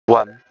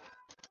One.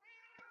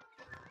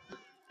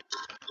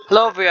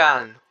 Hello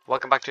everyone,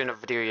 welcome back to another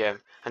video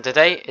here, and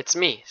today it's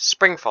me,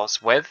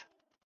 Springforce, with...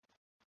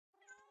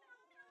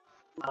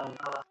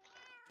 That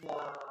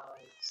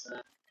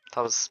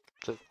was...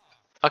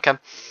 Okay.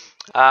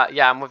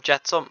 Yeah, I'm with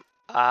Jetsum.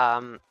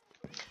 I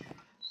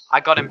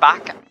got him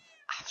back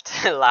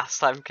after last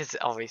time, because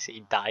obviously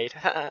he died.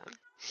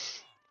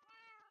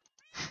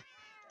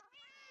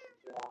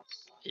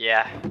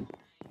 Yeah.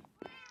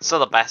 Still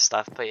the best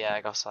stuff, but yeah,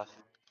 I got stuff.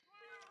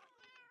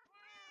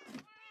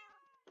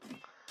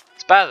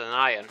 It's better than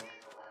iron.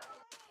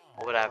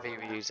 Or whatever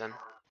you're using.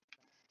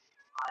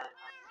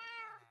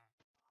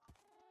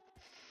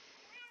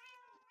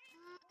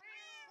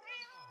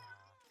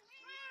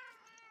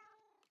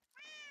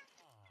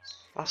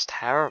 That's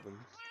terrible.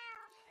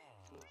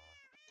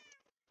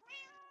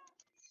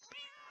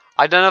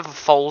 I don't have a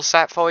full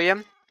set for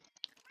you,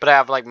 but I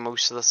have like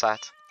most of the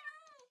set.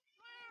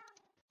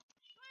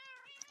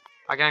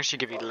 I can actually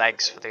give you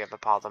legs for the other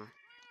part of them.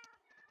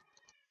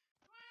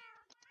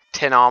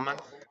 Tin armor.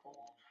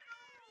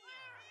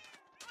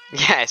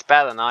 Yeah, it's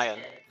better than iron.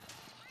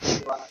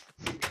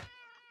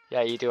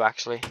 Yeah, you do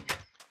actually.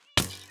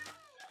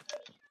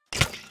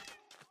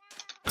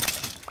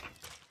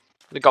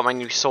 I got my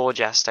new sword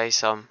yesterday,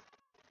 so I'm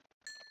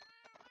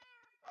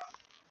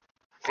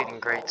feeling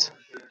great.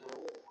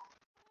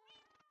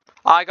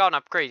 Oh, I got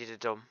an upgraded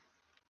dome.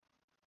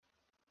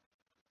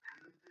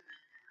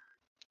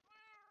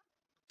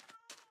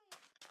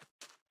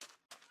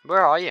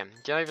 Where are you?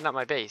 You're not even at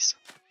my base.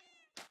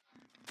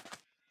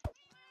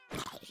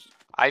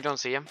 I don't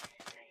see him.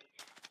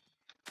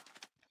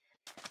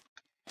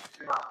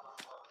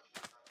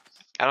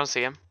 I don't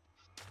see him.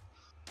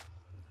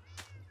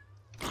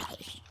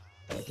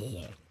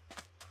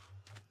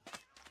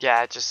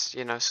 Yeah, just,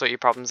 you know, sort your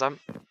problems out.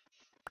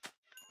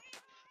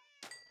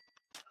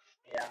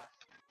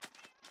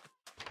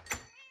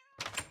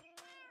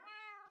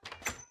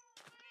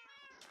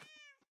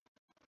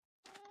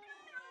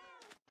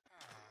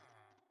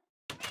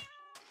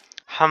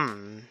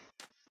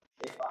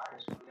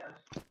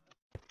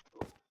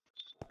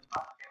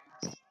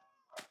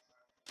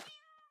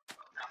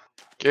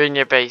 You're in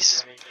your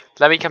base.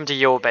 Let me come to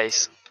your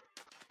base.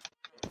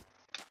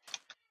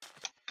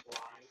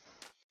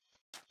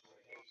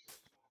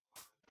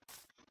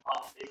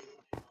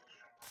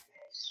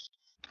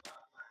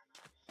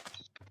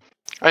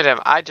 Wait a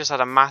minute, I just had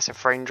a massive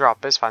frame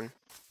drop, it's fine.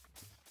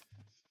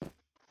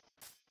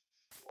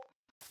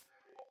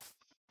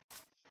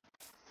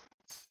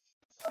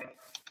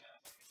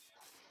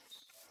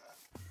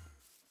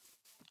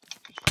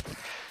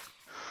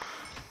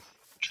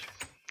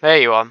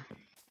 There you are.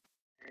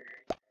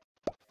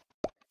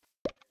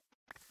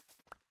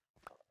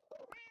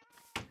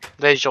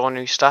 There's your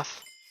new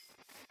stuff.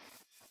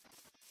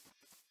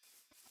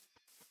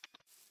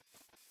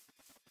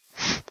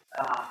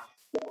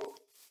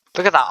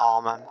 Look at that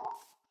armor.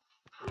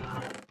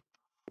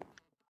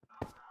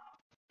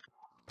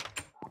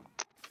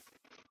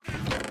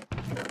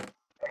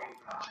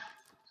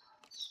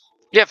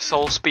 You have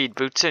soul speed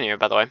boots in here,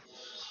 by the way.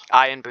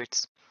 Iron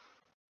boots.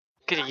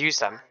 Could have used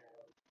them.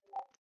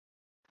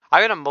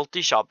 I got a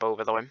multi-shot bow,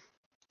 by the way.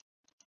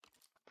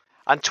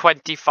 And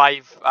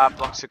 25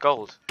 blocks of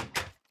gold.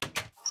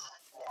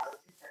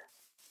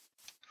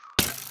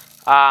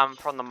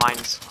 From the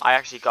mines. I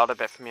actually got a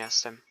bit from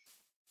yesterday.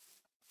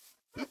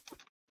 I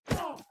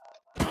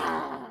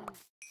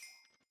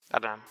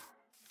don't know.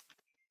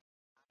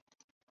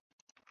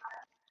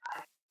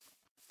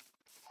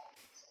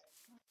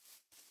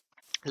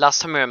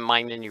 Last time we were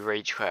mining, you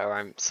rage quit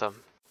around, so.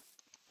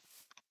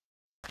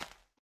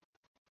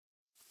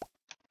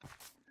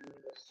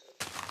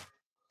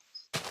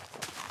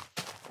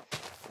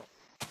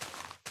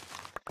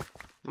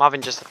 I'm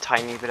having just a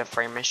tiny bit of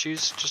frame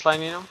issues, just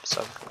letting you know,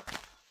 so.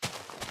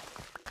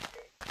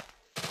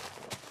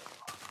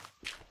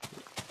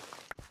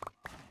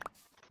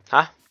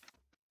 Huh?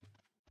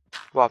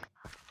 What?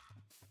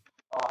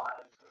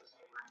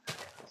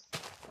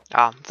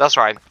 Ah, that's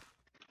right.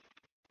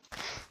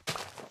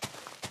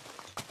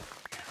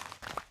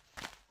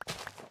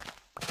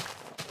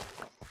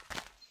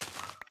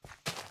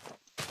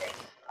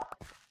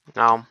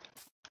 No.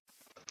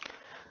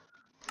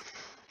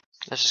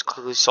 Let's just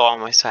quickly sort all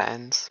my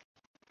settings.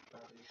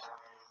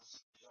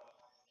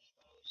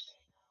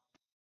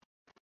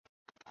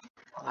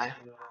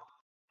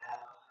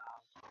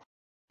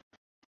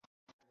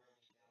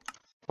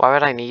 Why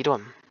would I need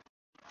one?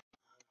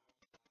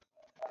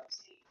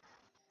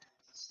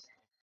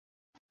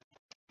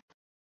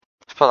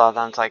 Let's put that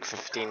down to like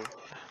 15.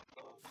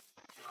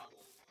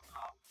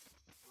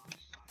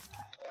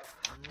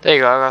 There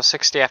you go, I got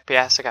 60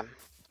 FPS again.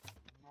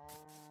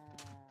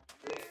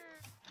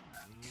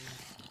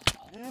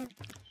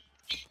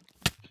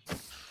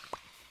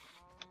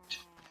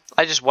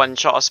 I just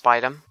one-shot a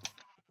spider.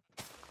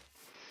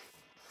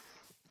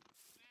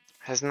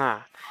 Isn't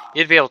that?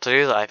 You'd be able to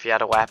do that if you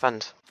had a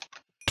weapon.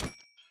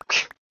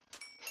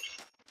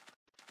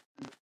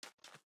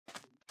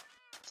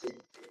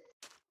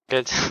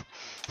 Good.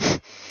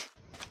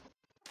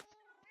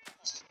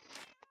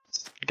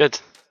 Good.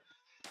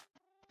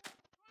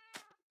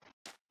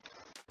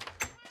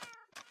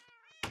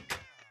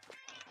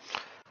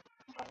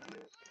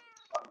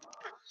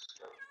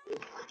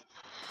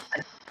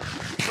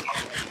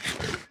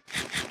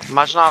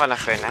 Imagine having a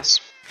furnace.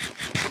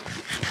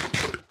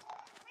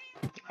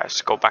 I have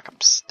to go back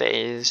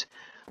upstairs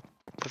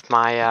with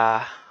my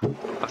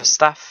other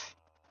stuff.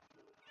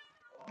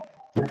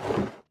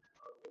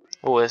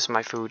 Oh, this is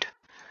my food.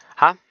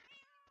 Huh?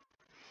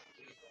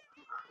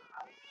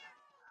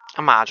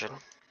 Imagine.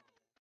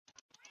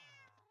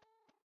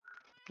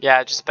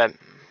 Yeah, just a bit.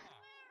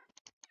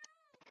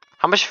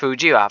 How much food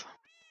do you have?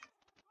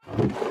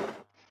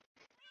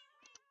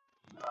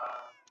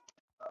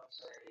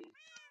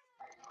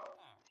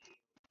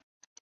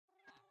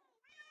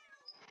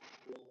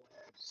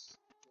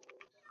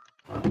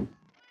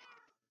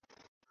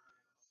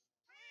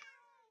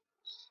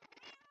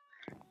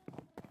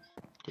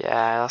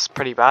 Yeah, that's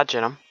pretty bad, you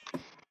know.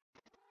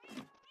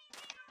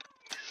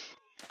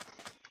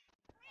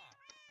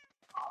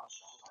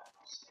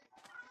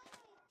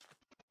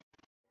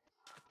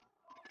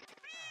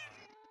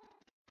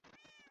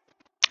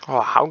 Oh,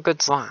 how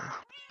good's that?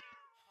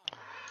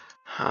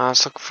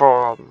 Let's look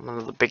for one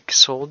of the big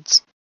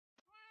swords.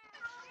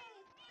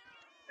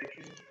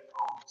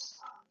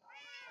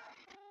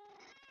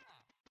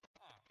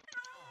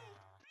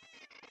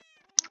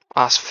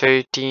 That's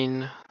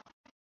 13.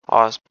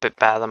 Oh, it's a bit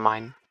better than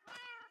mine.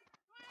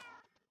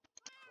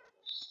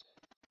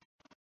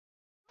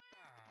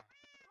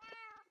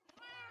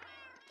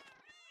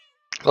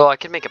 Oh, I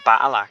can make a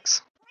battle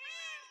axe.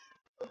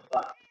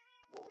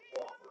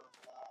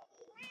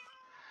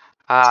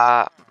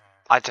 I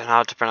don't know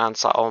how to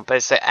pronounce that one, but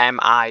it's the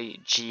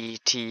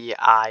Migtinio.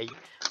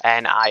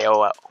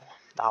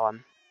 That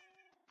one.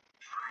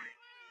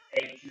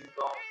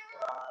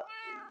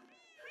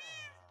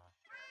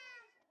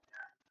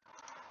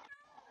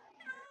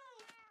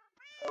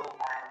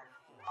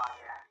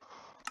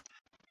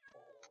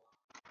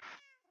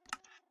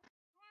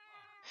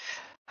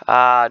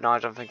 No, I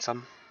don't think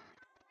so.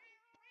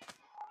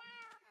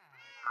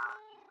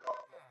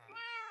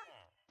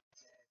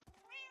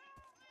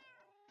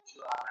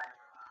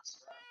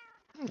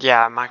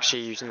 Yeah, I'm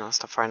actually using that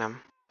stuff right now.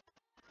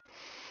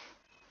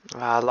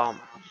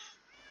 Alarm.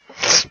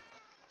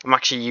 I'm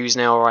actually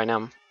using it all right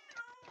now.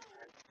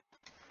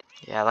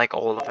 Yeah, like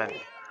all of it.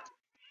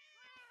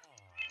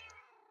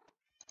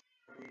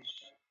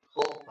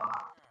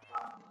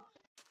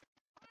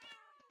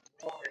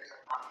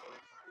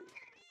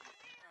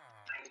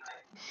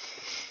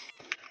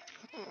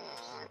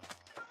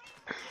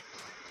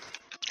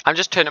 I'm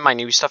just turning my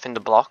new stuff into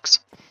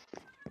blocks.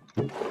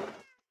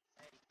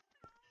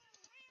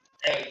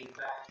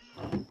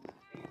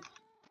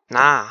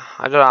 Nah,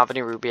 I don't have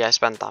any ruby, I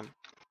spent them.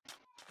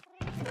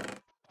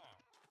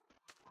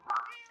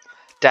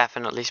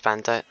 Definitely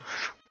spent it.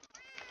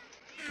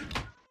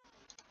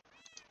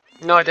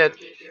 No, I did.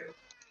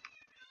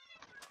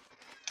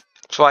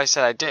 That's why I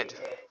said I did.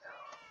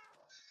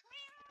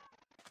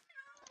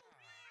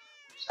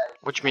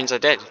 Which means I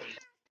did.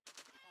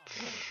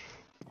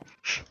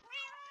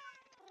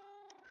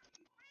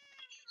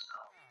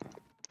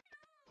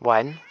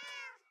 When?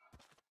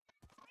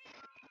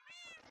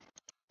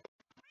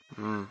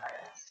 Hmm.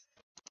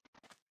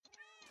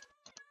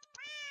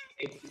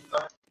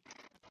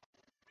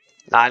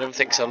 Nah, I don't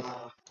think so.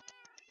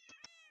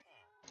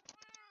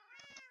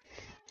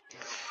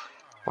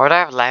 Why would I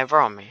have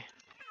leather on me?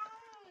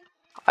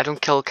 I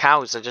don't kill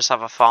cows, I just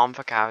have a farm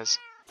for cows.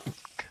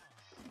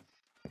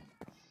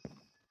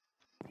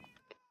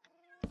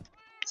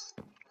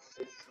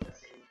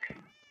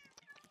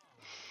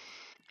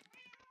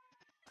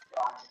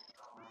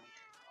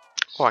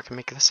 Oh, I can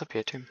make this up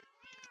here too.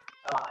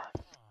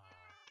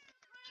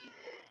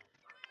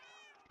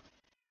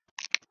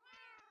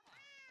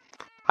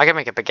 I can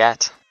make a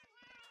baguette.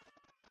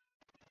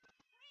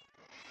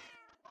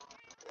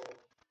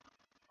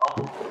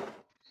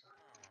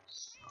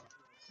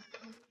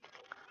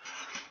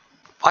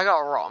 I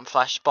got a rotten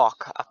flesh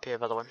block up here,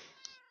 by the way.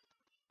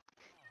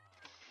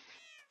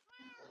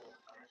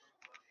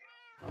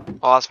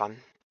 Oh, that's fun.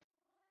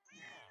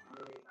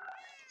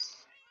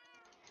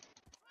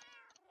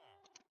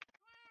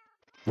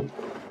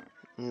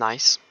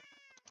 Nice.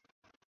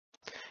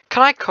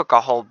 Can I cook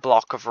a whole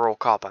block of raw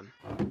carbon?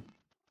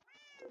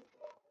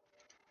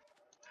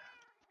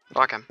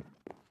 Okay.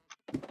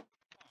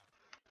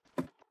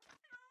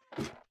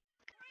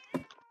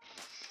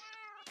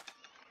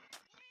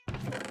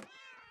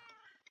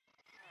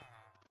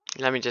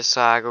 Let me just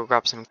go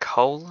grab some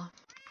coal.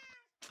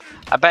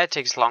 I bet it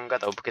takes longer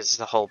though because it's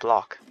the whole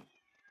block.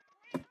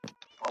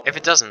 If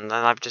it doesn't,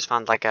 then I've just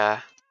found like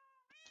a...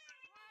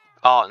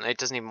 Oh, no, it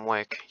doesn't even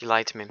work. You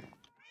lied to me.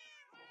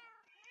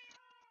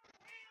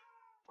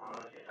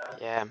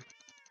 Yeah.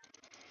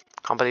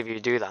 Can't believe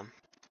you do that.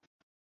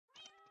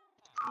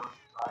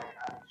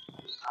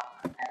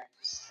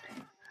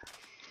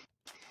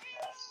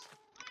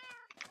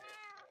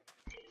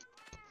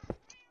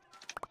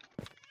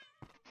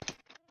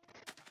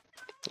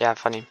 Yeah,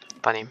 funny.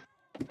 Funny.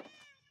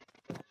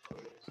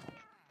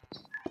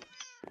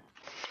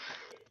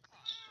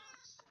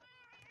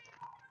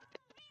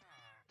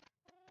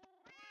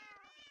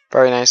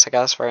 Very nice, I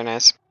guess. Very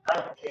nice.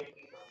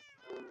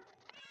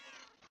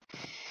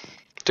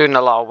 Doing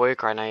a lot of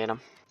work right now, you know.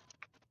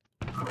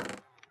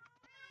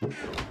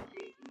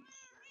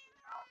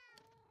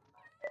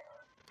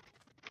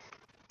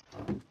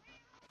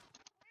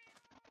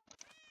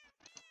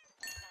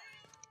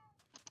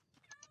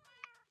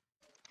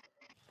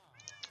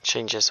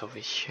 Change this over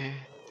here.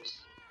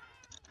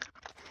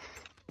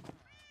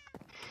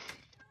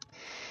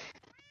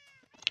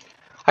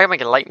 I can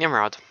make a lightning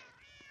rod.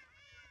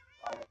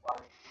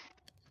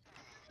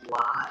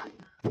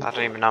 I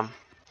don't even know.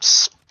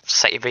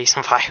 Set your base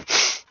on fire.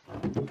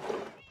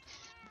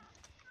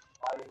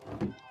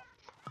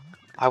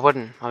 I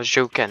wouldn't. I was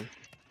joking.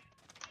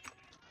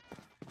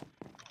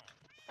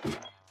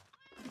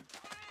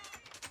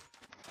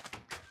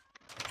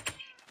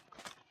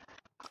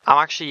 I'm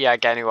actually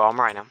getting new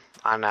armor right now.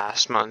 And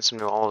smelting some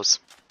new ores.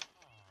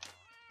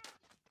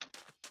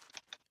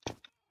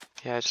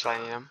 Yeah, just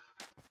letting you know.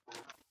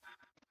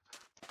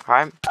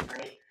 Alright.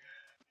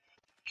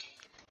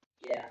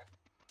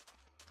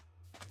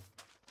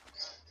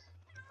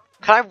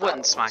 Can I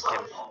wooden smack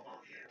him?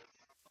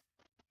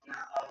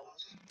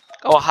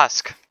 Oh, a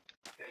husk.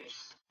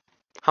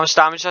 How much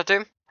damage did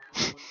that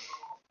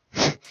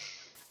do?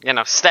 You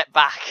know, step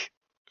back.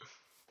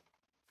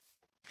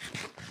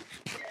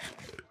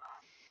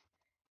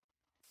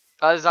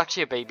 Oh, there's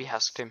actually a baby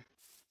husk too.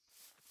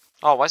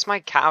 Oh, where's my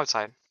cat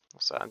outside?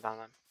 What's that down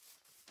there?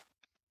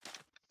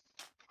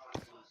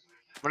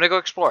 I'm gonna go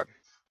explore.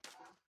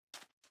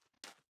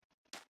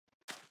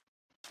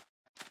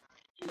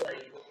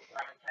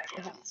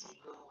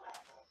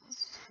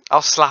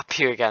 I'll slap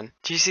you again.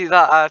 Do you see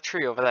that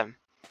tree over there?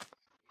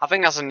 I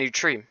think that's a new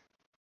tree.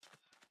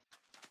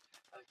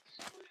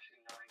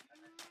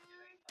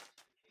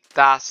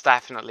 That's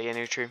definitely a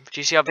new tree. Do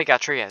you see how big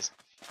that tree is?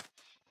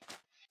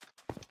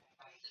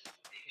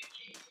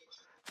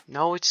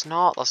 No, it's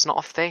not. That's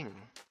not a thing.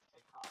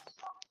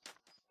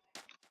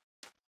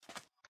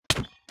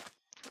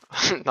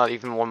 Not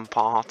even one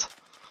part.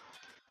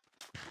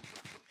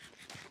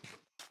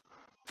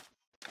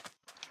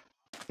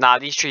 Nah,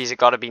 these trees have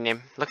got to be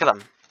new. Look at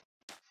them.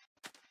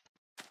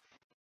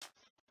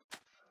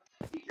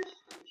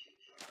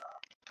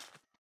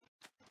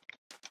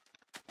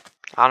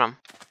 I don't know.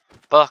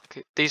 But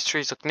look, these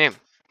trees look new.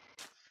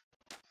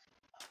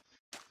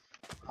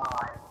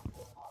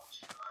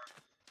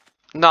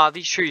 Nah,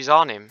 these trees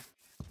are new.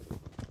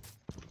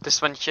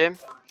 This one here?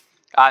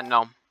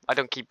 No. I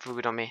don't keep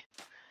food on me.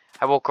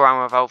 I walk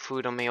around without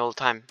food on me all the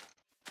time.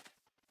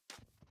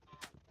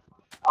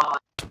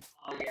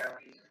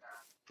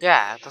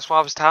 Yeah, that's what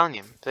I was telling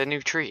you. They're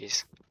new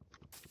trees.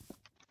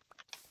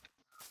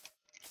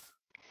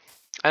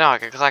 I know, I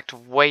can collect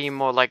way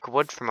more like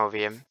wood from over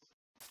here.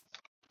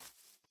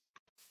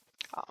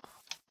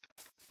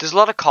 There's a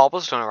lot of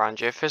cobblestone around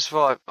here. First of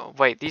all,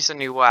 wait, these are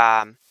new,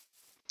 I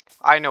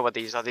know what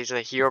these are. These are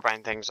the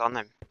Herobrine things on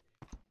them.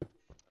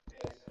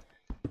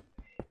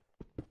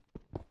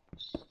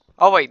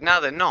 Oh wait, no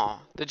they're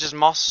not. They're just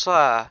moss,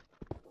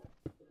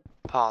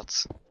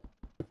 parts.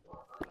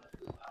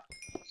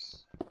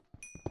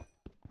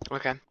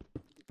 Okay.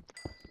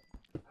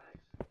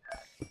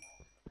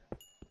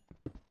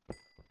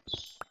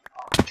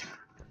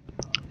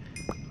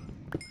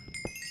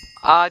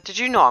 Did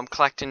you know I'm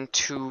collecting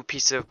 2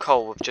 pieces of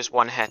coal with just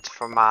 1 hit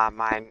from my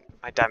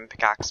diamond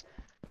pickaxe?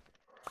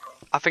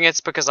 I think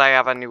it's because I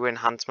have a new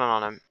enhancement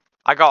on him.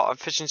 I got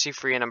efficiency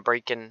 3 and I'm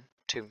breaking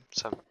 2,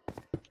 so.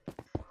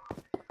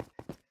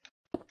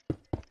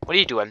 What are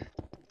you doing?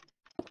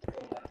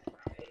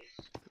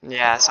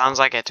 Yeah, sounds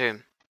like it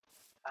too.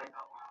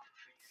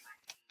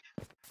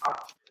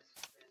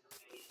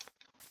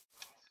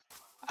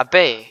 A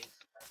bay?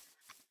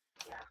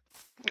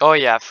 Oh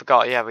yeah, I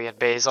forgot. Yeah, we had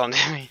bays on,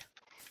 didn't we?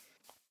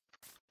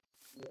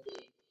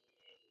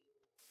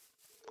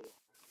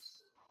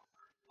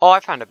 Oh, I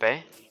found a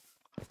bay.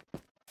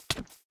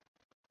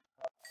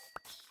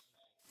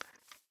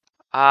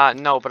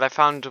 No, but I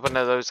found one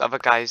of those other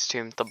guys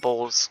too, the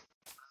balls.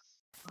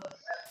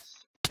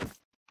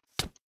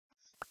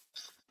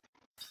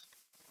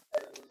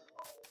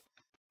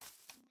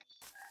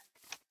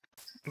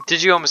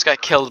 Did you almost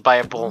get killed by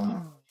a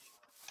ball?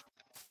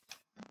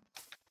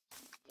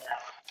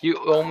 You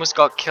almost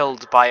got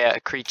killed by a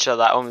creature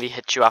that only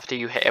hit you after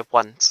you hit it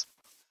once.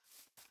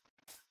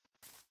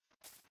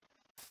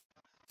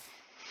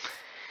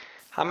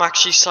 I'm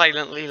actually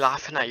silently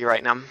laughing at you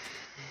right now.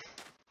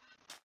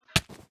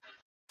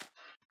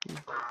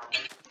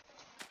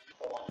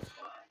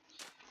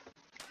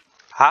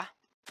 Huh?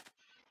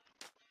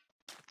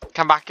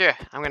 Come back here.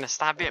 I'm gonna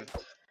stab him.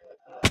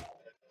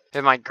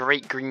 With my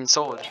great green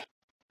sword.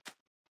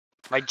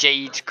 My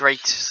Jade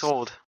great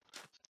sword.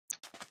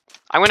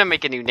 I'm gonna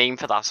make a new name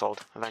for that sword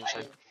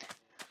eventually.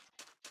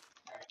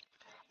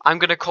 I'm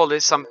gonna call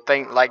it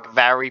something like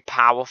very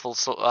powerful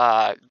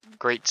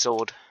great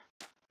sword.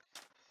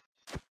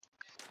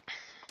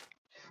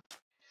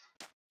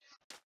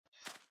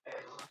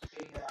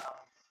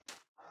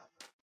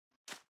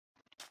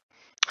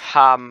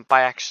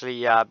 By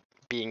actually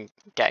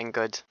getting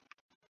good.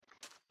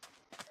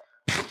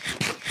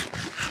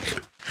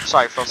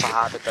 Sorry, I feel so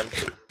hard at them.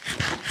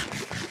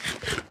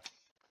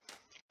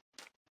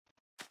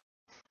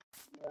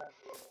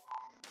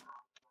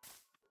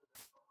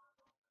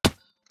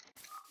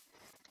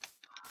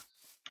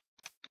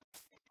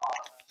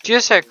 Do you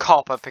just say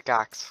copper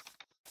pickaxe?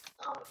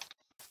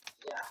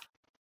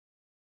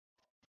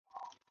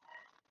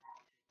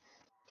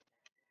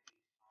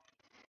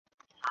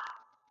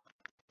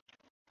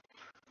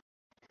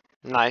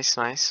 Nice,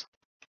 nice.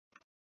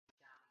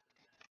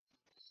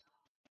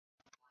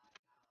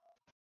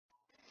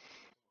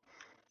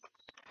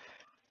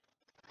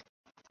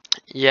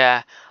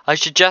 Yeah, I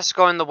should just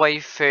go in the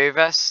way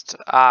furthest.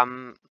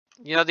 You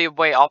know the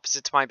way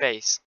opposite to my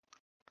base.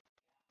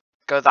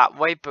 Go that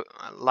way, but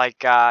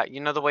like you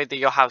know the way that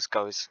your house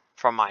goes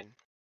from mine.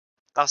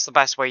 That's the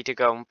best way to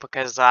go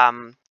because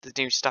there's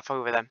new stuff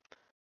over them.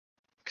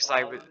 Because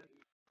I would.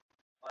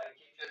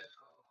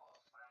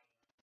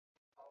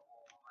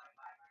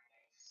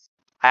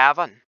 I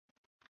haven't.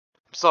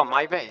 I'm still on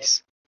my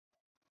base.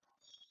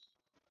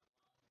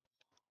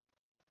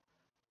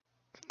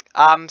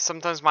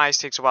 Sometimes my ice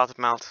takes a while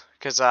to melt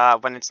because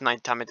when it's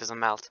nighttime it doesn't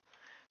melt.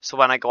 So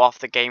when I go off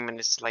the game and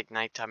it's like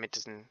nighttime, it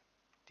doesn't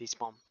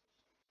despawn.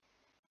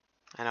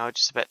 I know,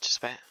 just a bit, just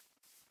a bit.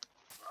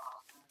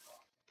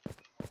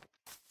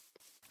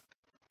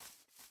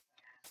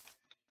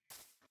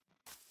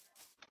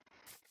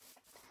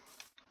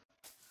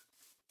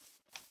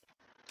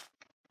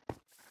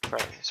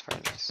 Very nice,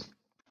 very nice.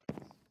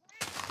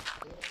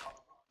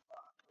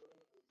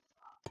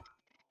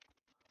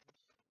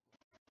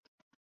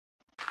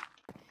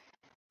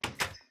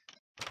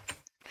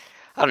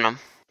 I don't know.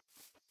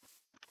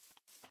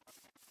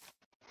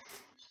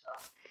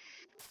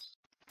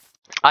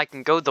 I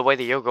can go the way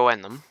that you're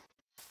going them.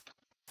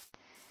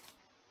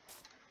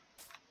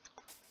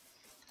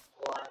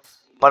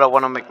 But I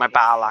want to make my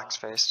battle axe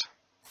first.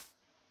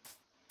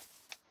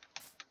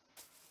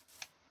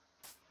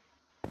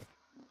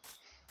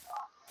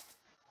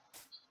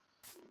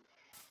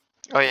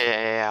 Oh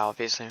yeah,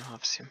 obviously.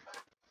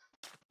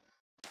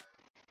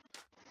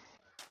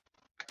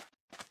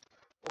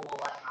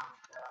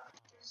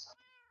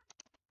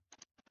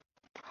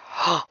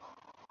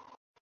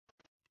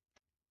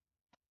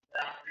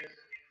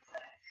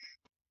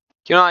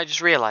 You know, I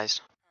just realized.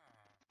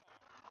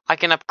 I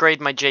can upgrade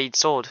my Jade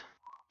sword.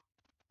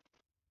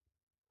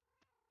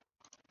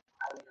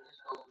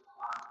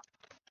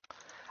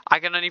 I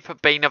can only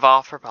put Bane of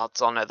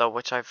Arthropods on it though,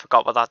 which I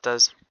forgot what that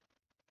does.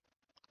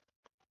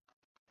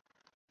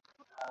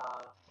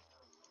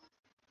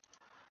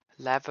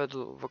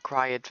 Level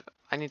required.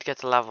 I need to get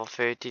to level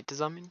 30, does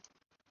that mean?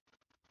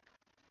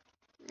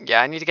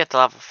 Yeah, I need to get to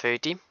level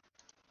 30.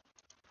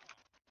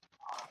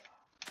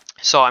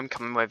 So I'm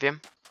coming with you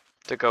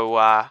to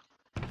go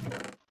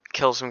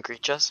kill some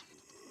creatures.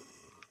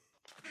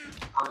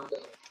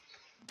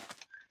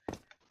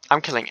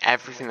 I'm killing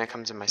everything that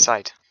comes in my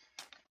sight.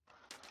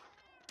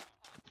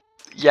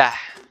 Yeah.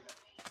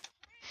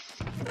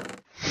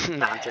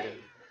 No, I'm kidding.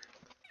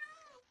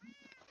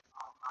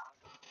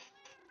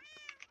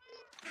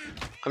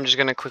 I'm just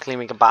gonna quickly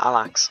make a battle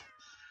axe.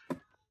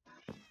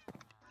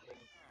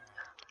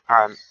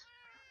 Alright.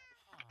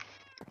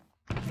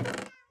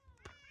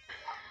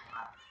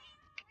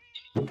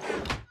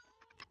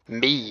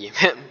 Me.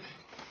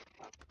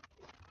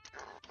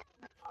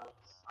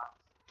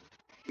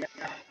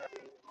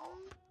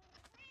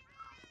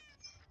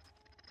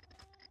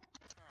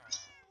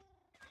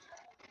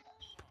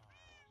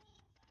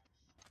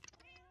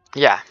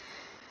 Yeah.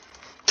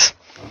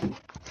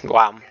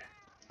 Wow.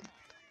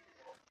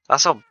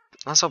 That's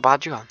so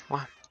bad you are.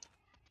 Wow.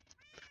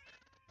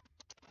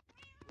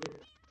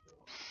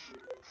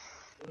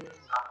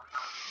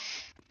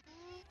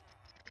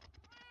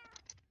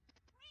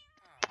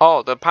 Oh,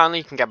 apparently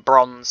you can get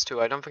bronze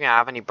too. I don't think I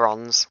have any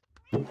bronze.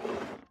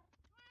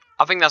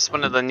 I think that's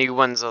one of the new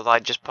ones that I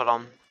just put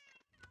on.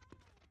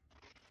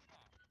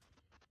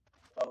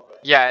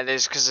 Yeah, it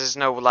is because there's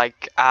no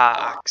like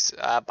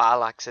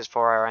battle axes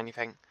for it or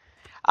anything.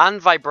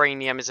 And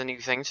vibranium is a new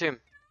thing too.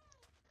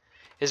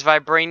 Is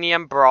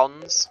vibranium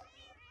bronze?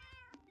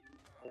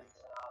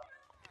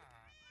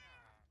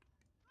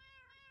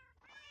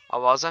 Oh,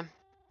 was it?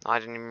 I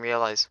didn't even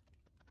realize.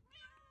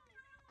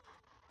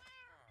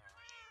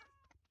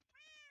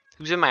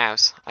 Who's in my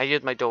house? I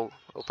heard my door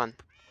open.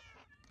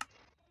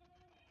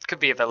 Could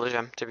be a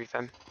villager, to be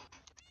fair.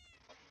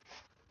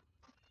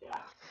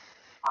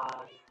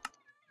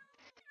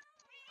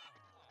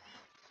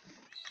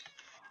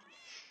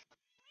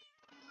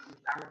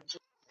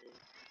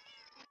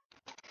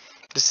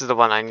 This is the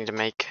one I need to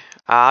make.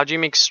 How do you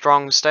make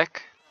strong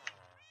stick?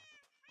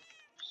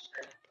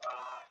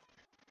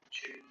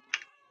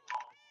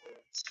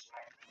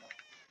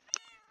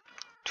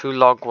 Two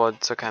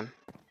logwoods, okay.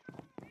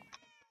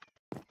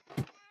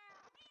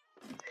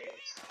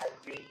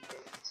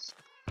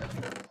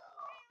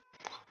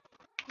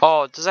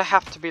 Oh, does it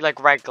have to be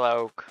like regular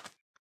oak?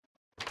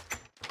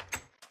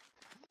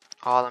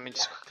 Oh, let me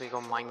just quickly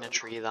go mine a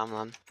tree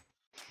then.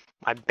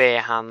 My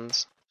bare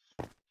hands.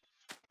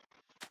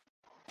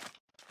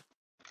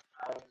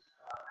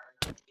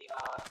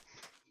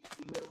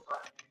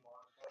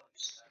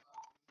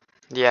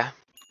 Yeah.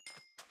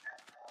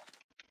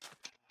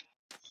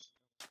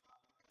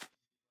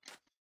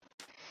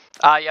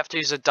 You have to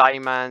use a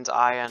diamond,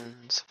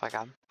 iron, stuff like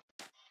that.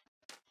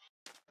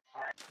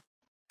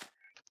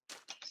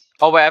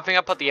 Oh wait, I think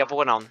I put the other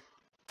one on.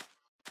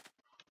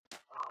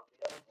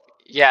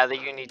 Yeah,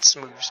 that you need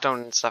smooth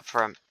stone and stuff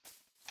for him.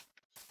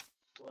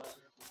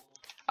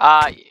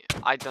 I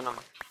don't know.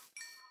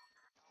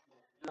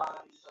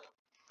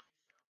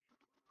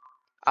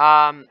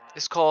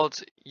 It's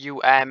called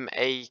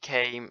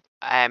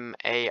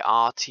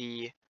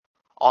UMAKMART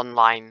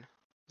online.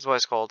 Is what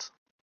it's called.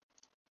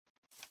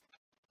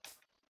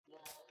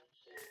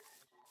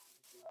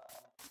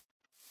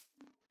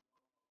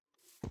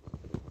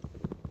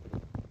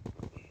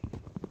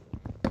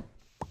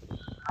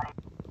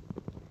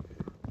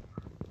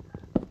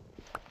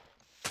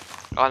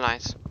 Oh,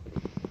 nice.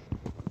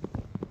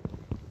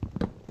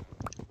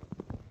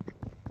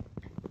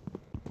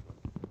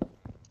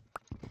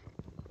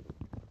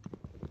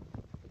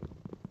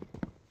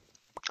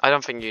 I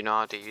don't think you know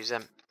how to use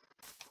him.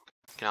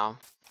 You know,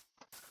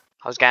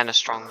 I was getting a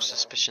strong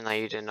suspicion that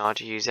you didn't know how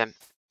to use him.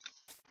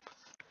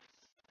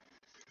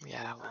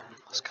 Yeah, well,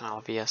 that's kind of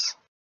obvious.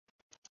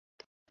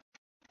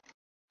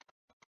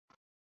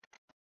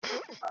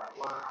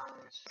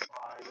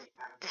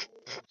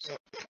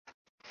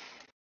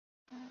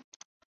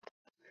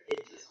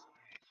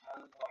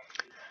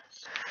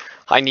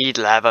 I need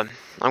leather.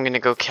 I'm gonna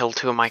go kill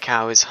 2 of my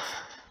cows.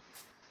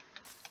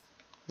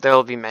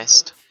 They'll be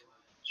missed.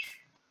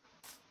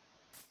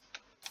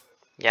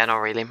 Yeah, not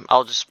really.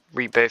 I'll just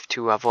rebirth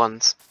 2 other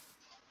ones.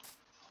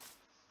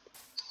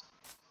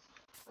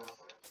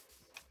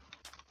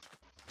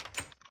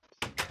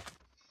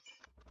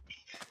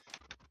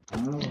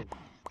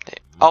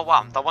 Oh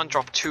wow, that one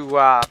dropped 2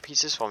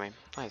 pieces for me.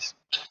 Nice.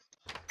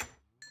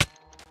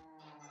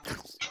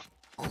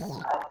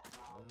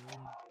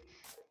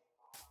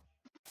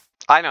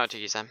 I know how to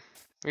use them.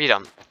 You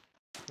don't.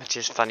 Which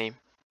is funny.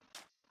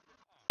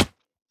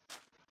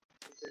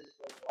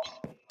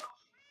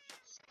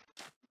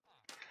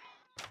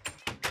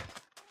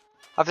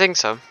 I think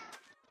so.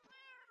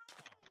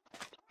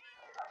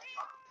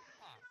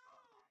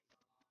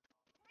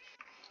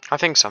 I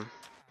think so.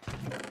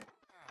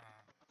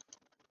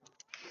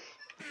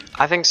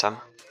 I think so.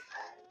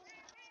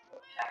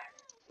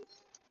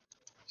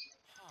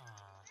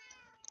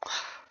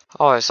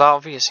 Oh, it's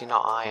obviously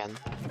not iron.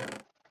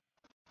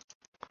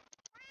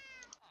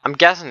 I'm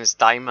guessing it's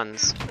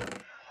diamonds.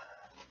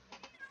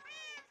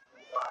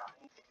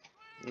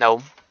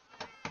 No.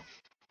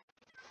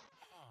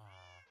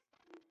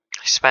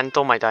 I spent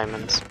all my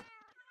diamonds.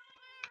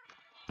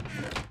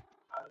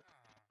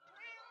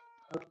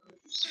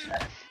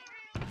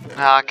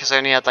 Because I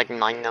only had like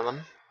 9 of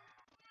them.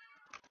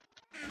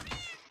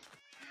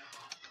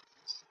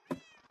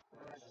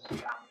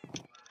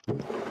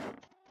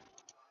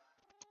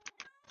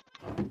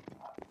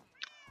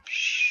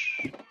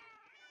 Shh.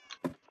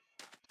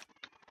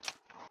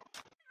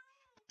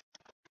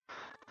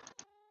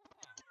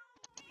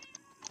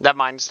 That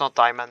mine's not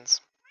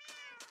diamonds.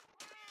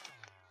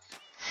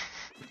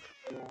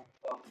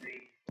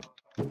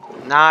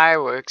 Nah,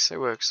 it works, it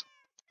works.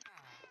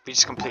 We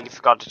just completely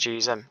forgot to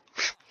choose him.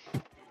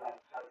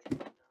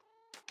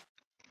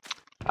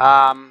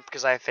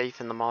 Because I have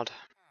faith in the mod.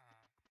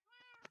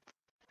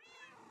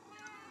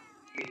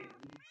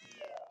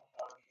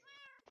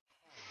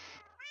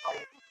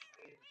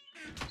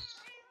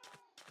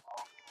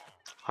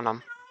 Hold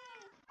on.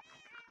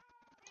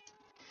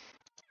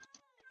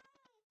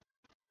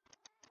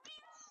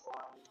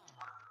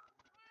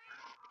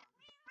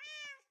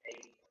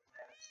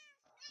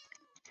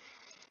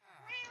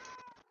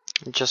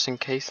 Just in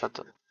case that...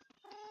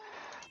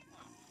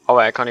 Oh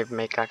wait, I can't even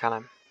make that, can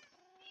I?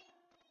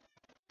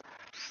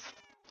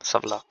 Let's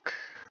have a look.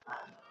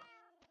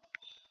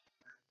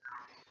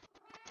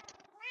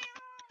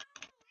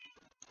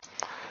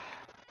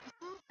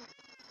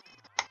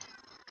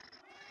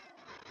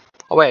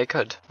 Oh wait, I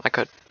could.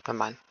 Never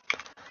mind.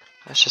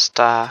 Let's just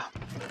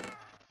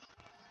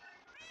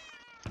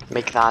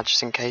make that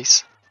just in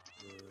case.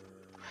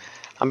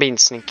 I'm being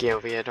sneaky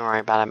over here, don't worry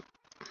about it.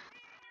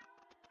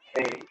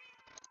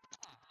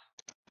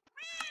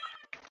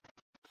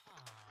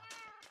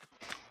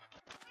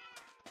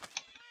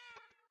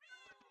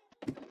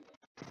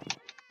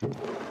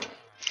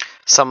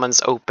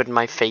 Someone's opened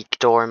my fake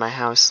door in my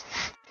house.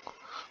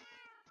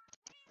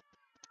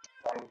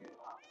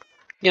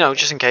 You know,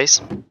 just in case.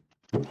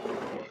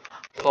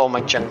 Put all my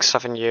junk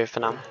stuff in here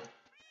for now.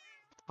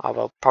 Oh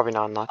well, probably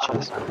not in that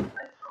chest.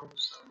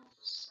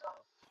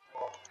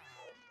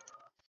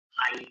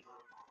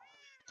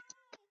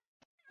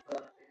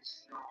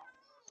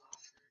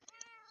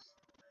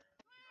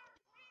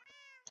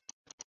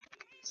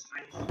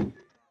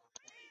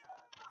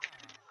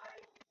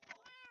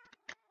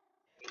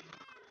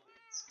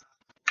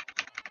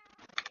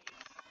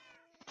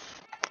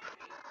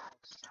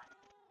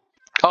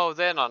 Oh,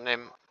 they're not on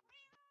him.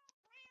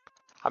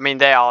 I mean,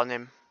 they are on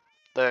him.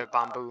 The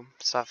bamboo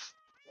stuff.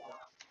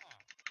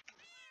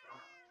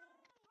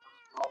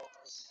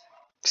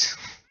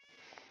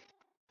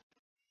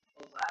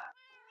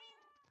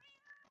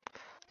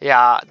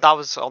 Yeah, that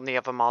was on the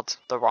other mod,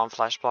 the Ron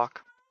Flesh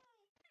block.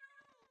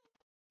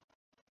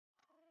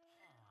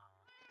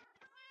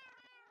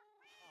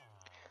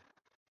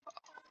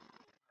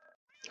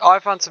 Oh, I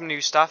found some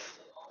new stuff.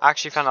 I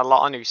actually found a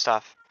lot of new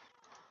stuff.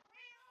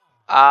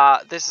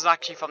 This is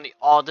actually from the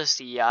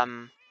Odyssey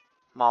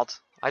mod.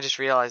 I just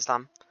realised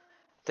them.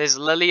 There's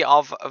Lily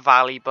of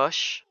Valley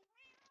Bush.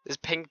 There's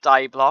pink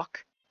dye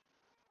block.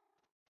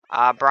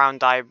 Brown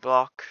dye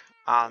block.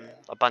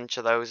 A bunch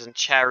of those. And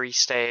cherry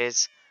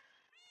stairs.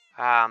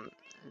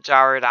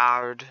 Jared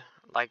Ard,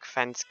 like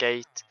fence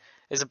gate.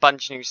 There's a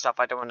bunch of new stuff.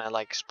 I don't want to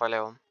like spoil it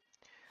all.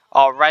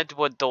 Oh,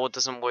 redwood door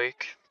doesn't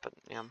work, but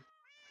yeah.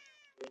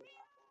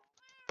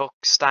 Book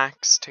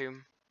stacks too.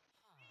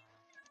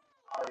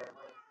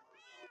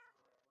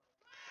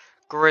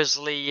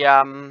 Grizzly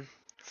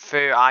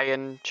fur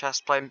iron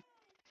chestplate.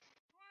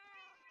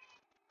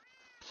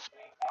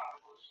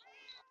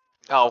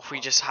 Oh, we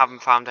just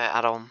haven't found it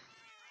at all.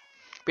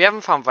 We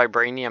haven't found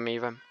vibranium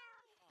even.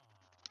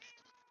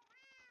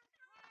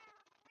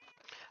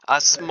 A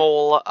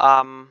small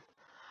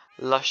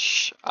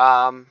lush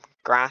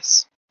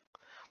grass.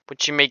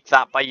 But you make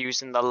that by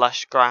using the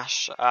lush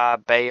grass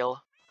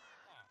bale.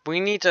 We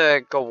need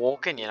to go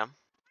walking, you know.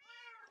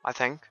 I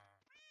think.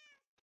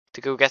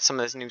 To go get some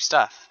of this new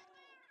stuff.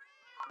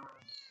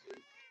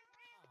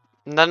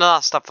 None of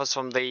that stuff was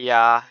from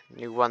the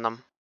new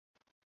one.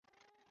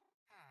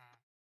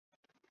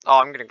 Oh,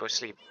 I'm gonna go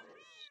sleep.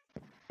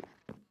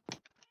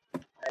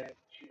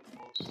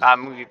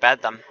 Movie bed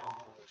then.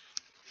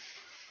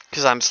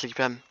 Because I'm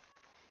sleeping.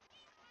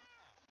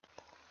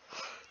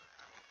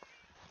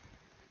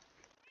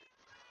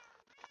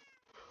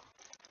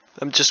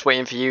 I'm just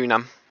waiting for you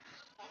now.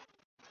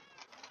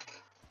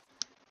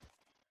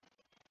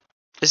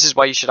 This is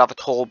why you should have a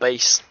tall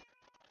base.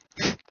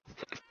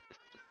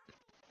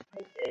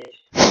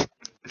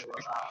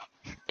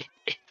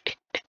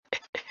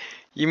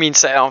 You mean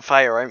set it on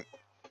fire, right?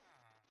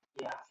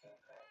 Yeah.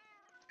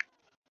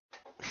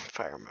 If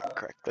I remember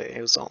correctly,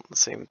 it was all the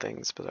same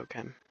things, but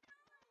okay.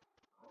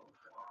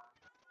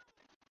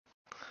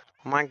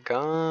 Oh my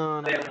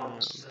god.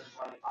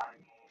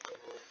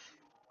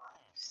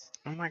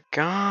 Oh my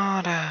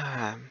god.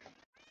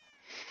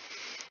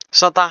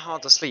 It's not that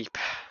hard to sleep.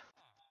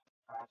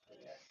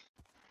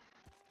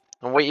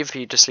 I'm waiting for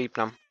you to sleep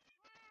now.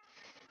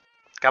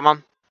 Come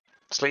on,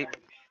 sleep.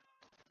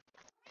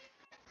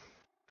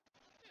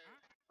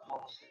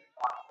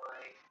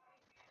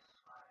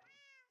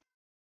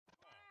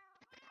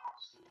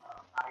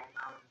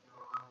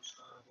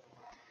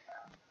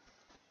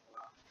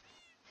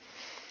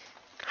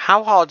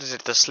 How hard is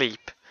it to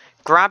sleep?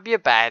 Grab your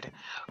bed,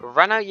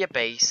 run out your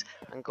base,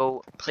 and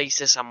go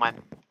places somewhere.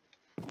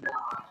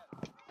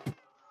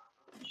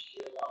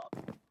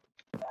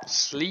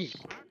 Sleep.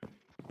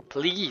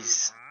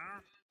 Please.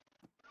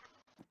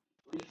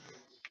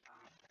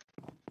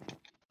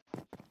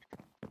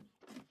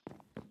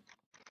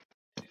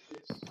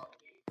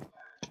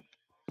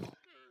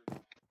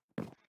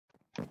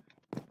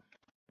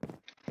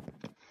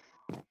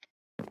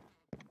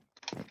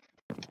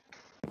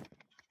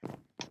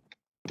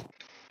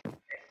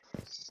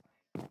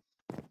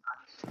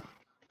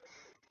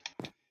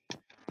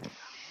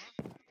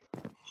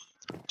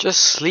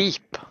 Just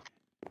sleep.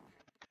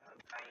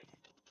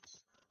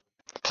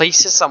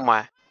 Places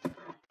somewhere.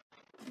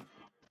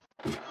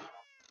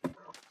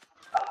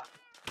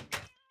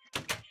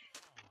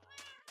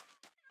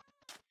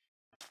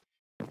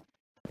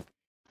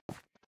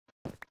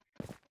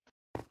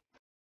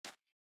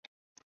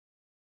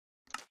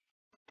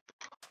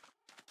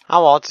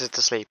 How hard is it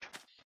to sleep?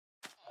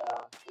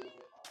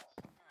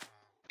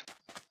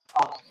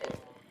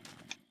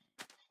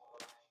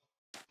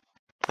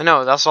 I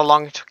know, that's how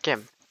long it took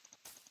him.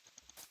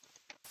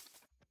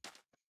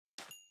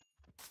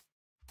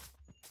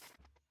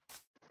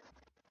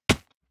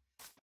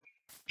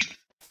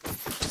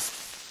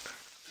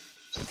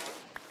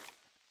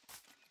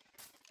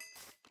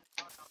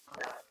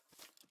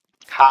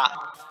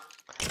 Ha.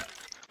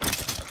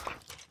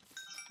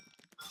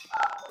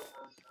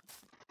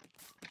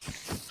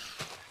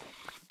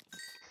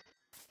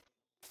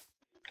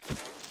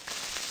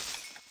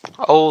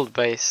 Old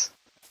base.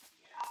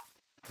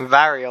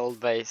 Very old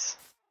base.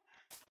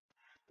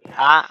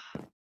 Ha.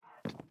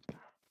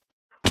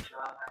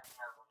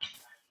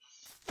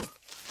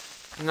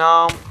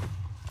 No,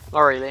 not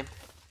really.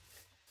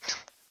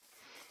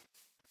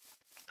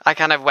 I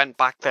kind of went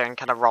back there and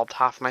kind of robbed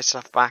half my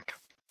stuff back.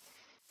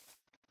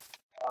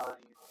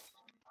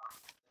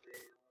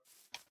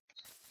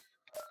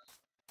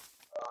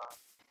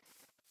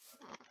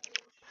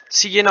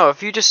 See, you know,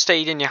 if you just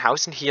stayed in your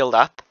house and healed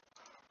up.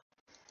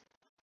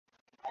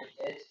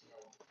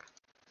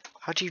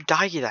 How do you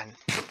die then?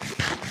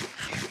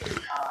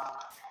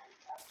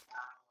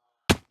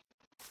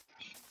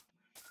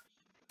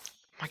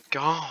 My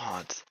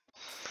god.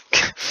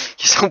 You're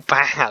so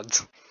bad.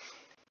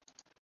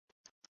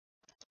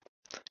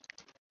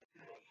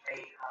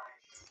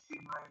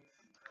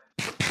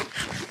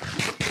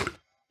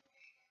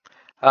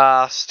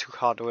 It's too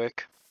hard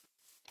work.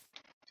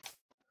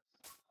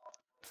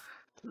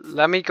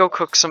 Let me go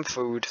cook some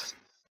food.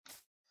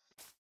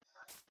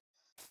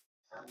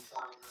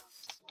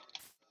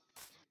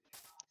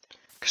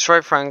 Because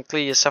quite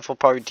frankly, your stuff will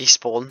probably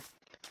despawn.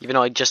 Even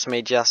though I just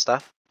made your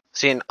stuff.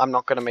 Seeing I'm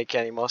not going to make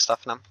any more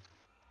stuff now.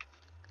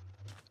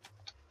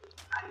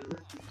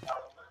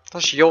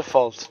 That's your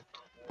fault.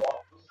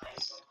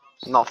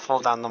 Not fall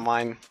down the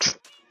mine.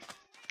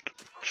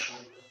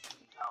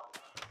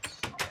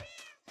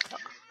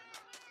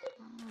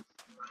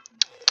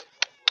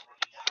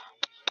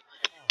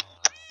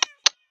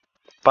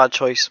 Bad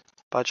choice.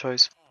 Bad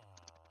choice.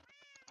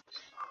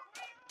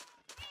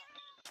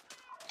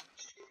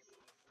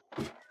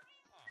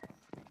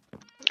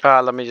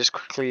 Let me just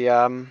quickly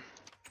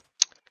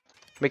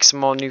make some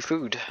more new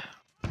food.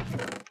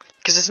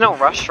 Because it's no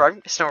rush, right?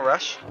 It's no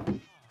rush.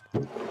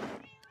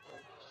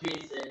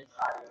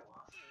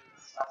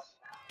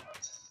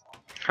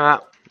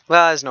 Well,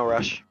 there's no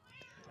rush.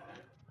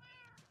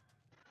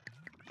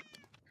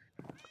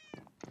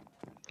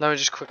 Let me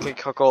just quickly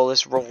cook all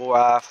this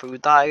raw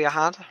food that I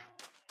had.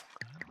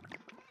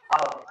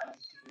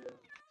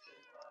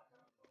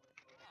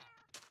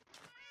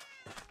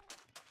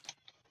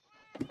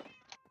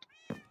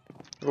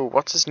 Ooh,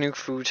 what's this new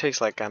food taste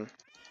like again?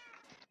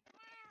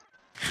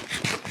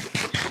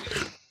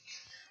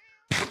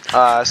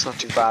 It's not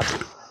too bad.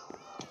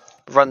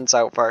 Runs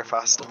out very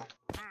fast.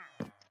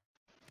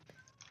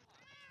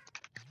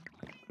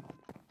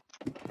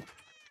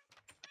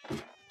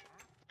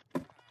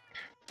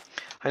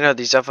 I know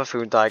these other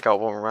food that I got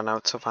won't run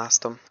out so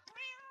fast.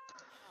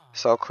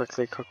 So I'll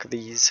quickly cook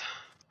these.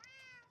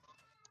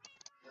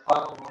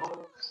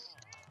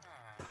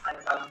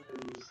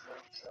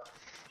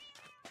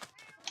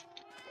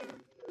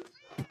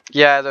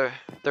 Yeah,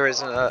 there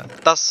isn't a.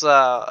 That's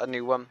a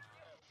new one.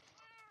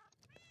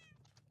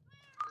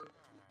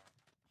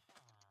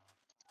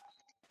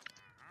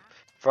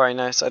 Very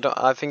nice.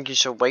 I think you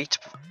should wait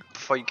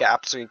before you get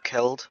absolutely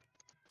killed.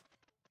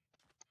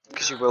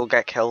 Because you will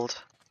get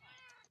killed.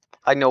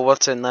 I know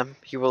what's in them.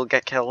 You will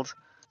get killed.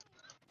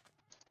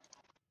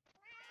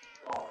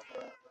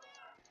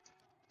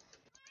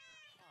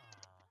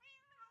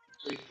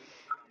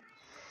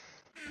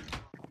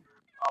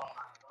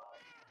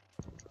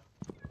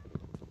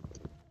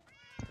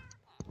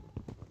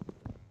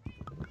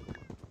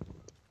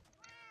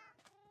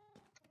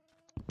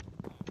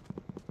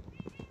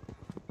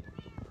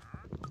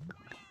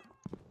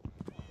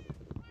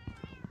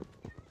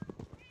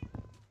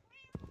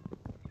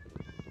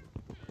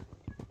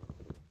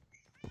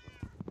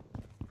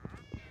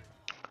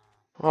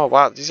 Oh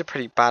wow, these are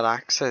pretty bad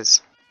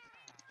axes.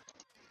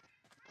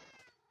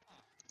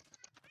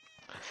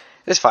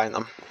 It's fine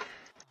then.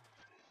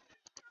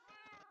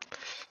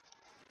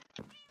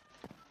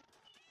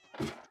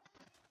 I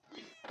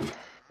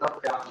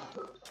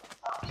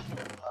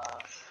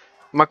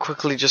might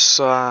quickly just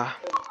I'm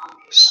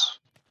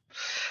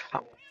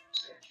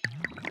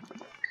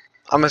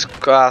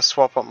gonna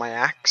swap up my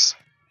axe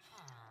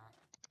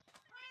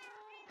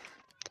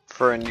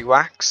for a new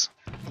axe.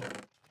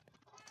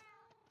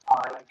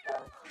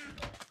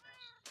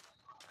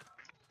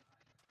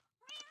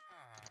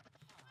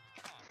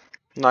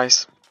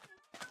 Nice.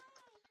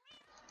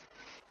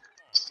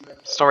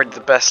 It's not really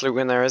the best loot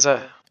in there, is it?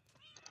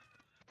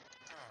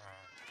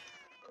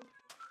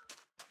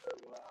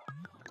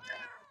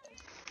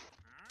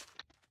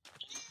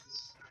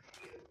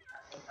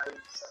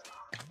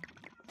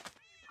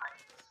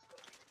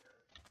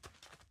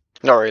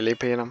 Not really,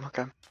 being them,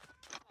 okay.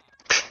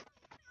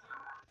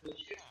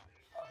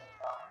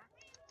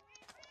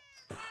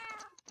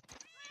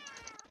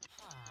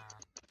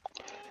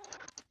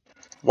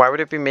 Why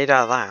would it be made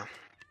out of that?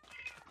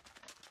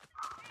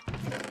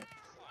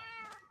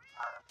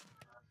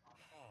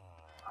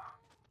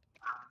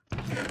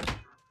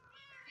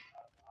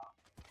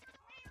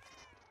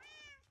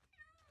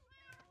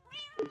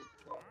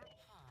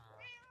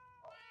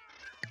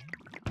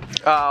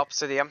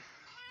 Obsidian.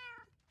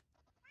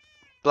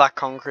 Black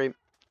concrete.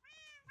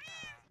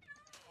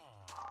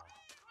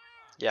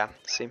 Yeah,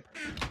 see.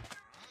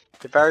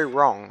 You're very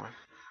wrong.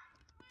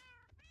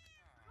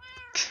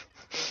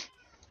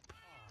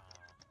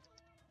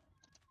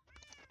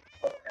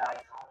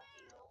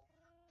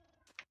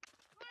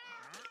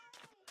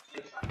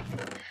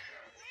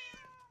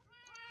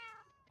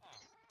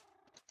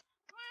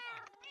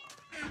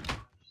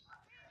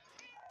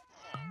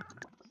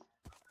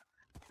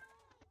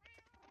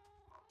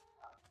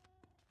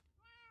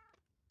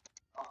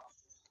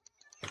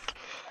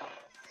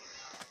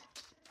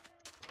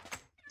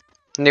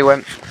 Knew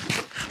him.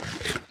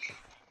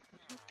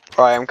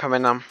 Alright, I'm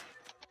coming now.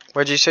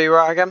 Where'd you say you were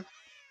at again?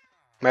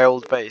 My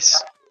old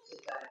base.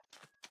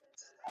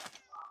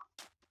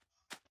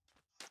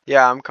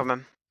 Yeah, I'm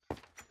coming.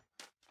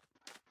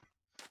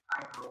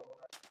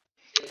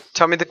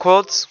 Tell me the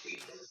quads.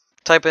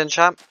 Type it in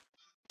chat.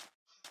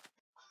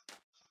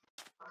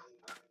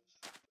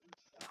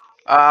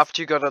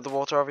 After you got out of the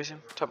water, obviously.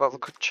 Type out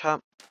the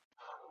chat.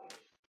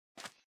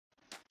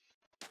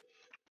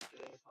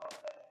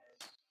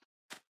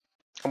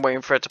 I'm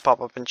waiting for it to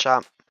pop up in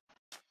chat.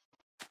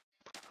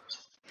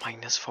 My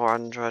minus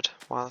 400.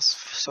 Wow, that's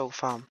so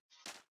far.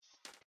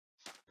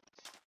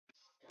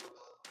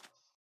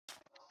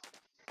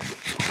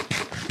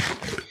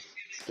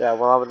 Yeah,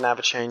 well, I would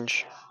never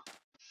change.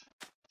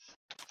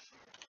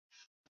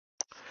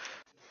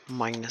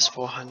 Minus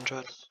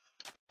 400.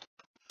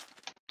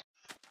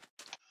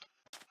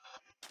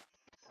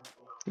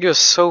 You're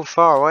so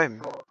far away.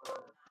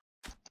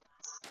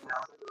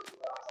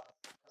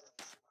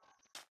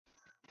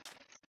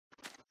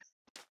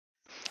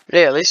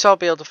 Yeah, at least I'll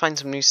be able to find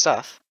some new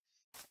stuff.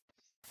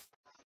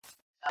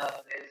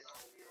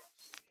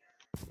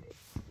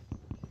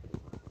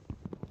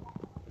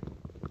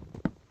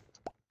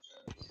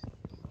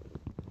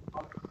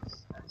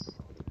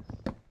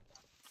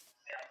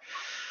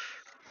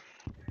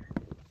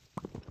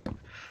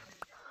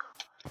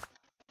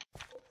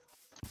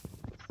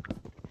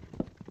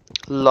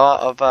 Lot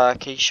of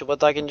acacia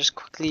wood I can just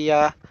quickly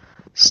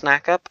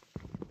snack up.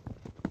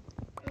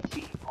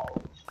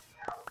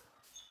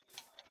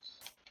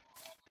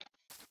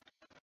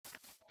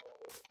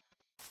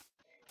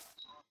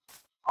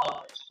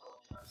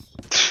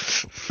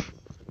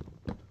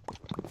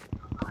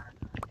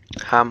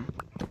 Ham.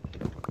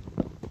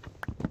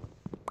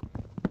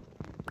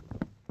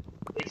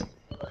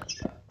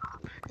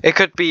 It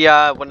could be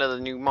one of the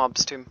new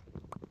mobs too.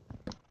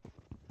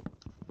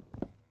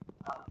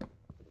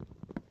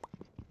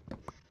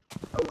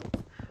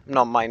 I'm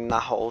not mining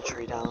that whole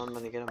tree down, I'm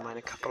only gonna mine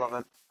a couple of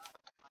it.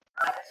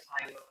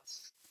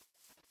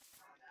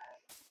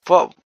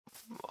 What?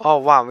 Oh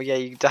wow, yeah,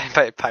 you died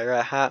by a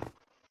pirate hat.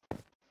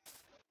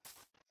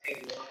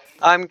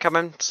 I'm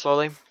coming,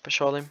 slowly but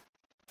surely.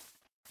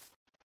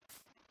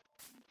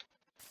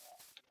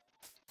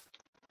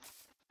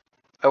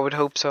 I would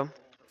hope so.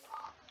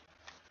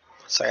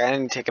 Sorry, I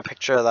didn't take a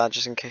picture of that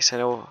just in case I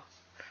know.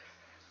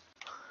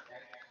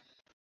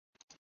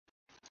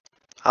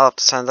 I'll have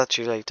to send that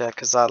to you later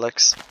because that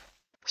looks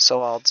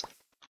so odd.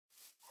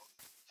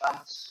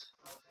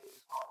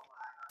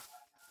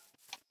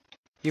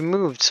 You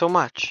moved so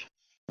much.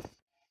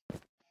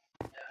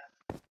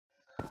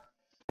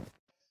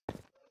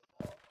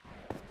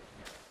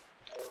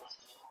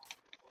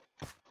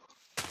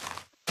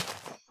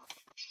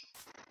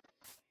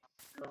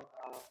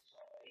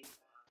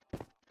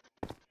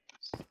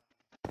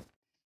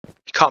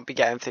 You can't be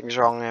getting things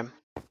wrong, him.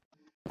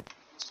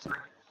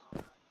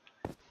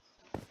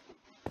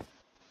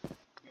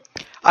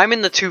 I'm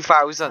in the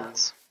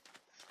 2000s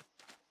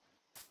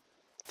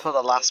for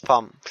the last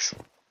pump.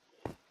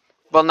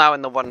 Well, now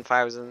in the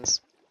 1000s.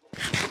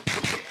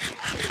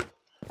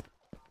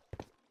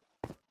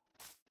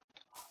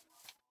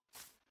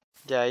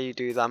 Yeah, you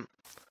do that.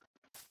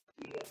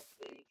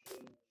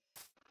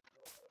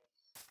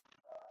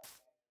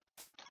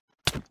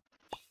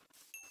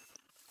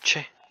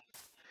 Che.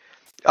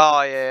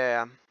 Oh,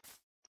 yeah.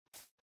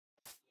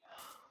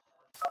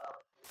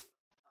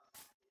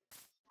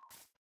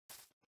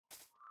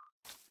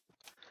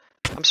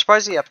 I'm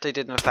surprised the update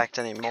didn't affect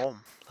anymore.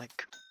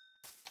 Like,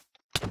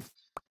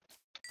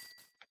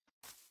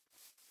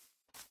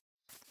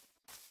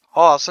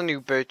 oh, it's a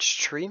new birch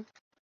tree.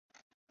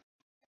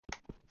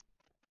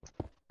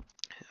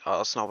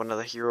 Oh, it's not one of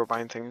the hero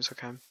bind things,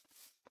 okay.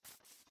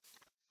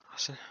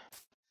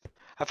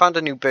 I found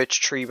a new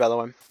birch tree, by the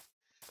way.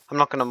 I'm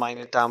not gonna mine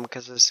it down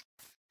because there's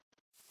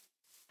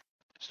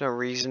no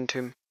reason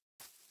to.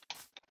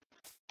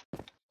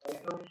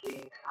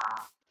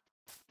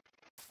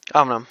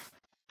 Oh no.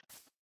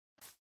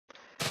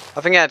 I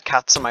think I had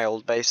cats on my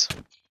old base.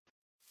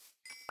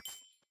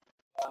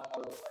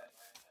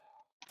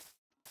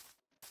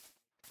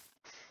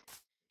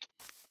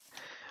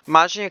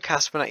 Imagine your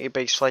cat's been at your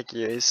base for like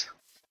years.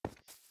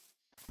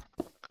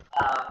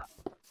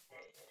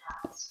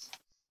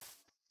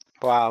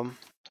 Wow.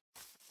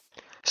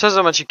 Shows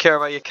how much you care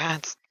about your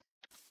cats.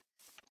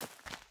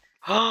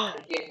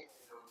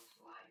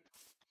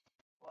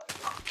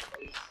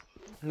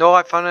 No,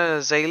 I found an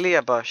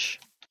azalea bush.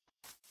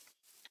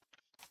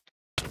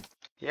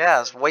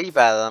 Yeah, it's way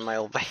better than my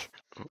old base.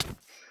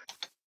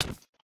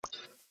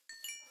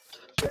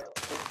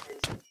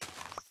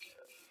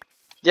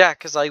 Yeah,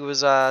 because I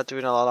was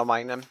doing a lot of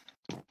mining.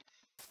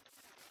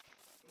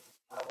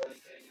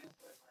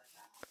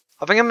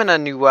 I think I'm in a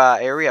new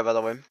area, by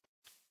the way.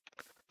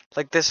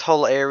 Like, this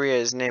whole area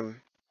is new.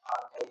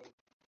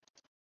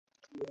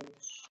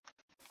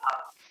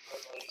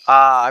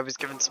 I was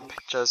given some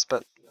pictures,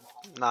 but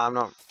nah, I'm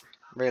not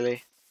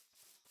really.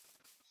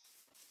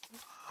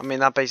 I mean,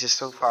 that base is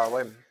so far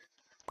away.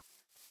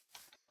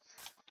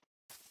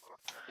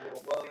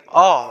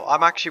 Oh,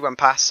 I'm actually went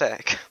past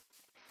it.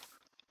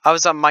 I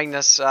was at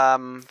minus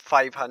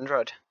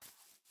 500.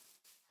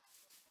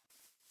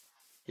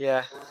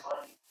 Yeah.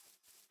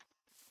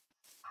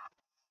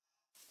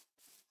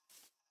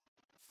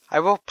 I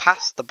walked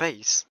past the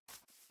base.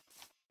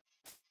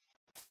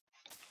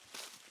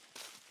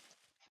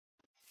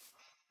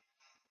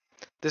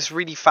 This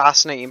really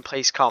fascinating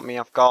place caught me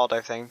off guard,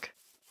 I think.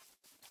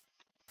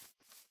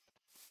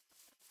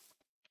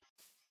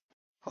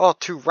 Oh,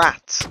 2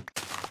 rats.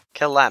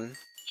 Kill them.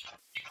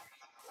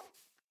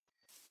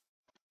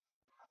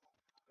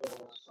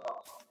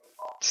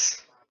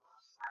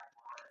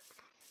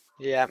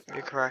 Yeah,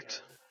 you're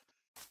correct.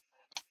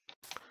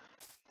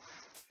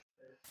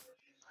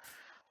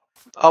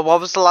 Oh, what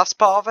was the last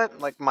part of it?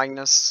 Like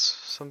minus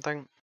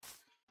something?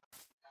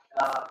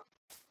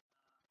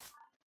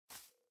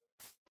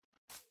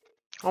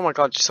 Oh my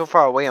god, you're so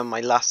far away on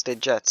my last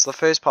digits. The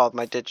first part of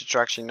my digits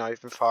are actually not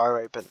even far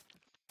away, but...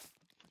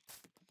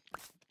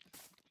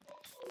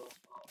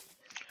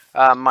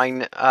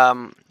 mine,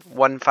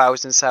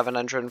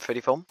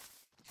 1,734.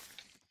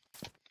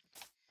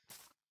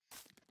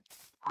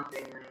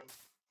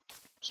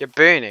 You're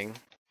burning?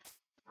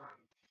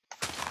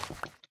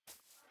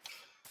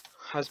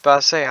 I was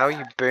about to say, how are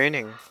you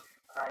burning?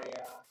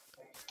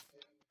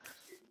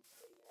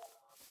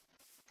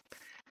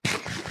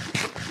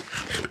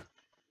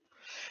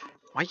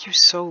 Why are you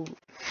so...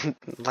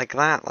 like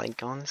that,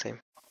 like, honestly?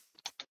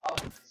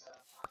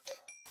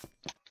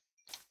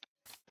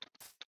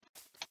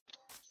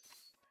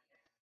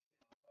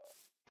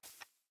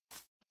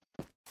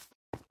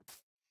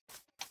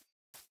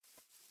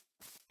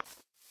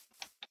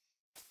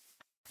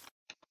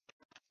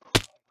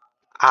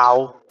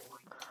 Ow.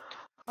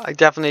 I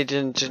definitely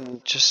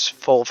didn't just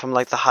fall from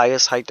like the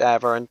highest height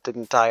ever and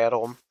didn't die at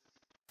all.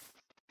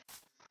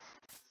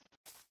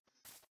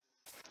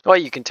 Well,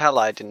 you can tell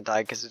I didn't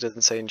die because it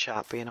doesn't say in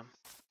chat, but you know.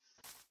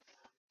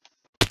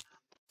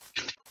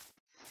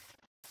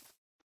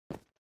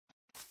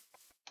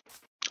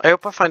 I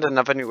hope I find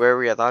another new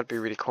area, that'd be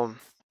really cool.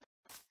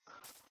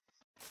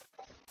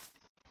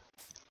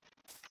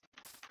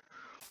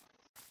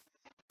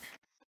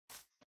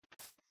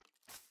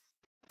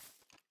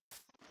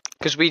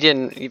 Because we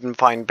didn't even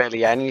find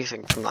barely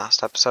anything from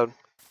last episode.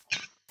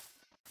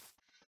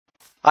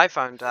 I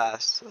found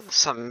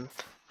some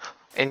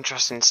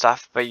interesting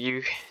stuff, but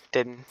you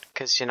didn't,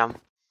 because, you know.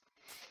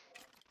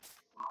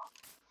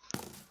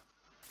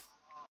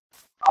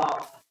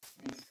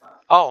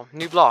 Oh,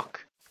 new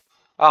block.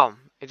 Oh,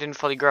 it didn't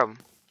fully grow.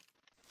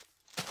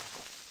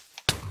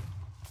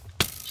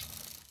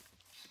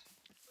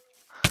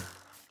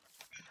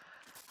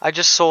 I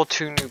just saw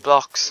 2 new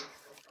blocks.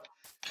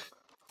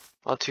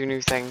 Or 2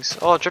 new things.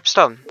 Oh,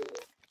 dripstone.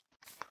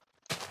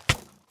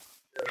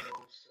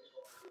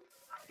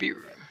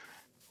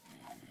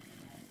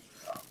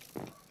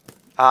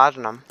 I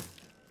don't know.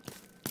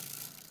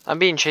 I'm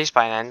being chased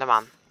by an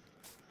Enderman.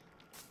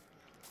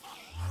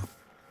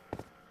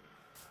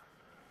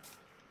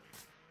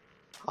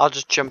 I'll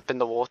just jump in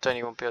the water and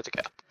he won't be able to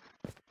get up.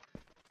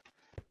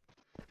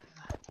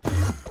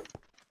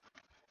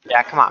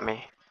 Yeah, come at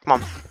me.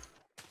 Come on.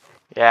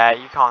 Yeah,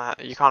 you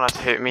can't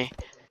hurt me.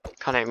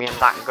 Can't hurt me, I'm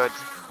that good.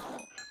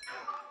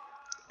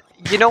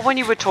 You know when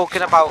you were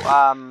talking about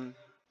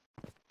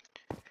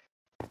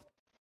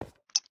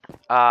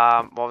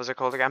what was it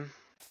called again?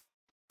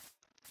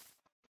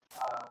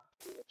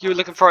 You were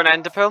looking for an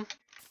ender pearl?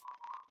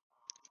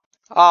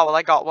 Oh well,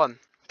 I got one.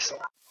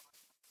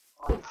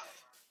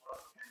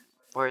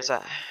 Where is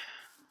it?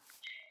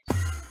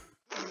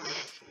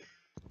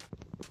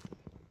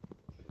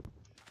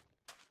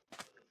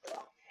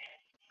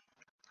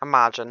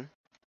 Imagine.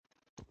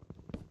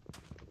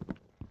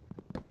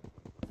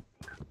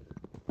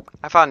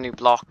 I found a new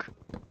block.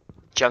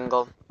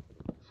 Jungle.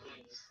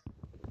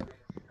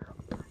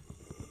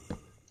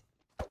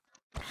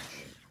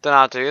 Don't know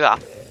how to do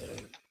that.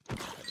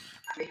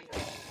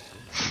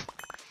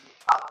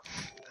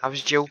 I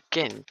was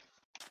joking.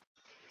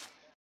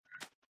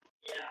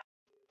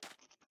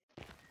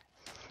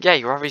 Yeah,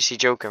 you're obviously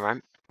joking,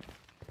 right?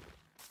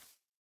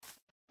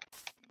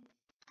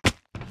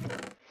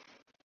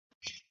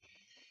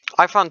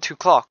 I found 2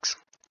 clocks.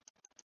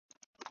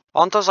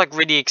 Aren't those like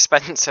really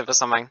expensive or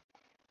something?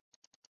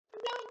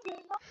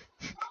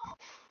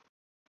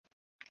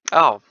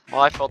 Oh,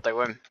 well I thought they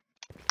were.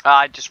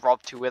 I just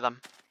robbed 2 with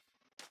them.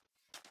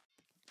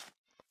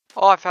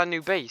 Oh, I found a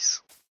new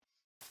base.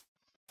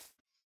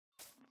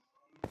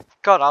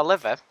 God, I'll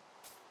live it.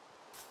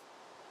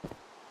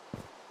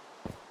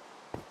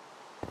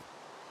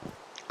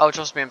 Oh,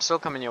 trust me, I'm still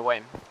coming your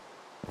way.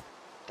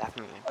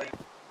 Definitely.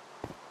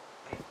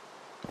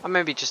 Or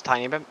maybe just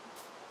tiny bit.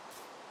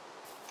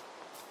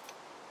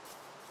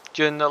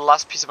 During the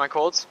last piece of my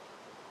chords.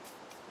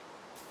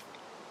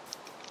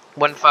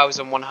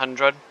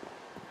 1,100.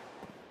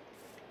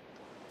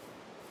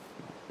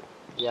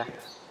 Yeah.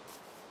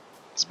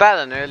 It's better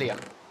than earlier.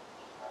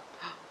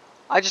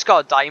 I just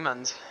got a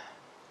diamond.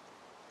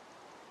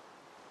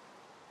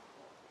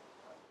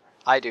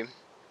 I do.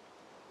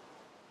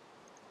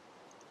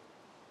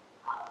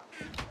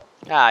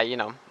 Ah, you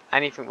know,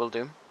 anything will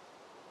do.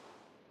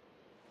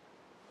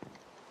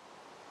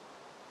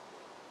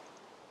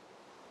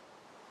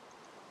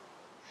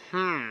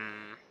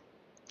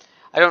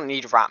 I don't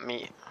need rat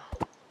meat.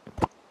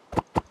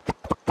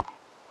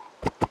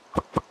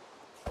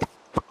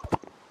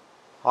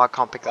 Oh, I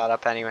can't pick that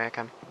up anyway, I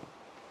can.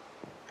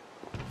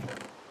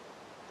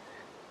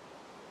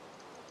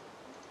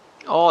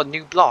 Oh,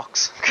 new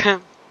blocks.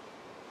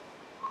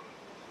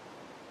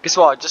 Guess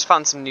what? I just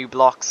found some new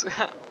blocks.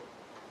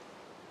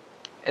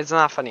 Isn't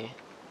that funny?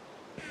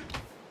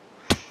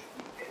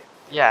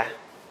 Yeah.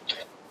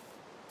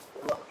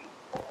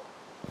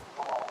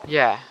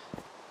 Yeah.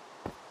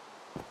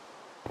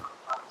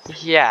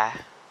 Yeah.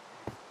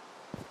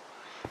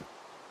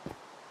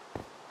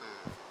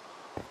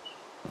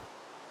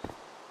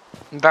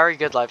 Very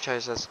good life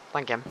choices.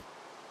 Thank you.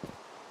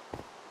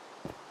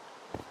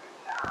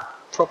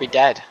 Probably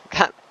dead.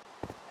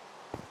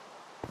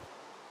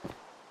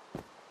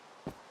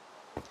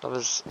 That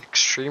was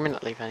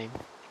extremely funny.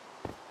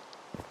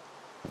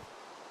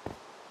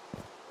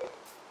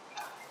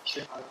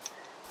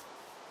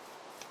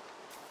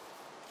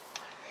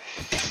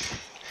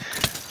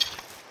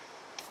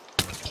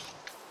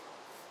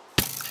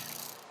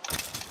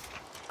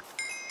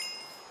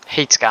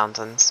 Hate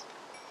skeletons.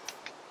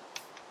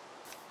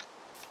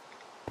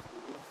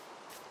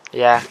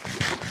 Yeah.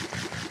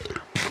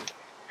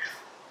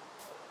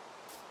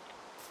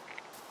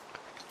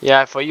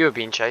 Yeah, I thought you were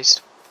being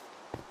chased.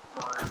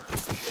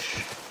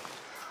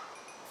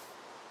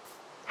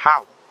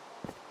 How?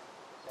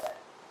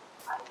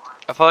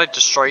 I thought I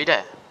destroyed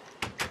it.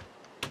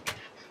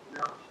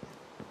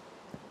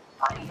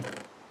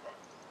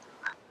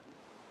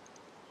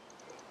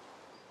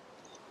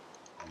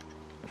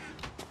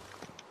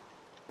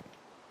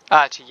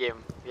 Ah, to you.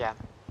 Yeah.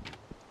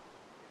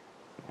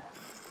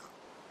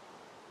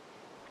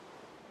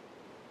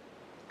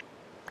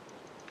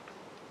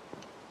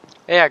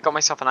 Yeah, I got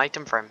myself an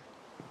item for him.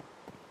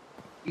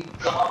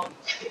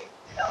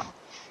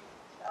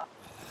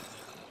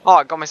 Oh,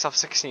 I got myself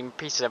 16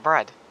 pieces of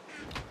bread.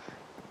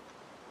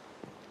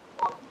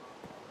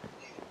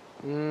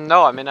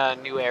 No, I'm in a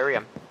new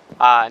area.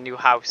 A new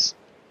house.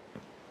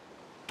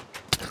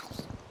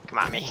 Come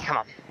at me, come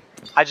on.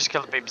 I just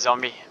killed a baby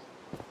zombie.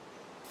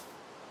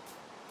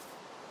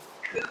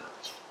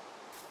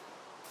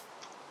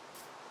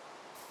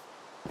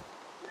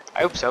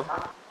 I hope so.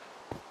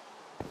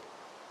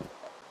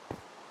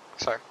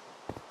 Sorry.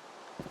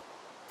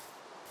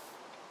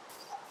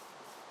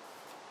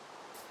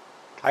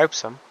 I hope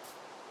so.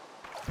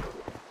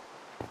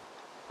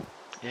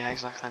 Yeah,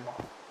 exactly.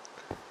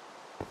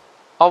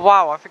 Oh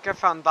wow, I think I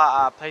found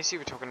that place you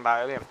were talking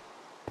about earlier.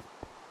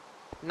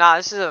 Nah,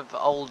 this is an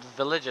old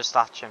villager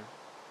statue.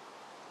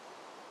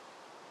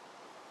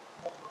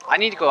 I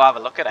need to go have a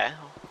look at it.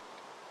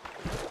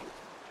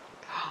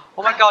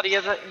 Oh my god, he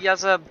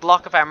has a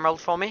block of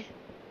emerald for me.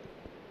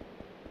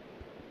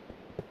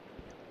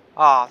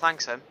 Oh,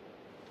 thanks him.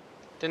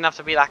 Didn't have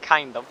to be that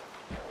kind though.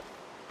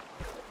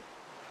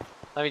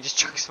 Let me just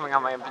chuck something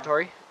out my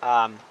inventory.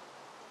 How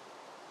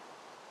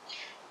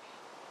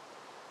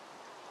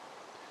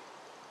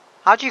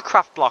do you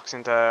craft blocks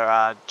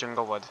into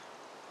jungle wood?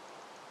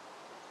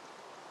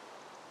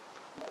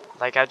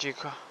 Like how do you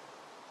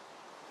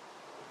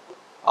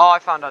Oh, I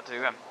found out to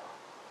do him.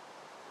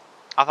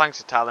 Oh,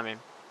 thanks for telling me.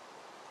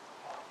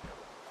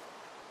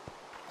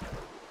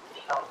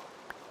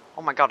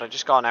 Oh my god, I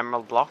just got an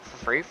emerald block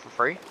for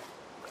free.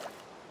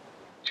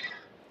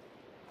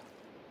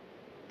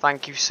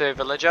 Thank you, Sir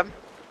Villager,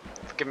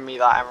 for giving me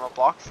that emerald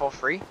block for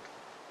free.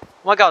 Oh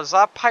my god, is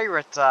that a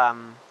pirate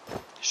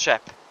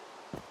ship?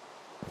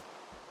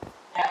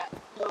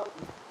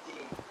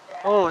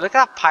 Oh, look at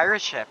that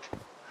pirate ship.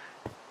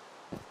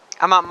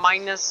 I'm at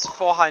minus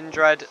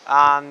 400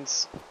 and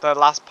the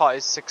last pot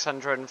is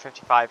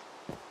 655.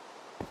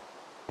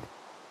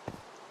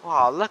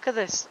 Wow, look at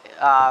this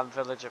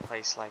villager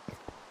place. Like,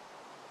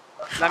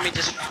 let me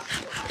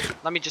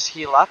just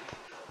heal up.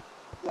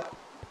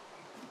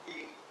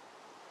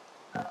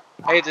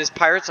 Hey, there's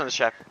pirates on the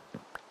ship.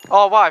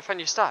 Oh wow, I found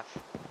your stuff.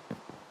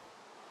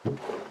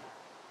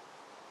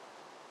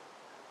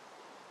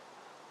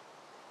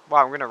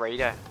 Wow, I'm gonna raid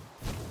it.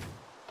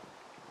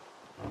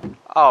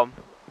 Oh,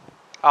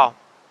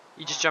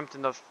 you just jumped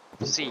in the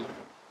sea.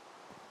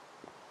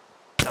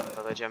 Dumb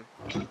villager.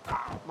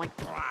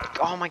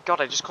 Oh my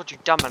god, I just called you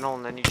dumb and all,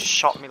 and then you just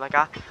shot me like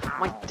that.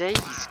 My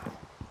days.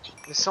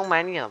 There's so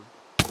many of them.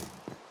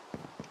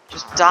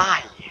 Just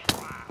die.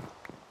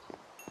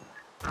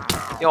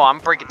 Yo, I'm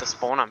breaking the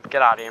spawner.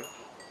 Get out of here.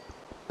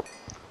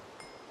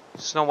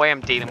 There's no way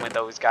I'm dealing with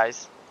those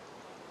guys.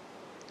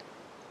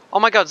 Oh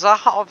my god, is that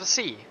Heart of the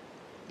Sea?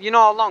 You know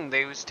how long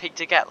those take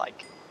to get,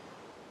 like?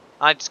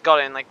 I just got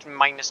it in like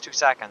minus 2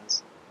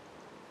 seconds.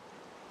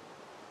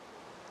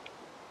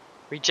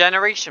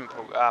 Regeneration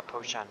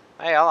potion.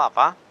 Hey, I'll have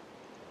that.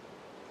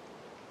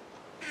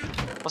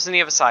 What's on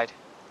the other side?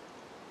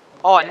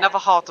 Oh, another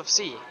Heart of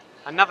Sea.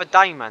 Another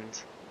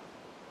diamond.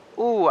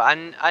 Ooh,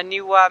 and a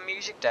new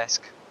music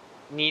disc.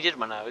 Needed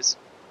one of those.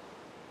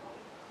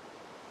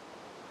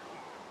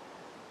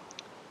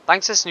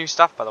 Thanks for this new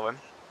stuff, by the way.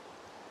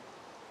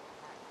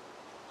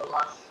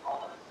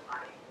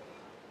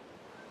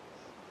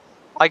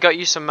 I got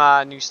you some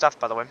new stuff,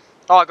 by the way.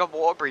 Oh, I got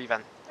water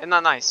breathing. Isn't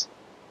that nice?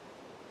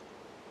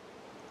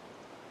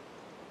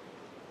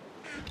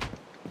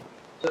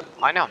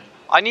 I know.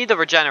 I need the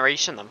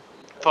regeneration then.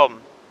 For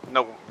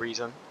no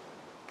reason.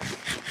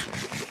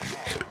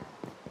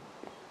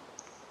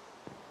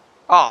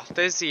 Oh,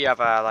 there's the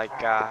other, like,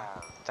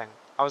 thing.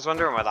 I was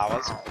wondering where that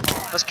was.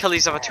 Let's kill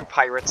these other two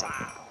pirates.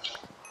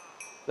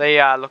 They,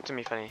 looked at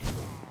me funny.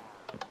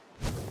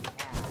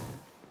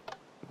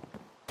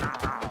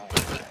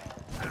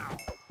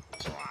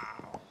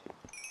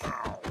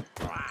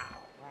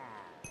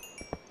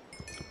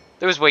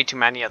 There was way too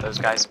many of those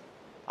guys.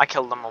 I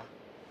killed them all.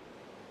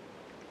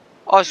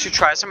 Oh, I should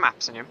try some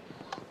maps in here.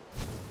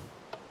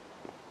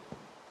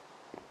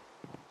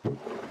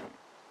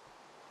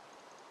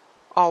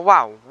 Oh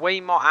wow,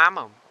 way more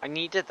ammo. I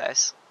needed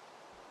this.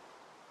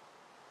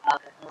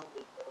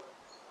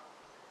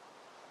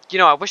 You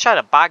know, I wish I had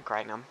a bag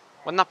right now.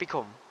 Wouldn't that be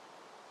cool?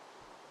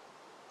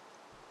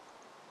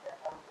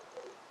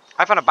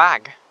 I found a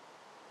bag.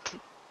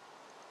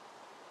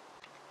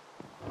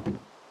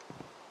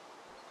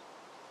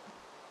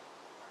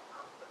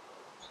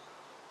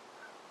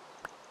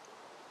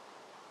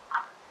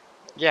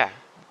 Yeah.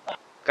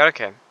 Got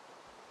okay.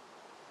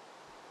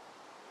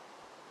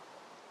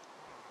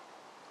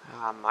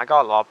 I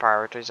got a lot of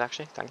priorities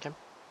actually, thank you.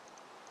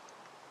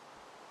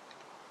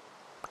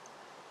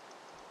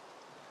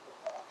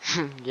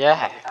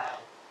 Yeah.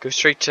 Go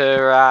straight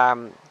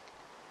to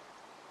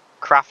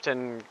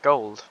crafting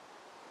gold.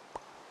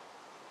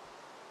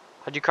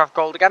 How'd you craft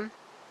gold again?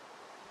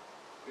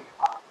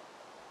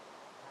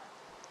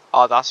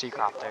 Oh, that's how you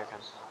craft it, okay.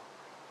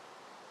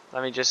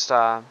 Let me just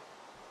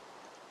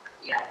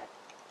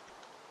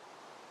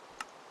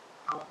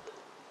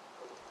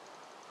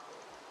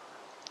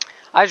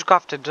I just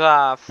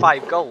crafted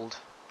 5 gold.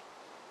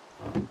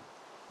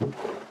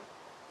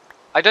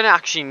 I don't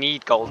actually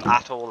need gold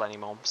at all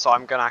anymore, so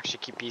I'm gonna actually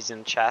keep these in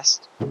the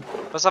chest.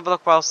 Let's have a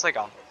look what else they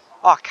got.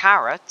 Oh,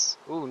 carrots.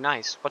 Ooh,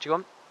 nice. What do you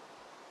want?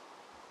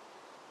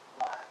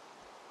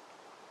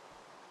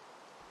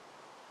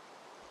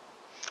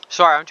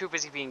 Sorry, I'm too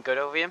busy being good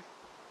over here.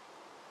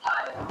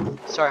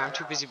 Sorry, I'm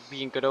too busy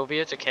being good over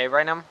here to care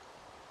right now.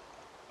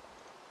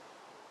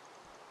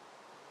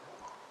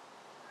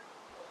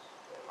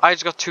 I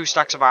just got 2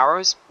 stacks of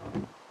arrows.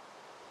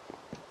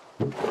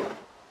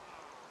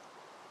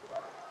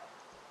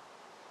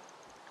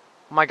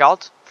 Oh my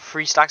god,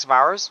 3 stacks of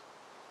arrows.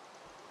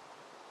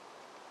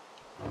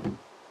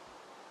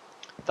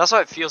 That's how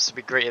it feels to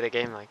be great at a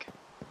game, like.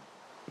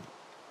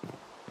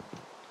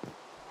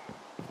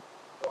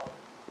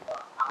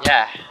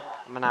 Yeah,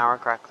 I'm an arrow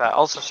crack there.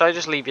 Also, should I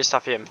just leave your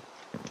stuff here?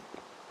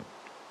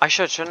 I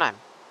should, shouldn't I?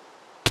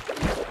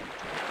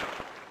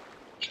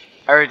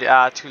 I already,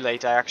 too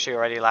late, I actually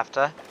already left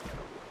her.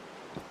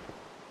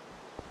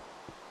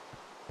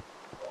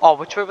 Oh,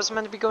 which way was I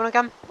meant to be going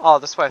again? Oh,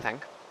 this way, I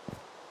think.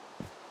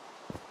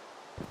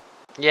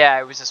 Yeah,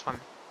 it was this one.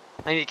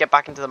 I need to get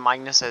back into the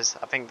minuses.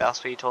 I think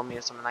that's what you told me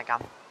or something like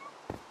that.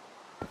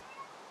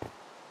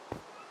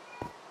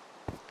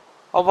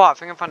 Oh, what? I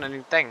think I found a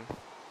new thing.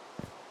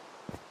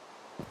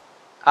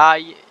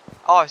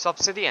 Oh, it's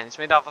obsidian. It's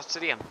made out of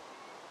obsidian.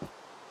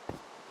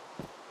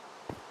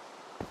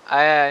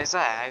 Is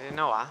that? I didn't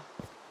know that.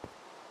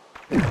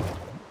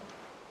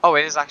 Oh,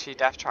 it is actually a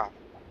death trap.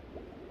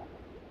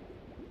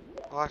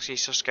 Well, actually,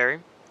 so scary.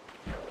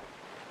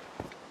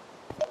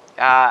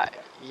 Yeah.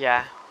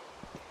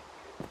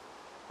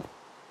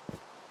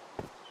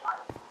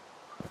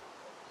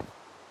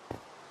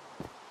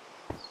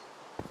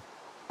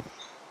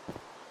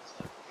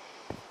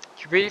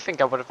 You really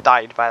think I would have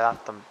died by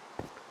that, then?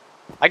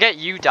 I get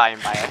you dying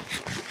by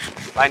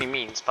it. By any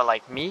means, but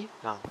like me?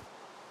 No.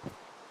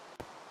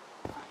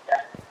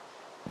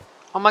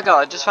 Oh my god,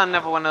 I just found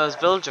another one of those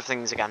villager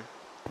things again.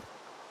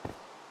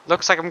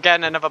 Looks like I'm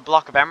getting another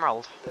block of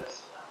emerald.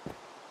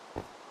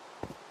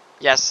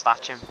 Yes,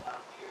 that's him.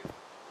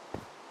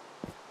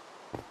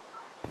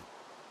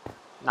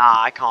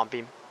 Nah, I can't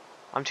be.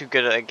 I'm too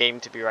good at a game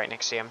to be right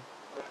next to him.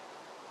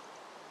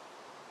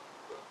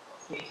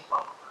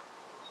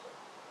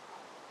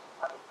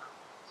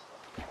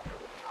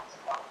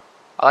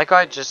 I like how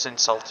I just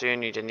insulted you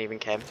and you didn't even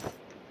care.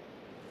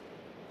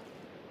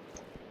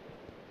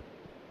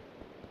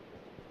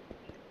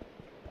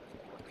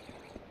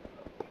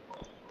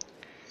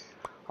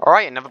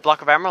 Alright, another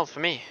block of emerald for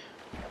me.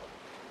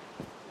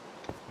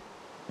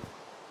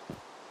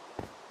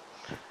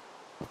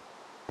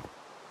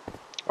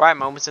 Alright,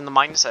 I'm almost in the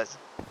minuses.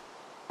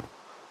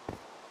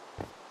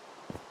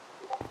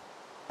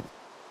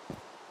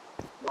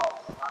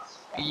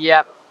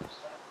 Yep.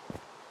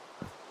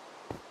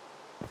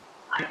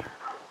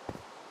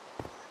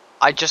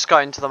 I just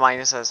got into the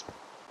minuses.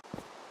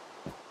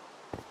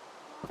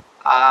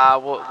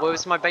 Where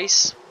was my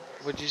base?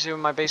 What did you see where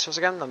my base was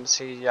again? Let me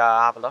see,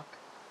 have a look.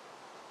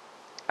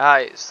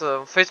 Alright,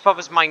 so first pop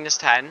was minus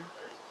 10.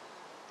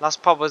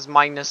 Last pop was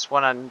minus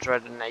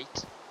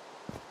 108.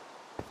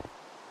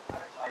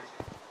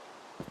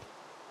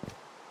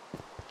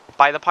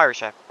 Buy the pirate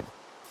ship.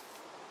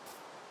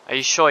 Are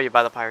you sure you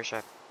buy the pirate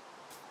ship?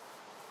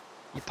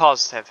 You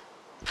positive?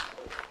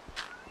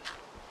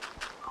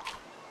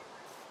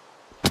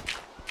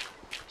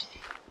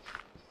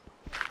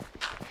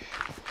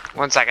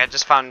 One sec, I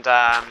just found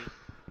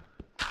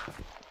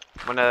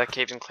one of the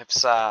Caves and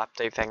Cliffs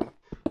update thing.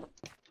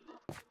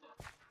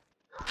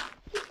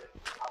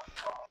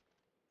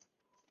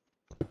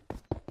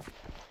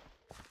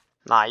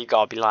 Nah, you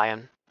gotta be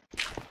lying.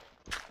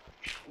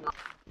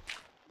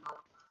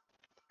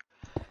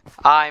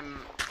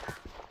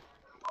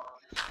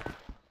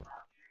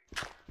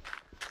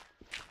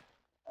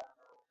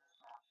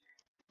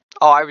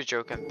 Oh, I was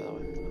joking, by the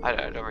way.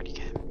 I don't really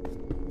care.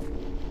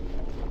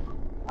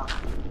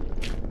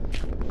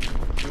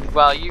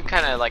 Well, you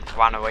kind of like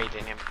ran away,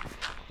 didn't you?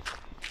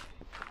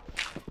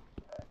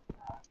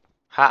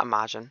 Can't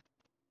imagine.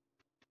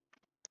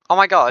 Oh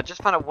my god, I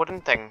just found a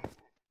wooden thing.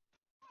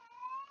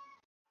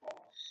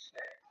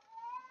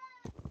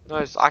 No,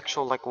 it's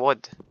actual like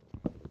wood.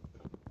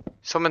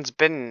 Someone's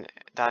been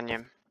down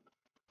here.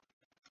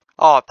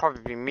 Oh,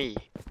 probably me.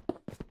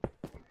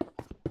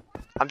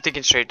 I'm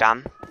digging straight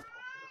down.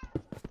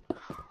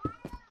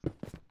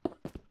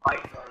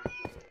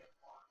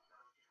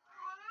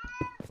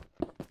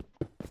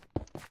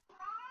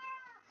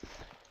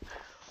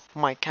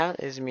 My cat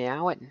is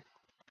meowing.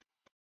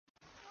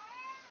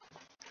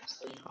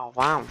 Oh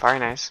wow, very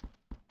nice.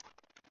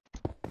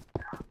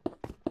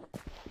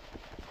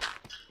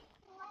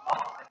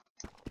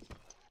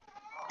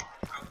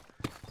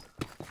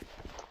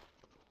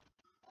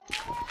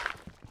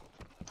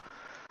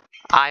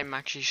 I'm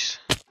actually.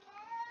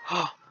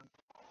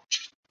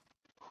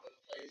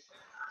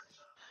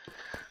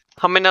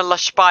 I'm in a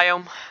lush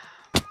biome.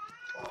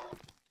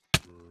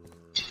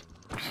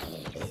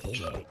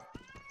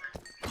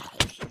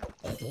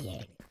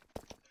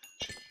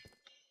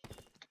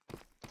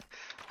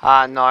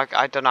 No,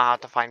 I don't know how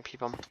to find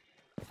people.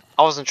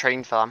 I wasn't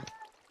trained for them.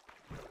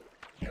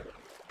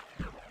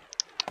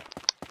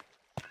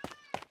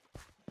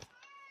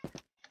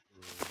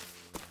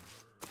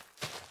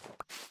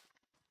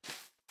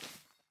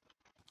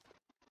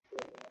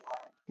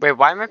 Wait,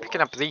 why am I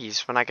picking up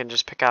these when I can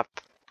just pick up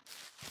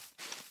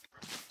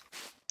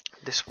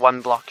this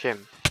one block here?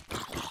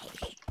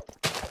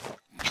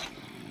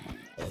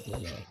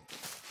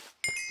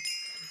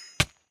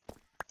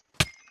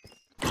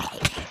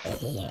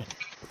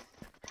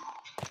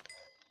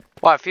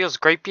 Wow, it feels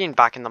great being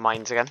back in the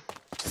mines again.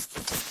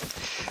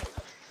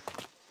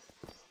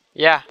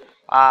 Yeah,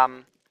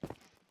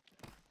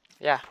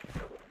 yeah.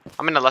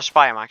 I'm in a lush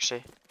biome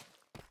actually,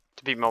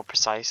 to be more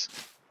precise.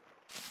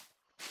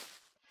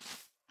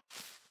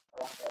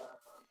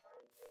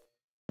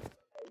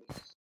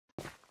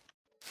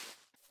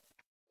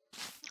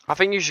 I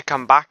think you should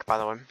come back, by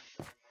the way.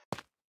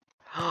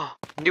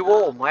 New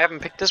orb. I haven't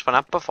picked this one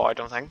up before, I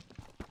don't think.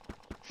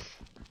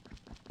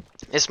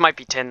 This might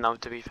be tin though,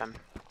 to be fair.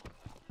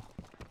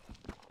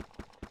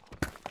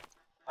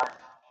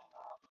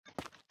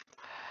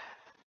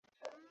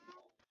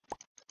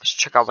 Let's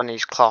check out one of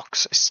these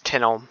clocks. It's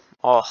tin ohm.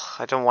 Oh,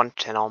 I don't want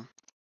tin ohm.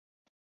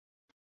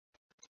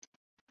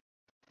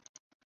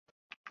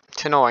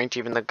 Tin ohm ain't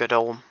even the good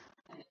ohm.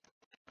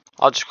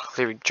 I'll just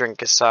quickly drink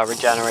this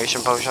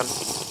regeneration potion,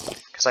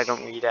 because I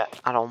don't need it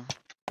at all.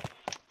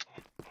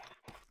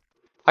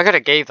 I could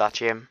have gave that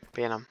to him,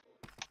 being him.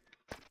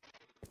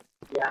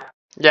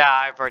 Yeah,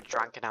 I've already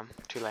drank it now.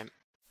 Too late.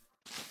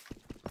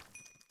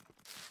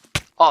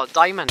 Oh,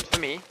 diamond for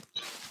me.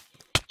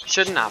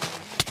 Shouldn't have.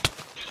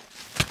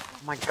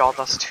 Oh my god,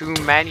 that's too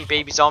many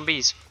baby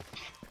zombies.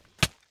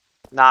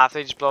 Nah, if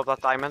they just blow up that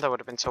diamond, I would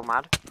have been so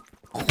mad.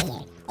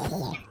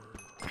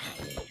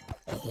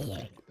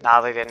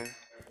 Nah, they didn't.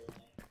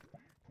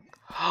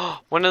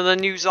 One of the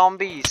new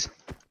zombies.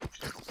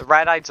 The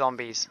red-eyed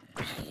zombies.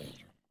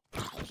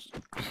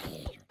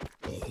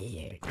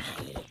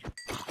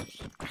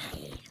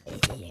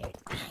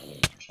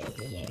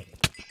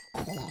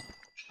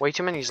 Way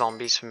too many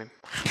zombies for me.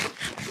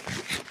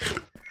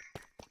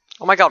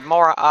 Oh my god,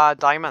 more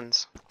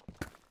diamonds.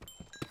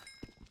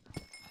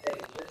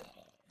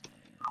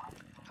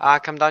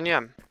 Come down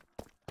here.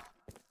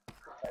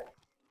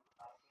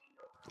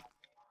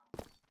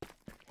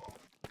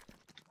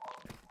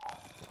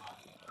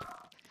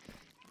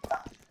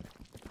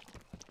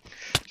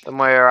 Then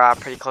we're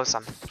pretty close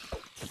then.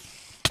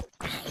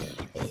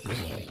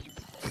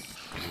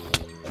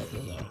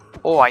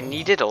 Oh, I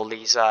needed all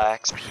these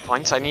XP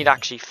points. I need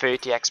actually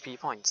 30 XP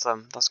points.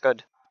 That's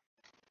good.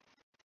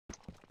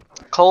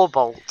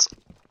 Cobalt.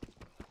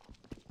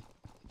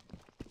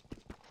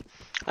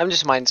 I'm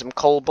just mining some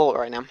cobalt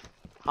right now.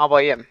 How about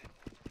you?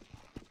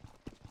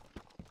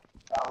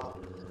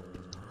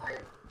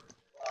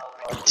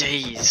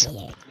 Jeez.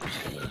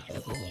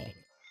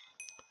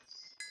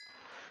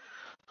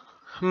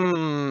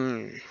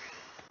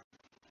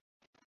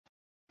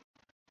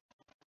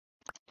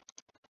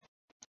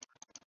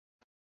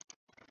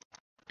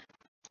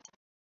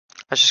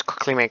 Let's just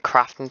quickly make a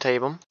crafting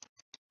table.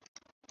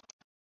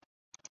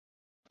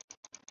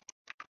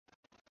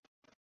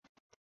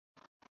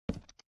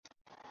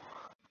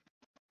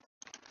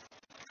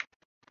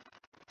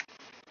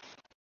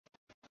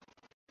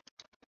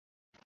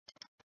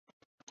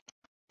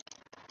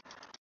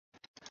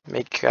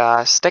 Make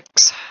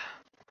sticks.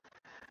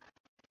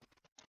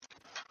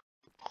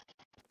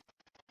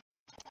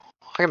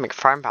 I can make a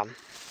frying pan.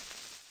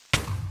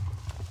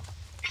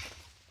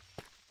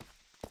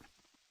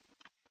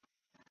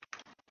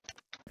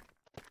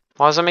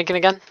 What was I making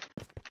again?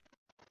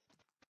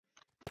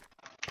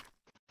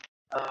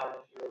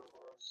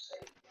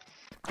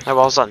 I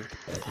wasn't.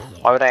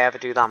 Why would I ever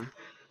do that?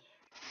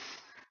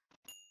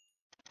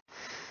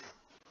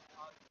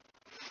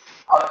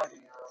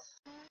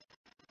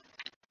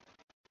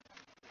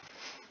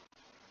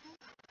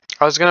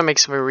 I was gonna make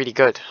something really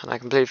good, and I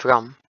completely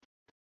forgot.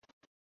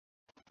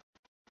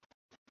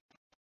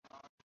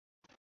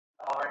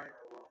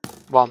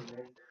 One.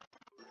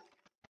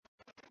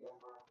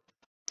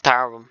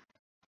 Terrible.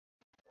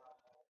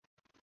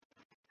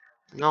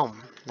 No,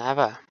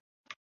 never.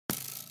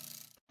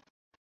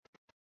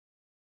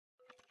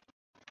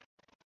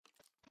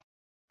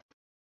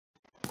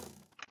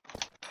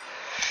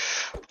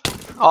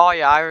 Oh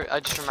yeah, I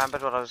just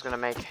remembered what I was gonna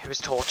make. It was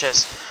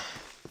torches.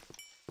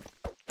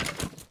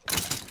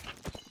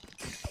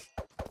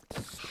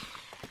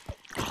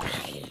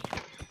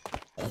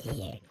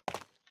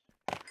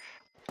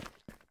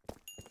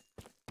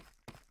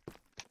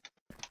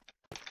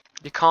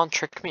 You can't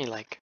trick me,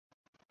 like.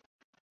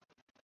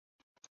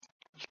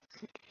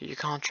 You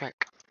can't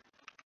trick.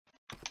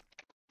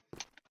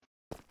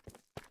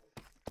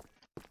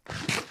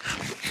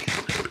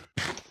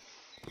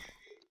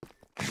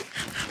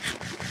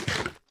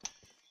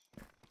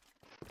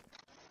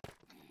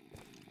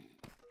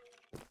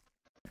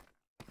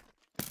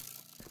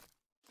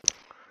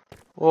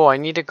 Oh, I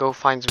need to go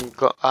find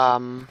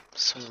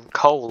some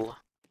coal.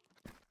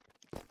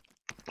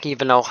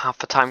 Even though half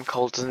the time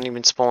coal doesn't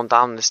even spawn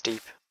down this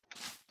deep.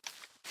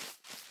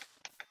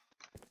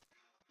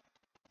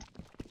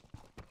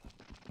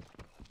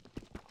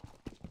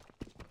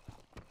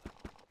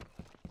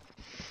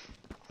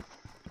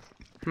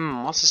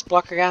 What's this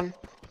block again?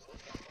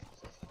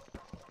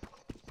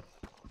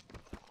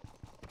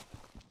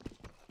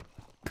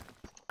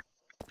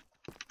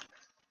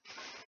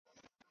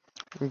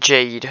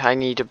 Jade. I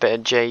need a bit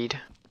of jade.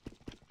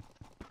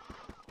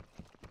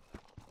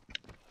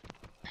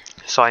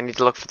 So I need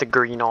to look for the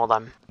green or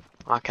them.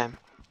 Okay.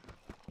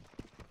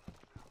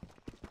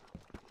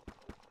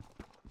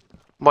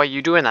 What are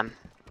you doing then?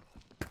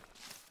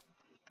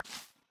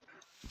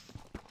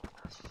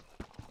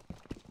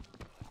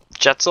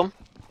 Jetsam?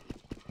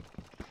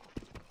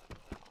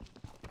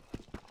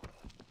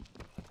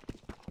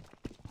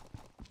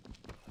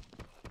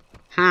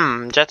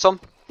 Jetsam?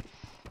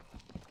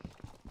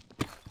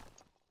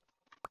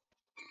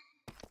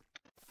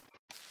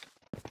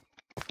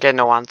 Get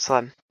no answer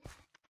then.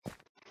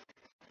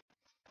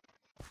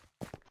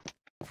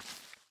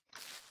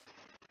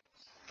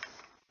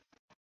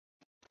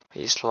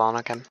 He's still on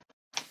again.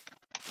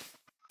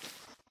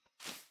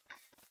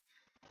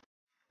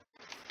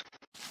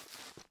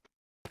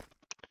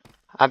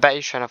 I bet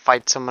he's trying to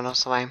fight someone or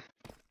something.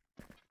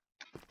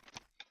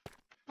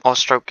 Or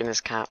stroking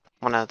his cat.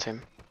 One out of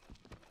two.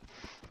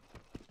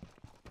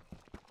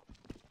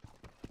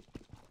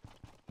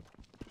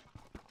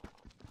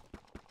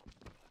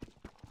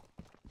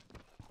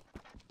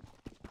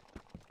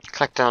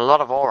 Collecting a lot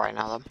of ore right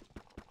now though.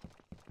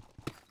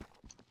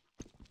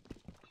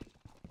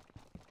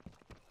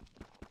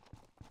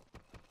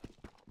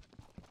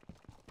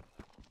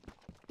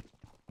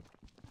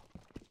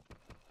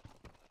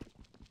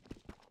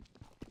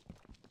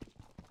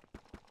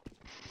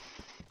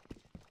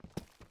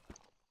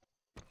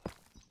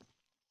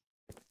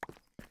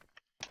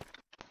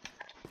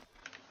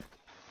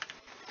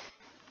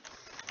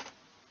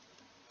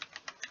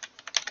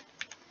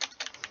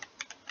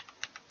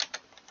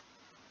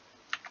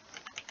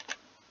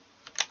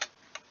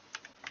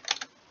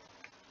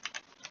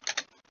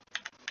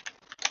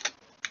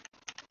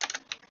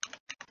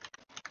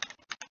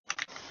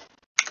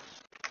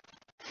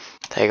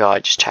 There you go, I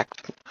just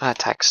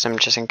text him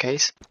just in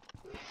case.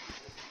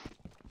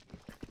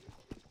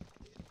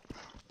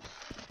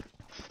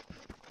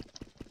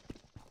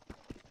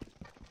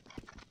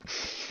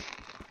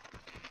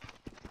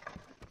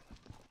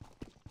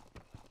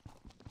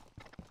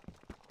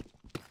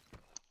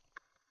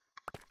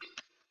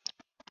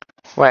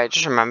 Wait, I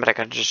just remembered I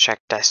gotta just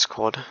check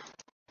Discord.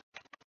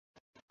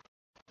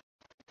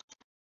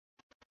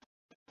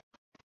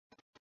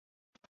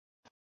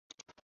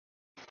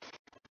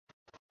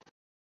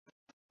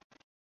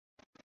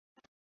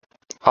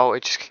 Oh,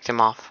 it just kicked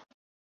him off.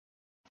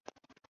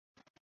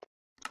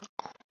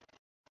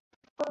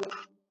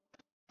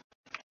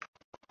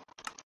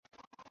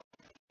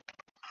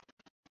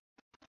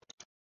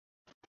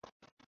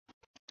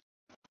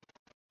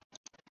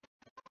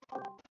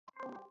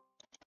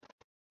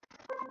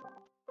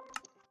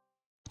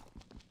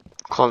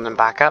 Calling him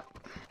back up.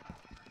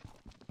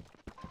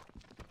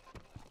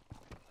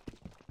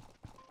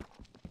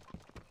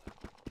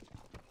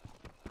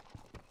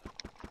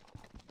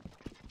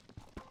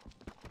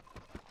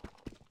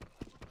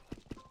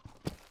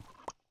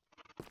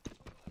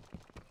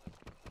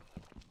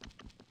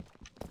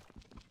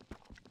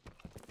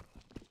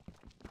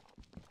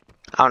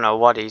 I don't know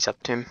what he's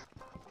up to.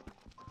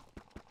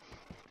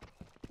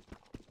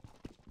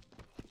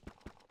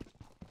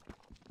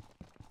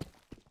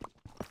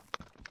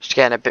 Just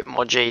getting a bit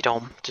more jade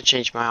on to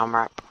change my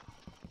armor up.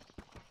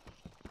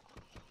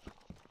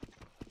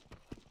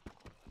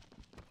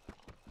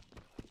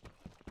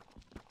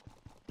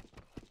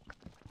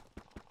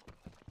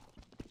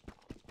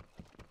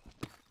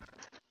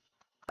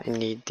 I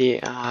need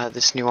the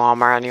this new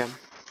armor anyway.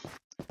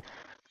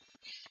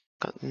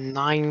 Got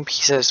 9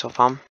 pieces so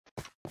far.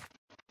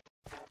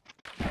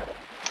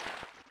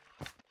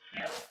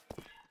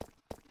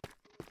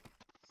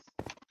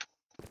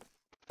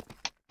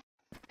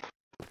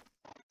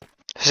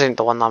 This ain't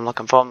the one I'm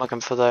looking for. I'm looking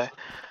for the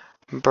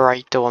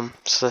brighter one.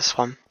 So this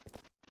one.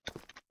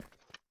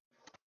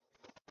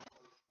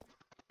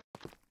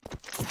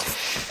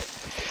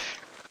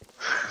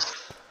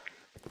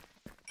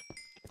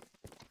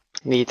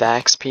 Need the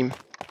XP.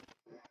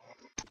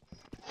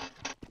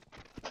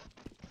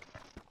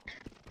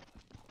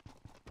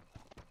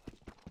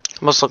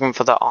 I was looking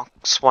for the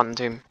ox one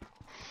too.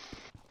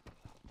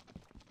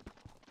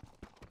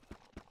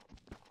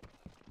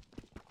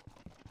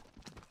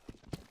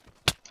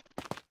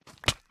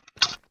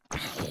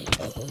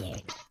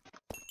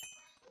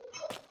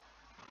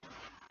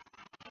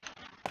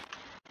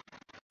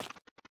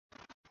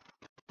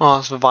 Oh,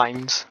 it's the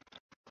vines.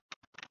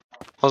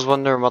 I was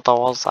wondering what that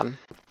was then.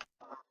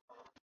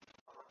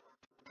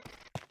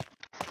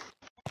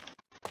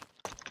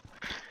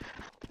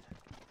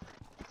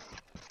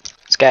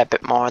 Let's get a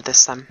bit more of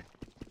this then.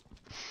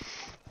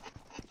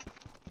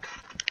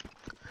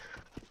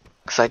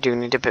 Because I do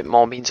need a bit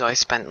more, means I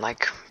spent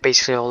like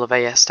basically all of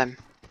ASM.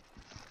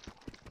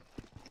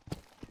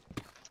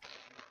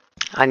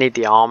 I need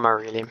the armor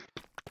really.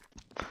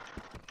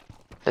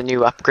 The new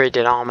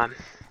upgraded armor.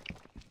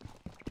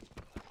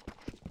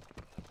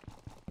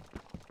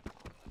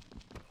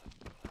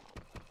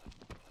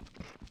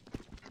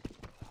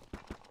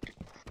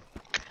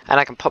 And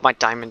I can put my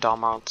diamond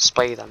armor on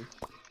display then.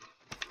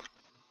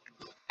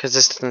 Because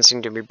this doesn't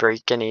seem to be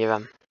breaking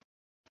either.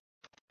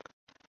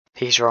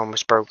 These are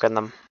almost broken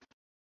them.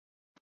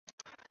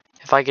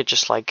 If I could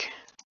just like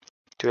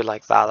do it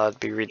like that,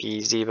 that'd be really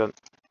easy, but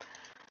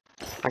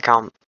I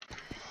can't.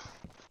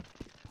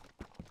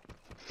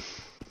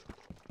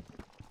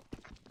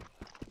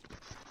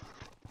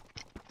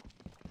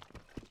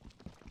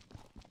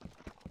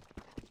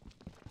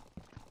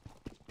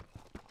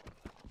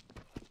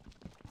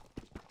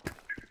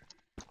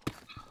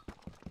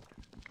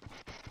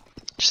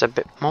 Just a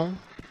bit more.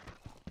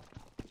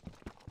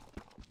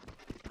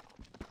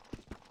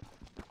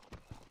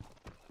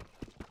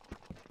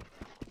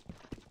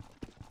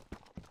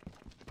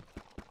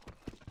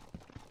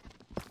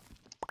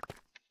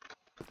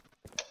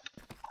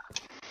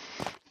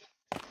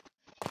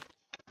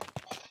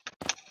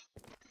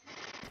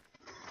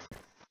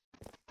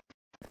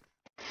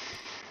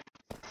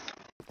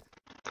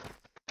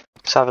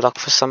 Let's have a look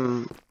for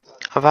some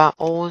of our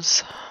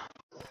ores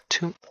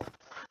too.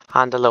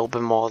 And a little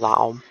bit more of that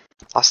on.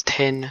 That's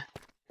tin.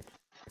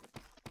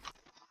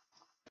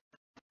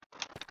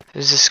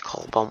 Who's this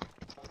cobalt?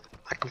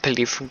 I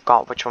completely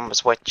forgot which one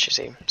was which, you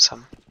see. So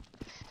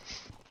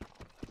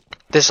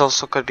this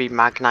also could be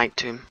magnite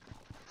too.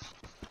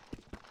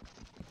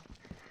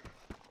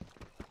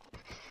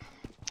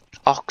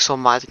 Ox or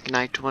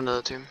magnite, one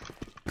of the two.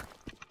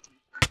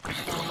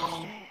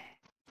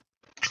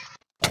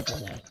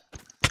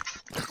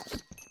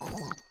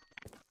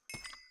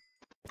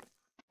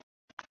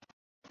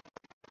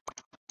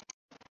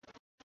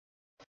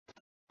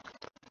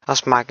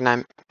 That's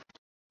magnite.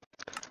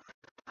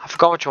 I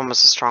forgot which one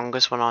was the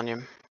strongest one on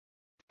you.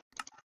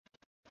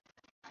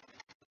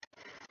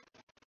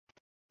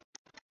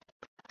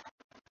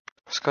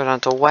 Let's go down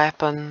to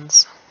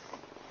weapons.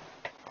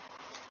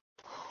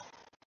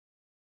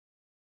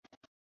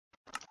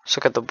 Let's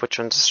look at the which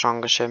one's the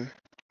strongest here.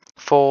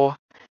 4,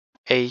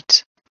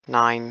 8,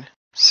 9,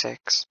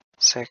 6,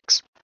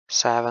 6,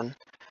 7,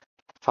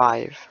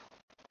 5,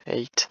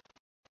 8.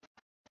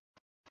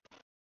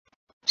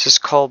 It's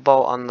just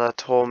cobalt on the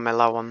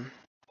tourmaline one.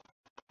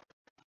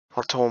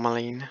 Or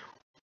tourmaline.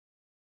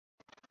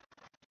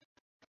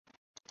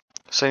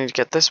 So I need to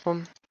get this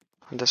one,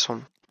 and this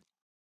one.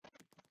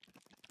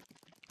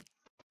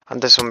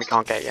 And this one we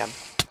can't get yet.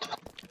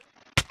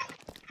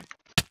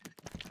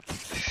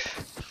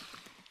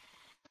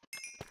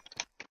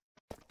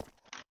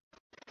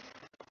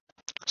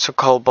 So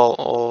cobalt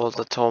or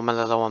the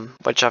tourmaline one,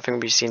 which I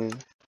think we've seen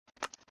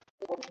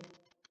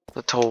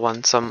the tour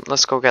one. So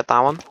let's go get that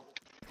one.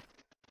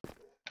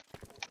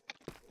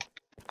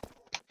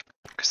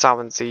 Because that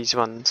one's these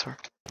ones,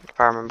 if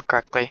I remember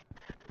correctly.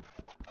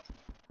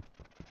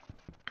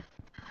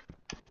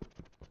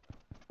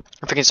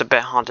 I think it's a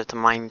bit harder to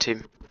mine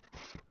too.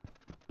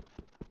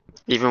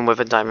 Even with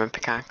a diamond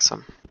pickaxe.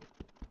 So.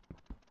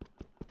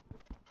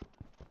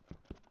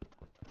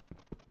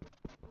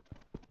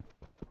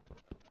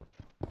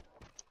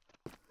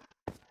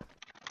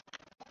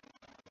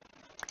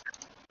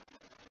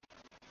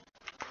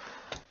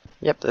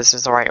 Yep, this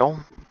is the right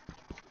ore.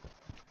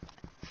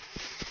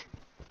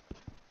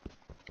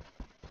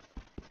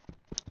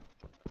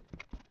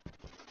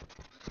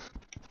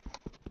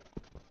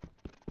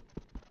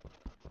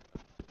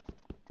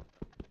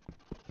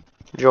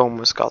 You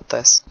almost got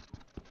this.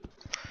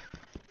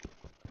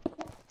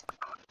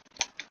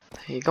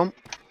 There you go.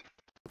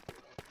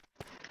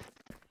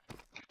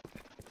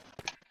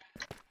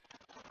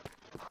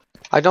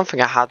 I don't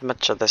think I had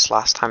much of this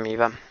last time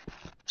either.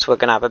 So we're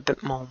gonna have a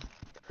bit more.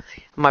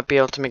 I might be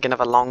able to make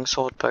another long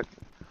sword, but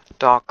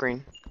dark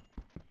green.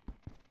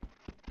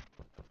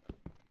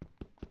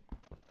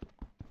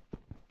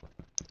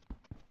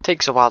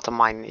 Takes a while to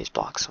mine these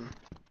blocks.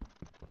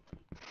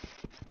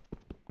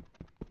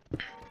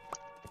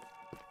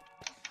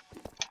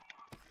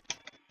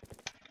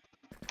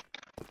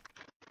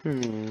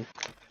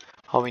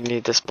 Oh, we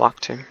need this block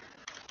too.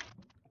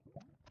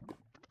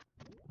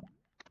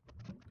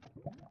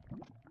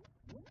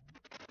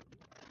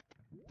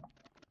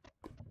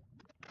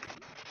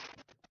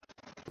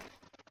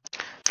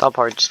 They'll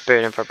probably just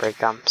burn in for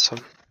breakdown, so.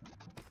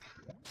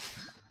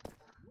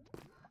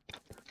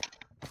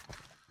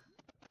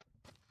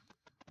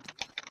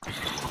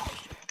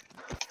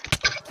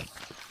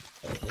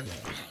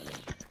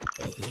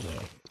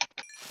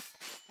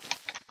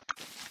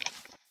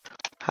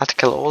 I had to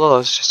kill all of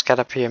those just to get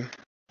up here.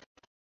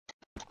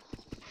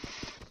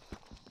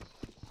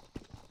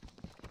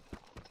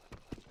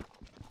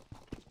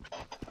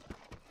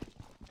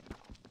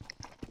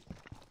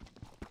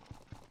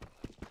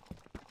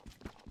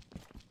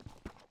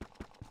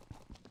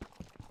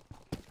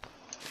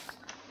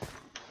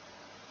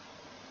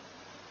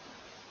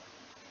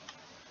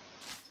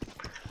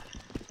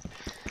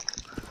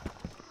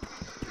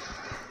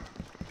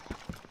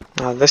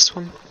 Now this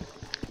one.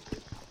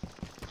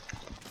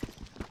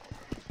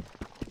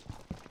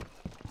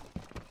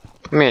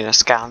 I mean a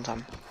scan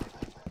them.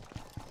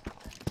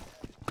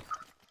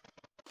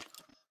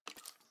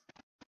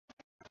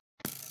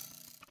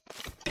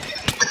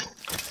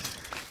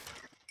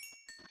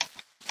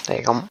 There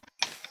you go.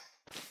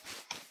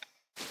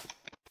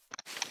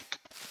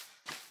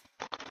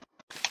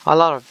 A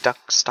lot of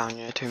ducks down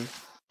here too.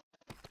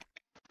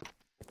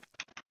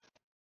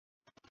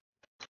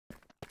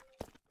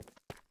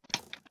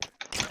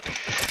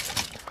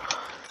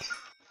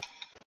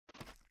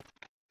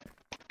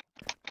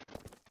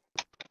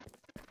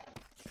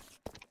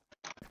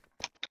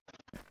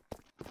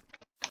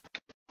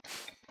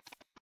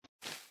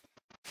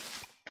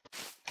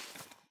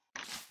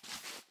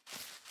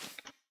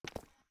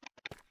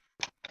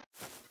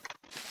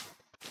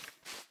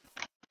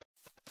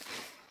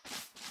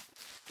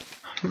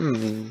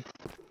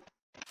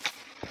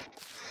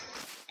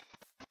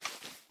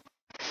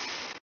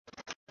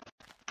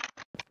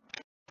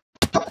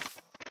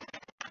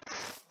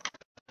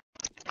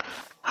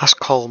 Has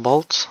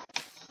cobalt.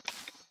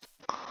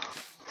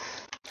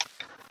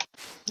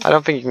 I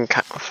don't think you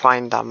can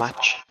find that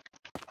much.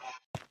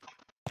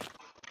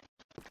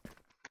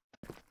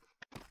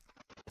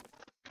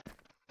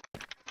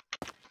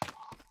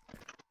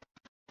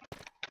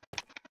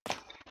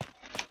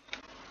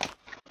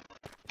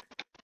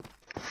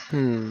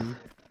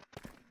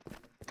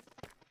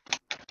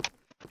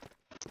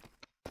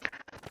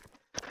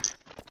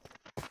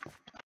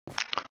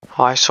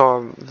 Oh, I saw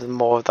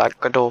more of that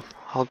good old.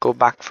 I'll go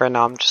back for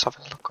now. I'm just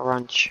having a look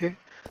around here.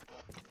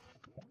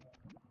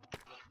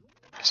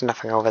 There's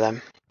nothing over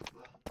them.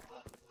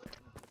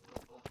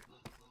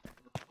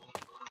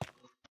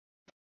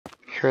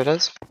 Here it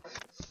is.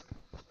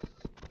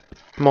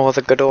 More of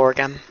the good ore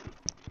again.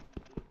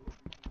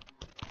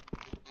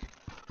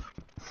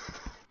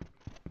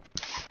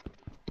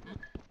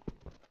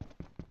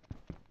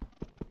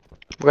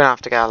 We're gonna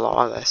have to get a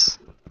lot of this.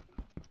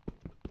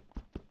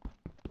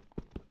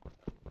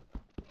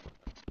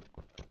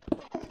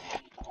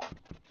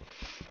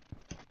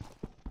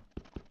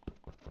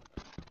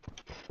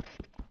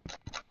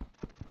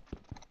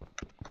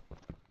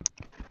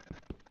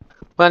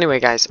 Well, anyway,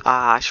 guys,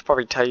 I should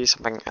probably tell you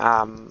something.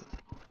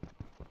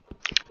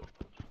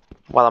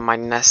 While I'm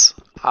mining this,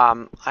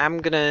 I am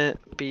gonna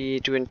be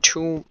doing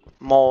 2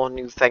 more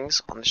new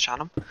things on this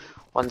channel.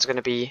 One's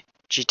gonna be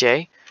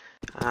GTA,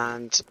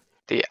 and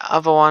the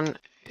other one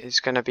is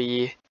gonna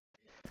be,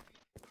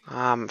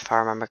 if I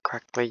remember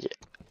correctly,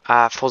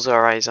 Forza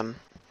Horizon.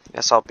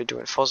 Yes, I'll be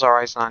doing Forza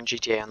Horizon and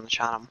GTA on the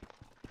channel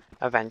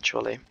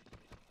eventually.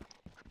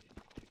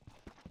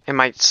 It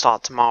might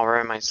start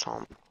tomorrow, it might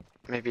start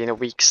maybe in a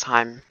week's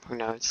time, who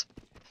knows.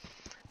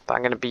 But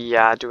I'm gonna be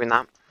doing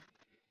that.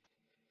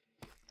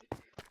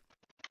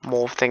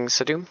 More things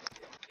to do,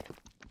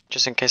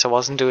 just in case I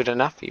wasn't doing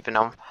enough, even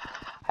though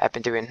I've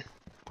been doing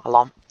a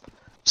lot.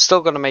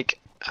 Still gonna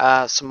make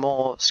some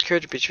more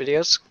security breach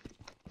videos.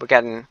 We're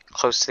getting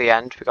close to the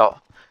end. We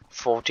got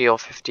 40 or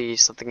 50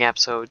 something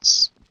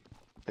episodes,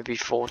 maybe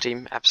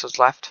 40 episodes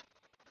left.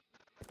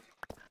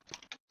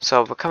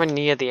 So we're coming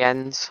near the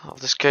end of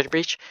the security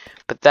breach,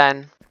 but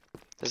then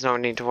there's no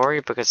need to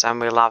worry because then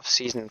we'll have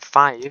season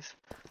 5,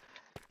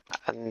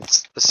 and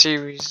the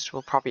series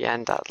will probably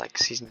end at like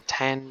season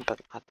 10, but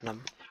I don't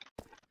know.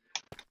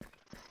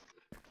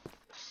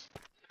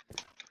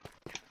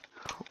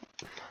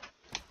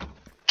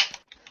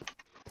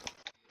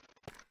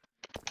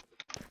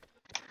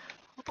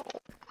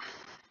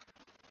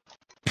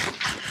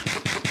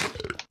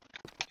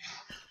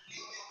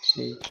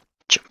 See,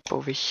 jump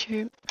over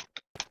here.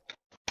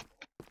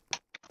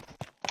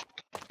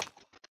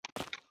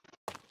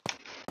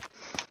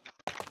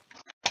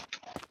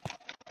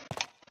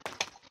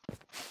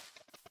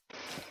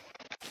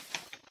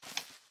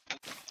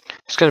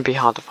 It's gonna be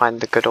hard to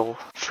find the good old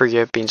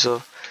 3-year beans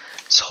of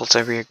salt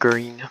area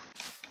green.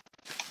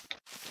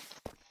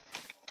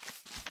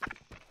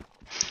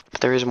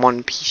 But there is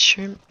one piece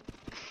here.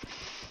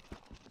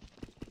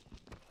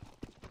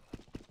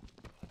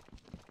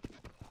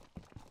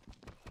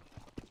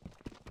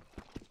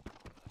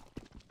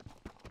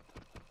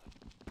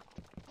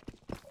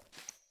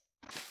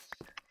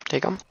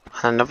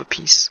 And another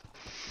piece.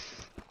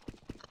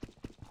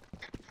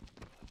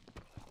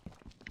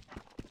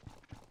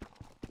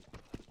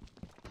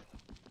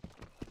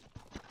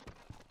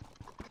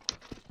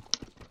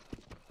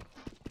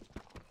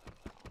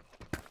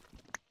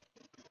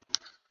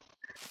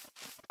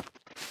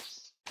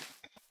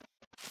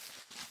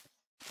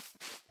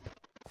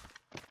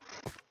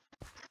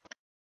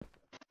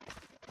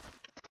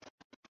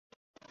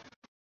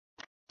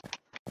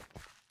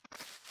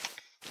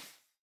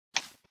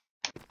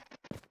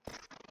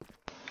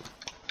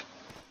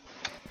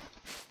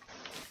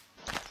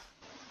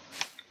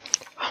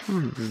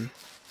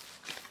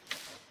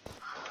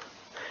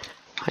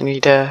 I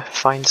need to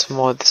find some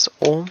more of this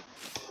ore.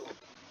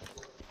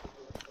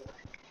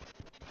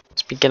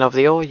 Speaking of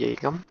the ore, here you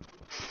go.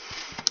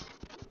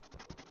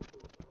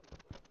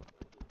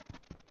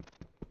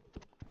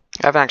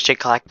 I haven't actually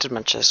collected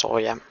much of this ore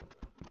yet.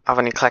 I've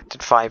only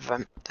collected 5 of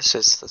them. This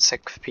is the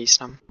 6th piece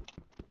now.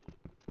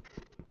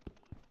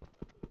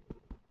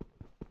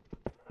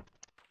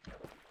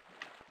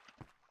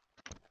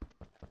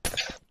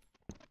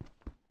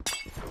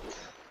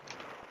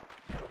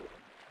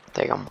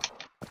 There you go.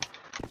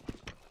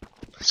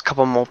 There's a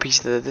couple more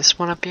pieces of this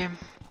one up here.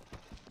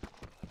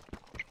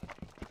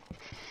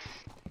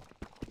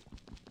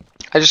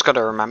 I just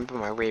gotta remember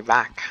my way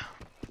back.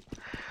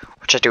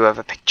 Which I do have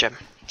a picture.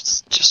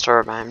 It's just to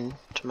remind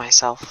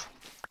myself.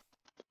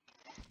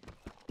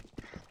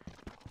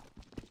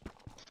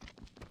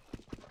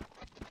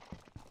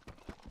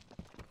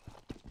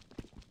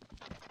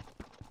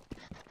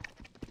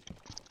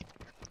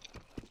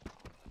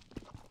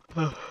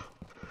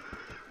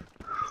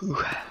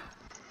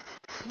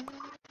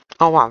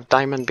 Oh wow,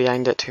 diamond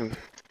behind it too.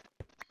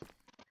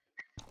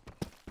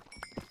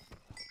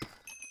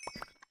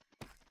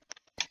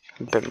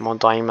 A bit more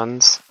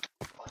diamonds.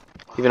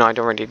 Even though I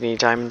don't really need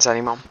diamonds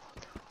anymore.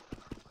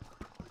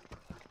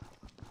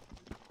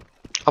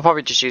 I'll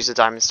probably just use the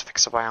diamonds to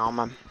fix up my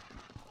armor.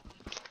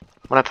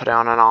 When I put it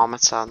on an armor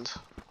stand.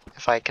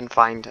 If I can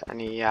find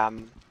any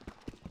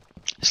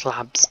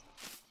slabs.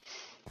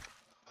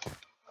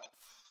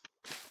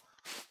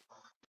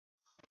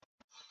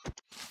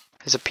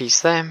 There's a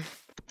piece there.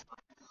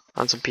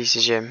 And some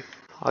pieces here.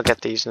 I'll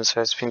get these ones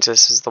first because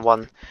this is the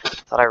one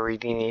that I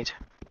really need.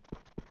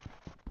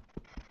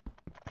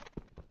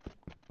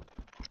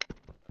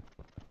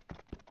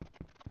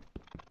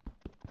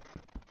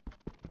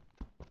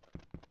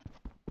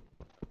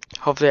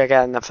 Hopefully I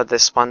get enough of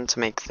this one to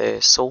make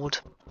the sword.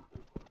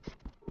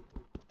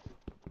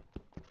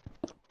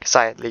 Because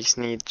I at least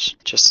need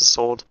just a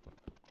sword.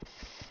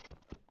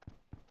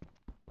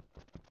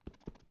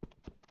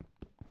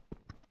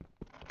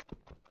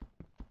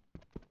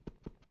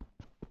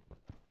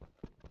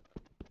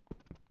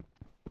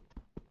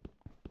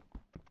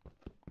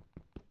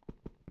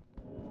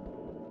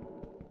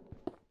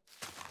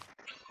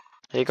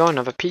 There you go,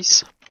 another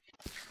piece.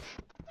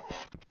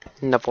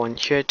 Another one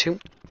here too.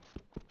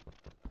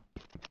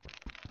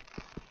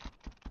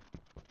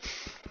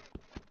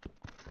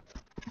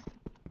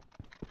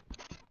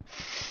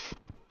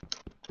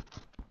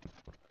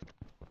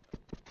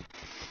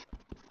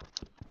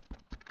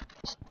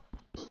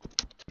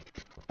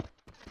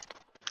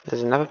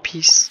 There's another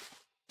piece.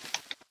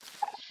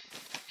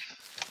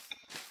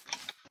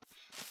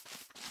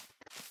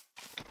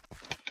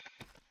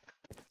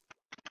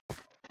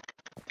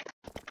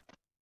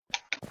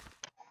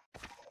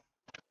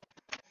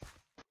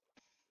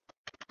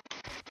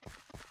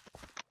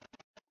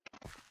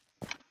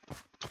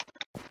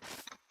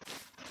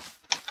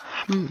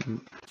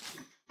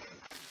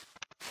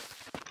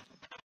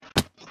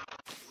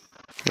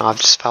 No, I've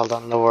just fell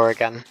down lower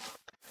again.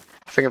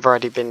 I think I've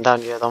already been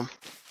down here though.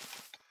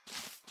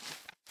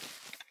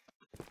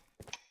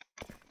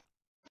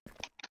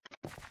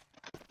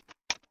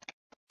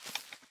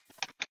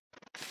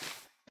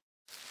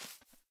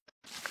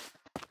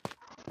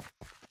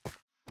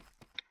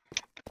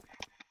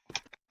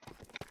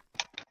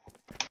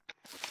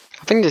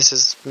 I think this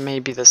is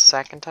maybe the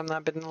second time that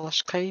I've been in the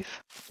Lush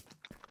Cave.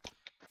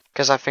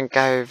 Because I think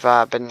I've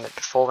been in it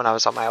before when I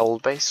was at my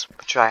old base,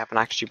 which I haven't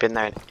actually been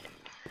there in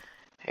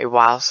a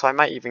while, so I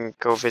might even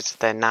go visit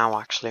there now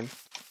actually.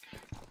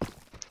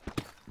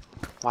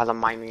 While I'm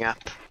mining up.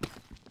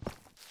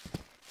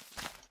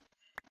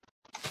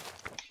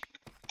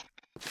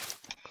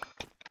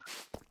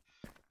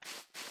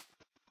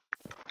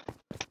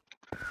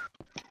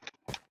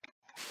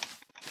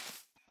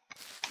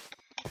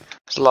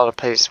 There's a lot of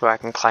places where I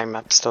can climb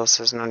up still,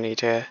 so there's no need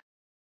to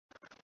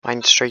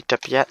mine straight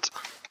up yet.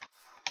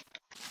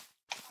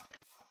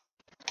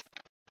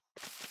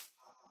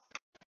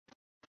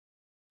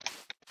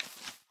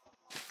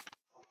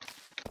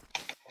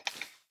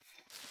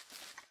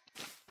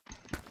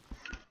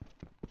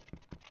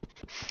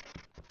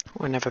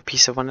 Oh, another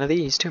piece of one of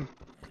these too.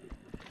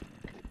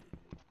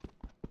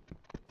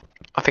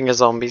 I think a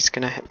zombie's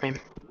gonna hit me.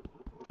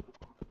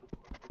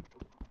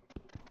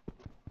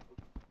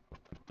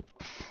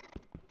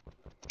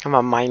 I'm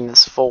at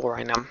 -4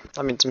 right now.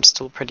 That means I'm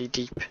still pretty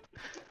deep.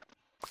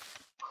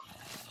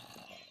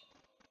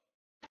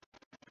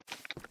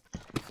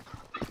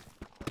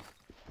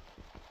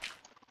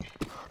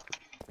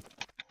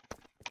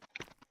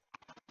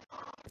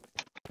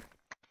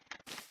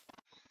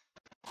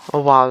 Oh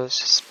wow, this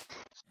just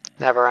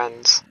never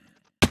ends.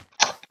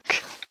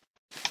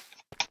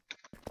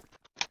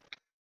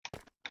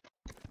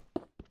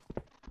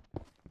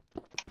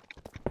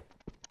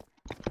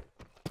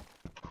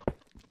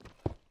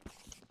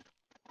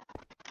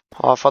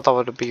 Oh, I thought that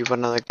would be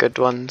one of the good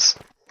ones.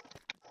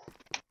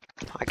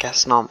 I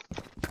guess not.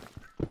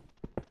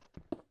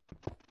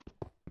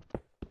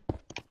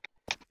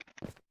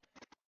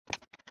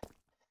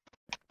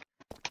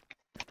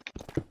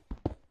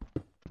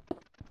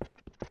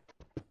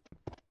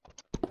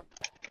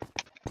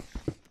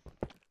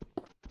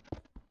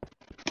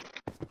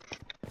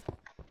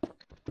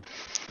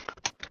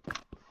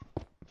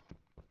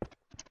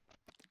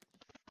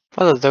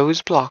 What are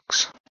those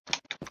blocks?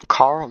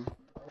 Coral.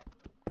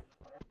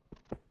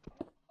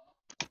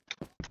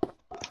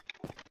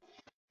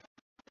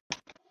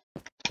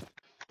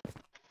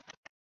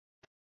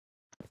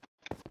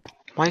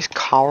 Why is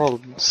coral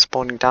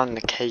spawning down in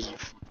the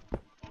cave?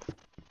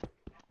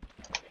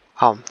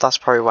 Oh, that's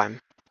probably why.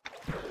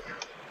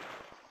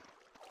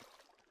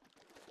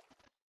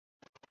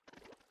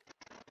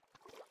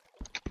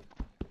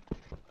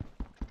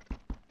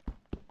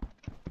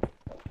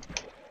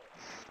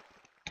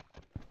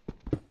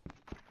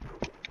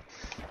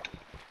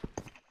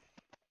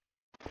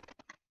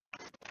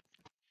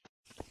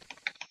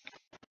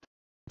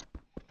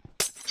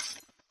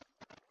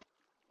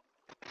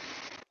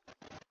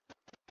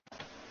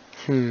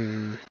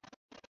 Hmm.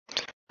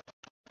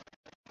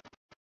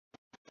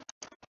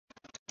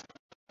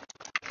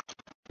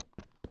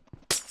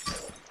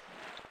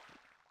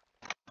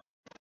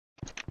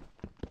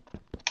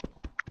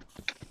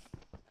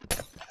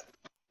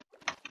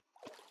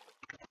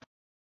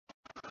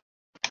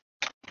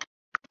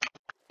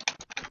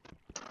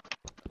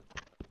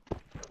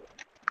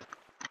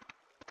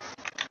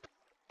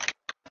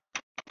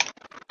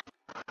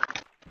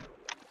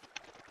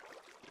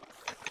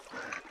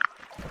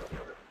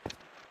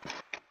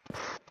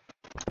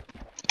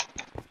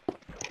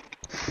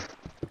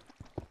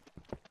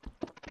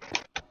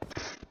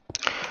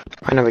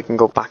 I know we can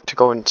go back to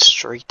going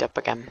straight up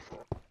again.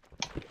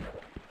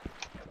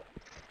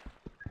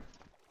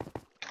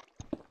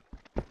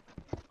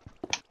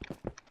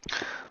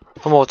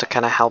 The water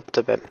kind of helped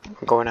a bit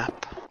going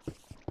up.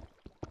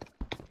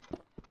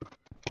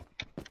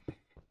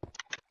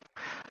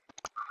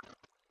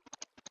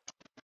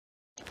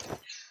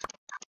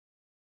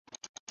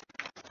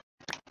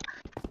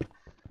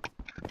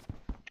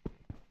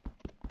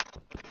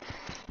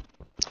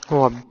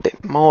 Oh, a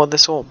bit more of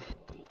this orb.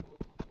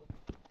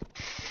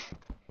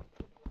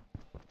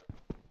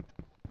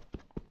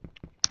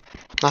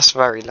 That's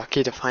very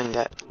lucky to find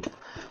it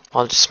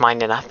while just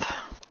mining up.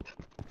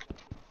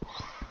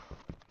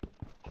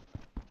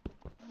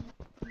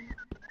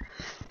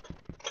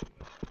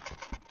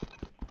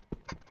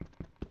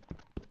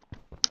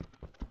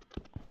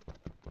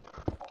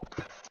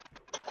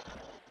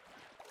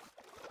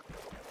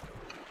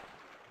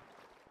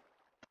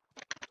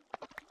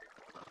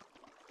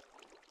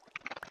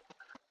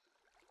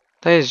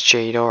 There's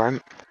Jade,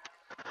 alright.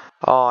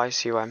 Oh, I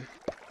see one.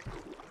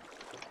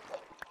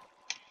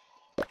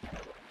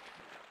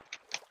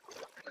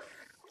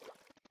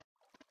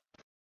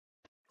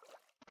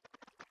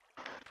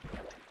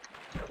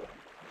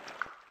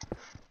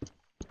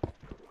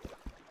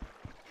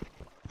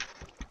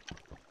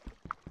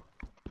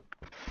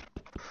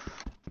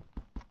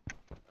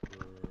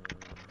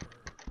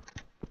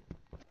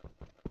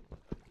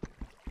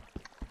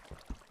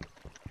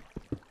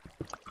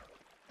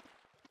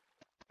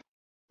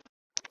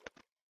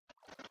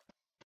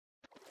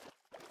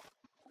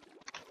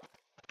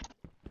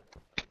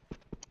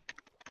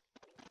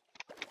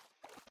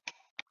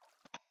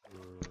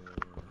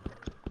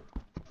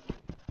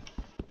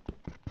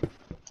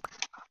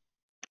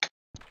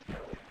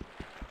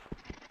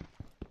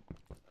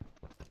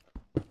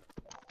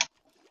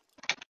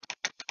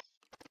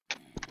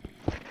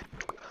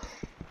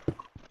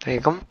 There you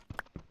go.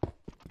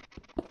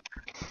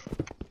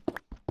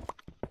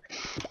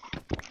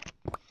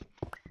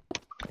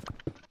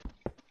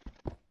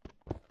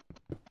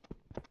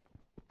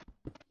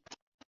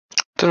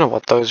 Don't know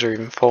what those are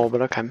even for,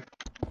 but okay.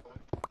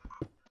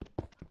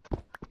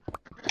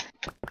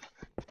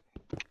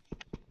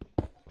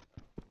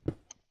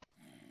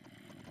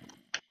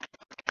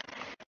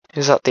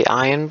 Is that the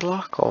iron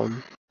block or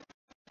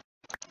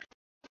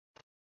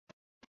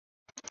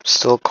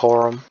still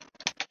corum?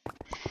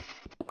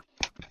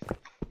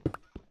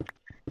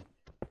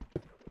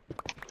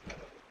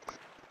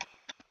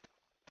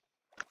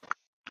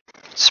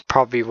 It's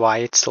probably why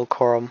it's still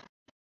corum.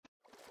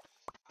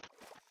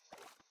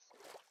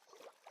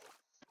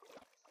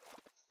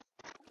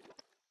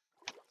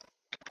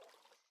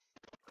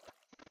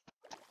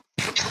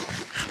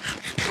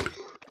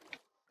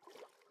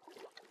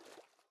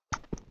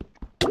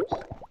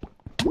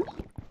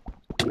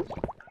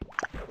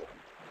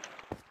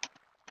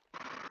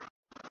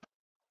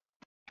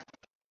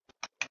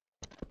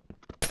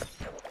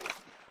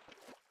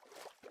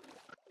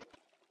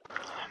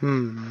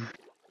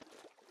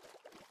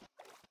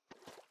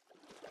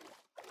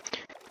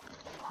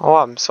 Oh,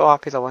 I'm so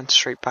happy that went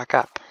straight back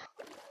up.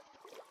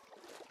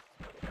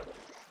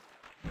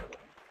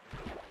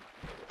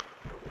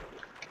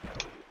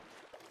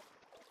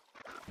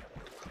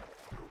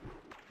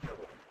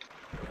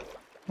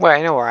 Well,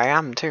 I know where I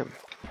am too.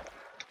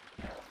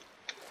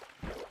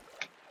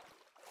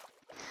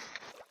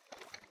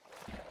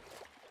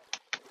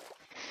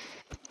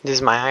 This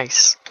is my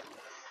ice.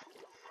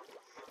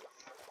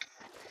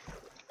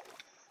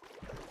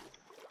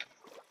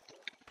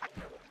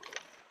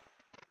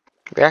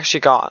 We actually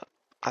got,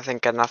 I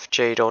think, enough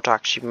Jade ore to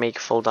actually make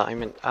full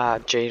diamond,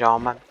 Jade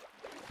armor.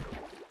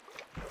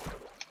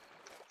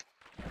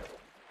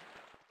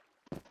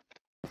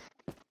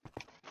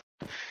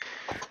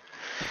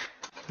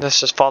 Let's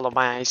just follow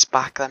my ice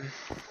back then.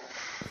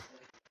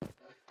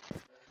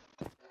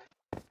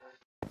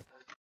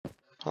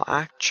 Well,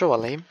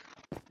 actually,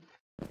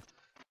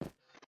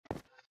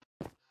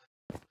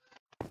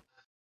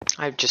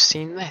 I've just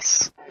seen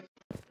this.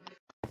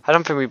 I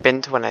don't think we've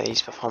been to one of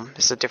these before.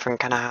 It's a different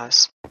kind of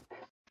house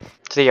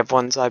to the other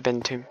ones I've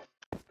been to.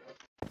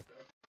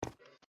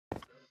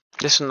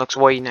 This one looks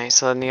way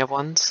nicer than the other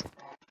ones,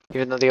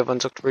 even though the other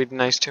ones looked really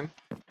nice too.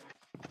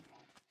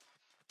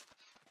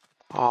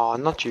 Oh,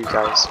 not you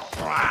guys.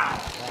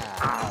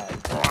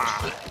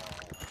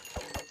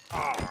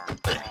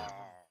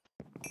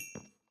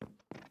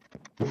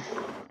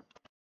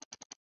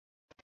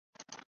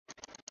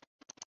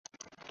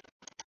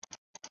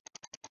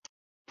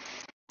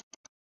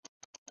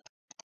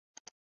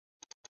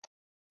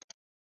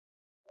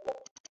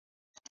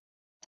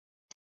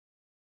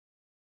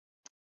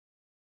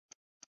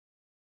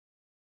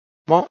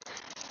 What?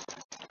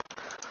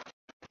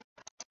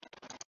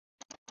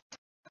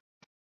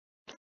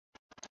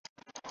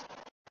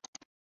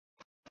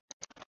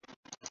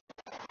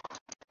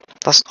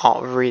 That's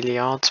not really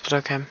odd, but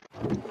okay.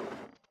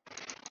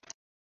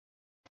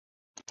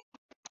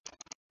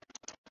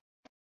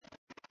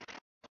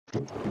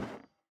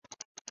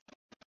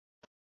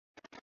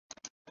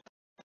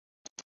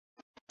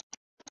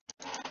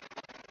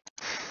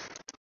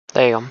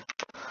 There you go.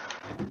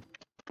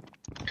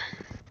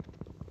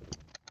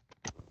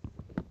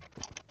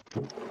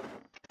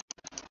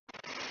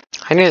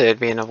 I knew there'd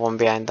be another one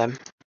behind them.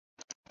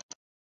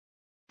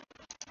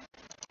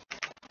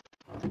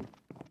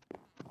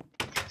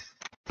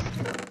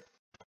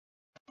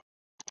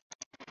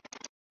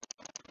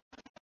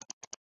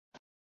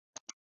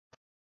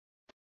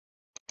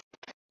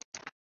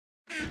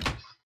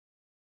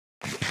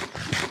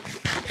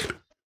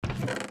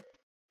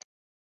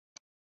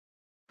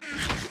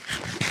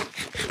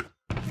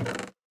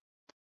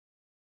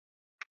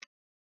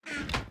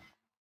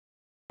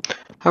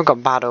 I've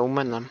got bad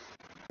omen then.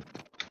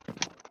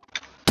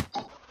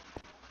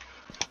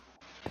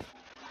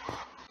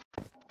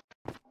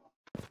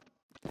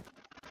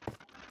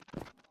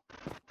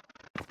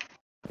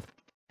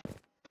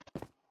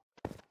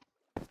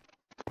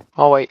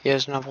 Oh wait,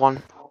 here's another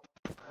one.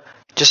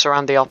 Just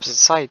around the opposite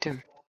side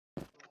too.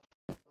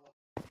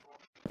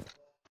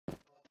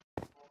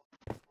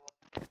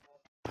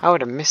 I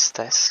would have missed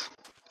this.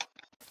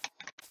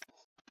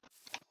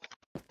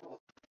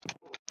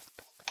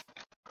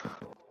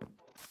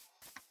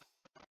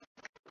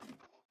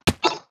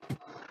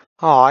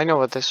 Oh, I know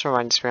what this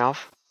reminds me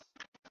of.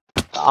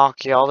 The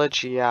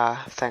archaeology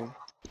thing.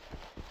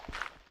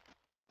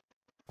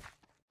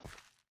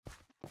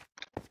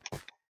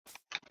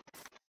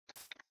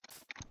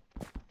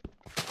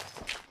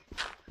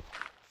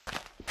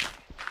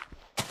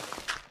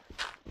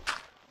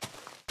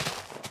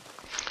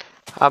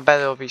 I bet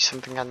there'll be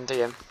something under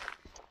him.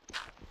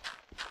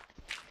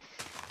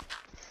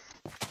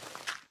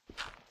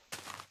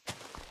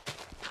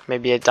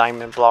 Maybe a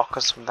diamond block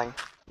or something.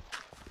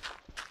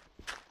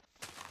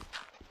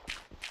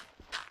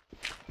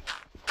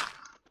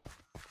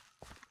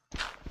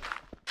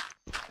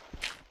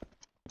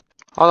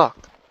 Oh look.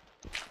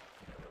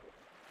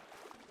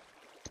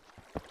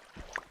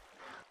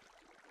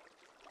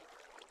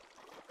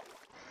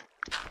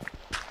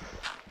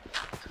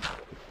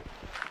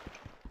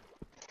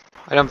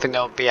 I don't think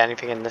there'll be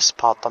anything in this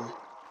part then.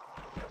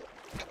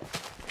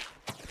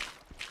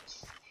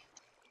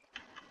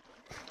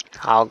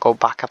 I'll go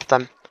back up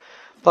then.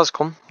 Let's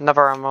come.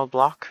 Another emerald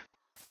block.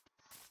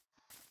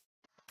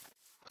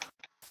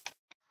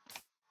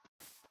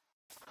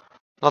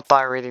 Not that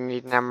I really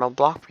need an emerald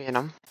block, but you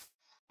know.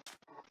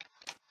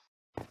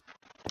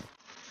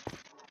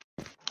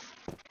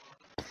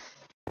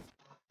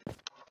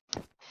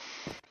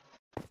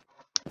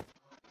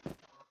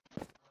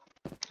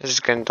 This is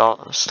going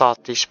to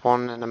start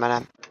despawning in a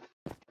minute.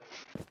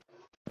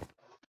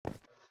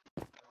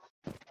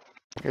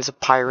 Here's a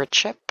pirate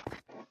ship.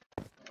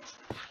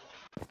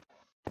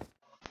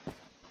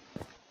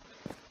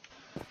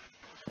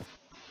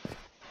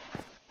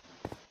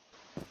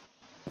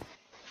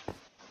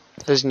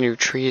 There's new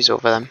trees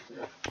over them.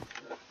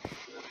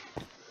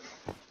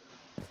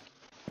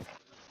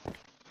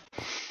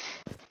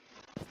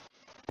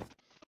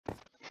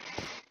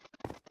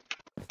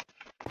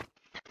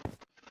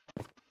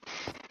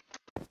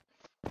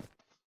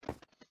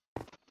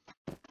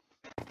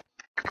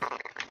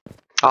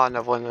 Oh,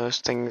 another one of those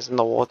things in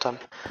the water.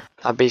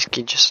 That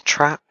basically just a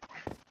trap.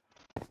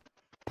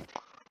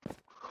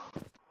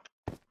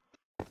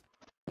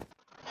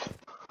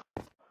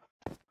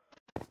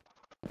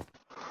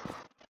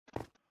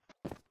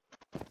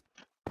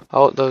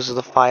 Oh, those are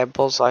the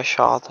fireballs I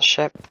shot at the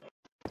ship.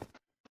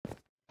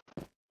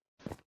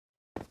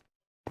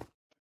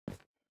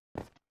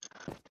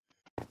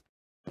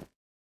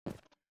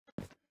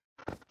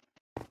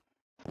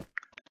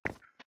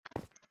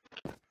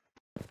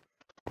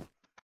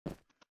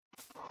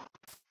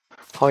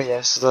 Oh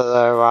yes,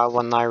 the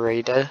one I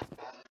raided.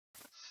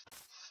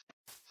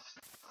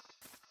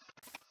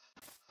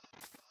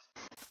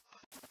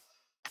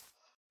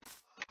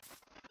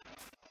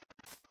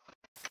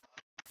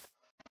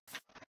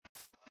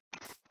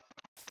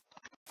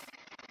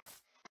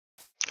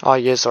 Oh,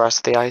 here's the rest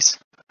of the ice.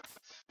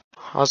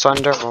 I was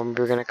wondering when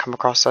we were gonna come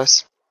across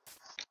this.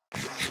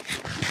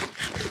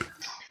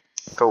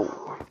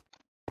 Go.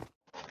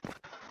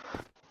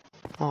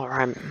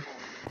 Alright.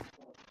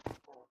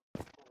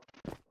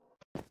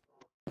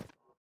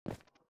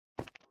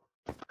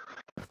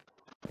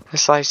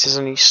 This ice is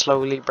only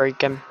slowly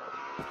breaking.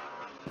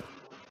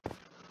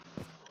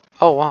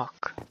 Oh,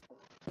 walk.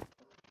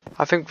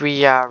 I think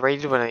we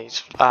raided one of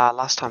these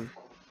last time.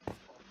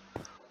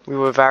 We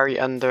were very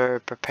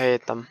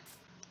under-prepared them.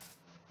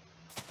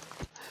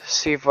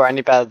 See if we're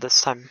any better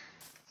this time.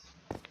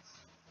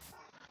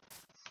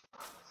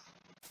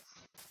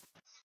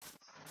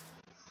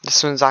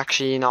 This one's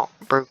actually not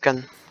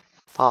broken.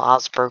 Well,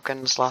 as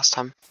broken as last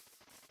time.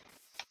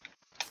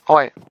 Oh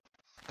wait.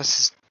 This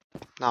is...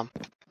 no.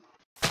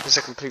 This is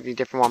a completely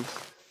different one.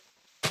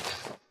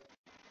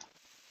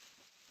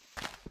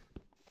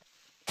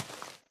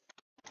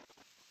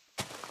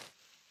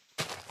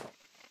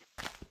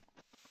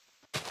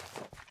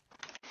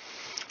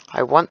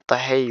 I want the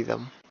hay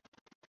though.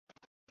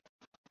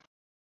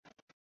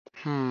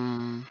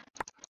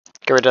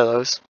 Get rid of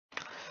those.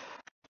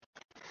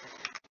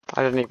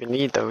 I don't even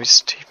need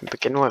those to even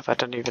begin with. I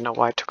don't even know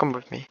why I took them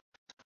with me.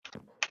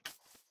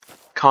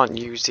 Can't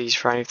use these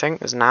for anything.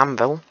 There's an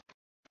anvil.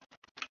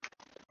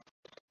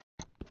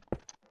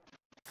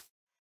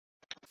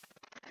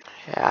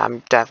 Yeah,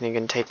 I'm definitely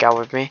going to take that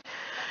with me.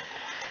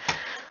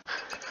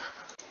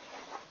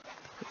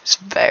 It's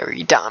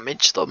very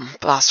damaged them,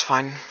 but that's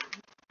fine.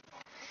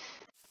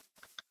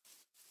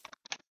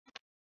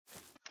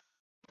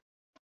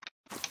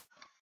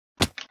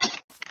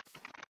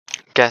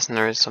 Guessing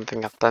there is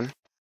something up there.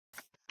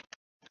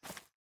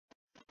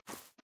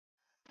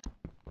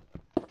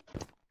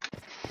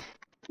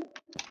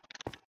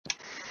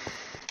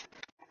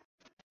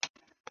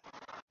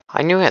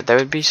 I knew it, there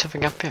would be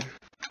something up here.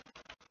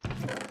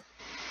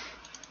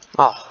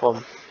 Oh,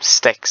 well,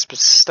 sticks, but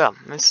still,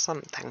 it's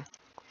something.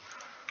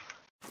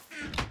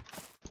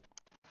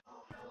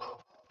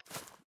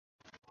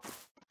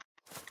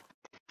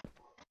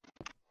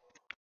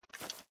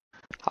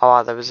 Oh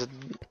wow, there was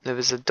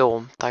a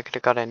door that I could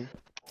have got in.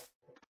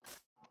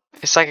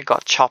 It's like it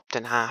got chopped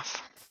in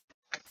half.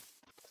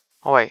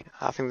 Oh wait,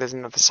 I think there's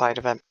another side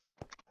of it.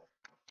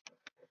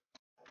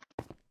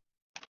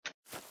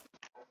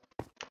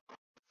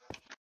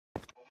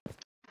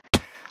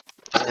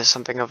 There's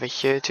something over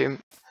here too.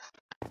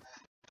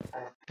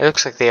 It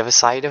looks like the other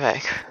side of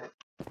it.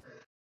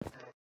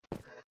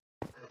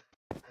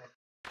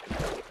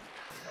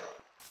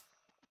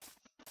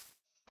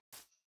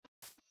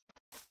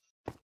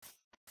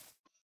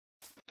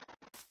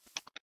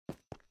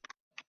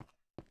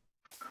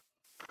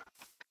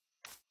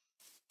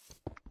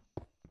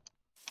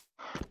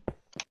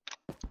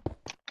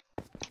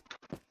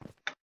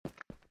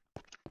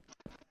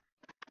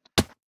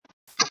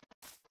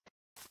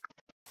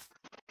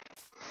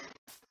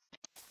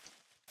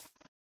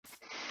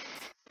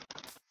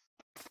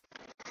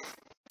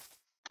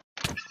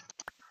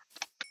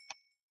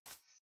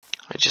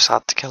 I just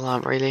had to kill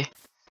that really.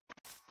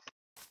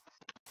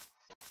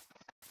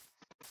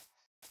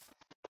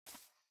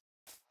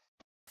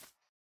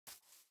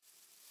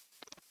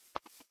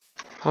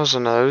 That was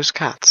one of those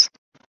cats.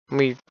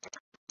 We've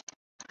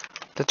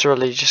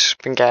literally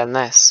just been getting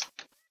this.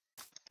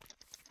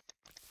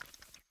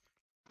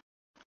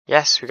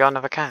 Yes, we got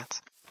another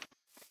cat.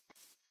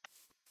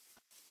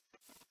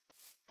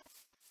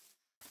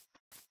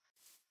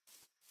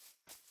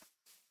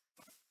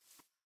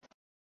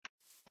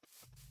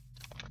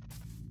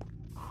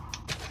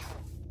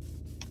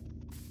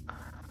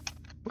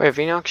 Wait, have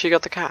you actually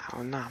got the cat?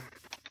 Oh no.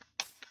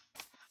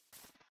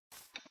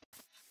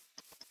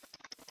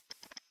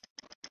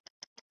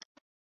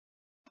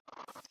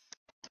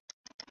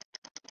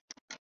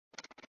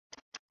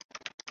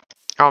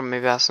 Oh,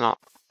 maybe that's not.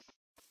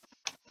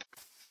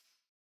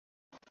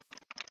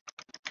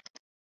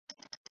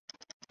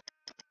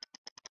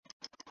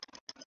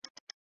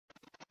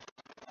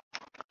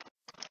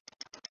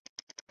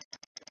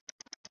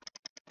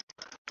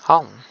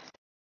 Oh.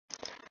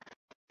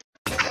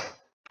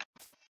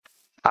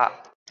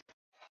 Ah.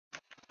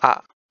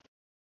 Ah.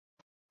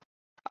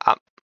 Ah.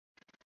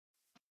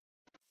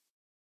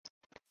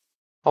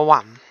 Oh,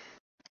 wow.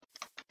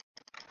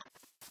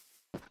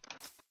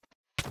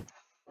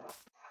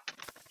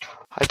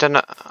 I don't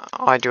know.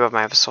 Oh, I do have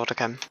my other sword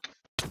again.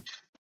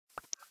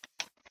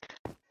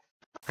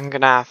 I'm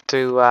gonna have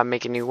to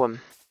make a new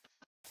one.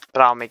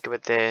 But I'll make it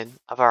with the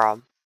other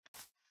arm.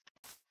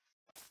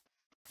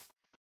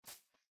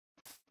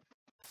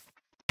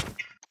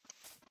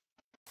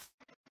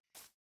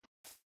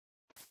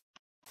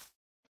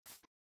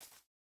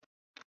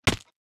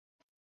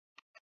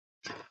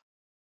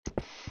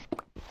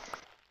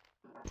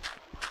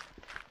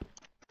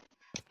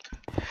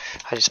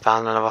 I just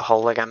found another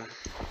hole again.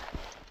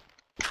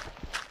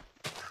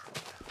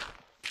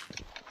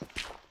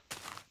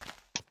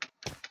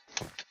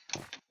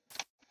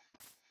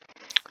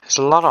 There's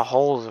a lot of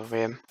holes over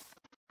here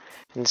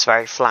in this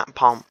very flat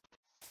pond.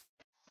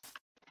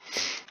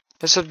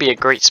 This would be a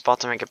great spot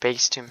to make a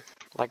base to,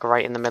 like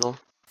right in the middle.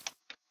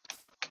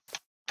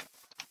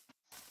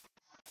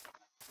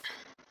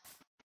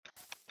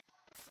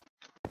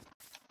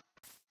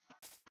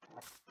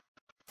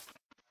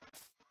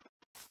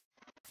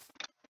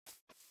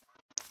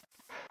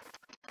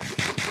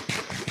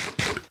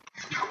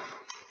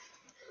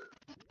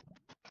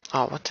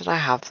 Oh, what did I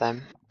have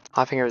then?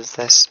 I think it was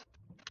this.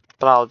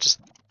 But I'll just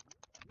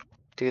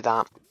do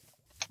that.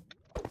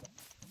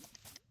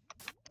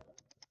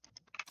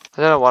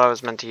 I don't know what I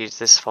was meant to use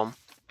this for,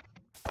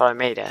 but I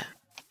made it.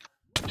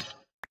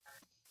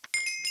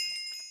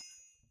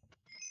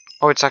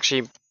 Oh, it's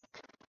actually...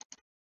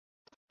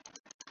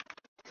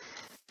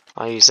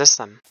 I'll use this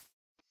then.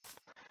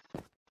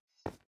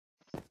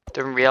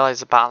 Didn't realize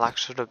the battle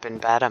axe would have been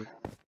better.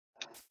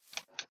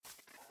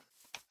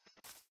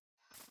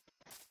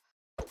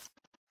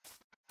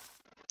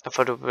 I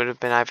thought it would have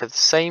been either the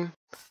same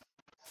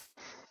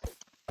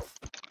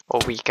or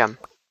weaker.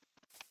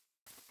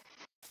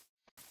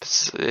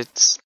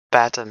 It's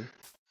better.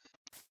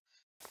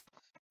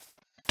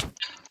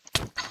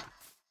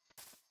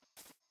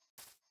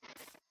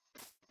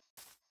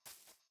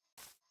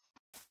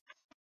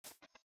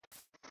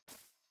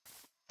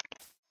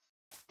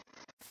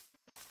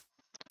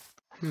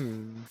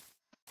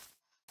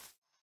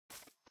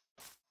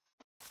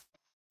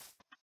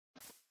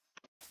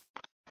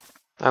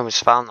 I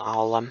almost found that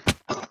hole then.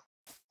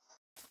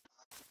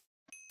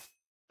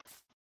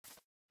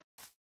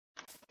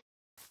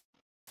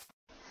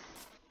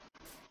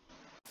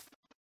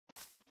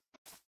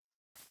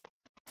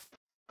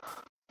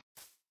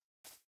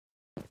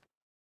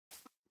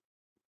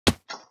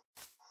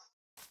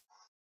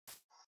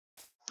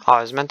 Oh,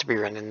 I was meant to be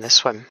running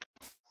this one.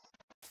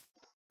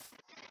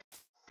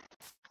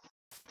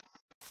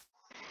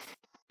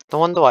 No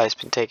wonder why it's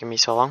been taking me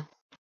so long.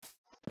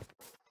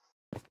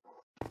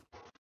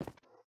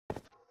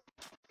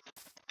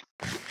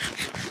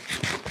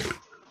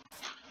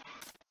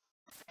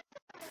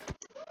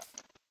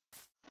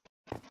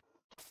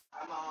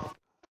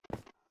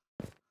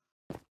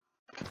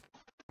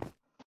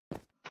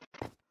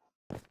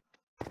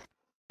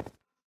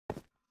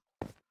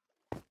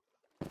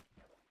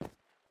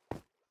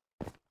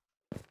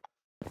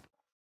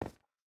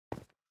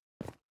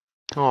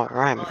 Oh,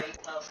 right.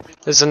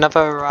 There's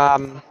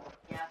another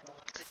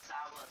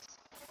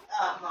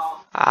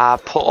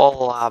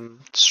portal,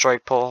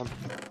 destroyed portal.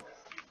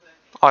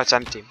 Oh, it's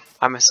empty.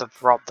 I must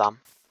have robbed them.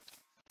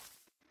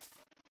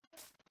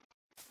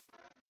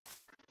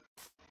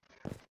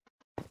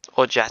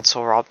 Or Jets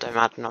or robbed him,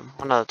 I don't know.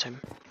 One of the two.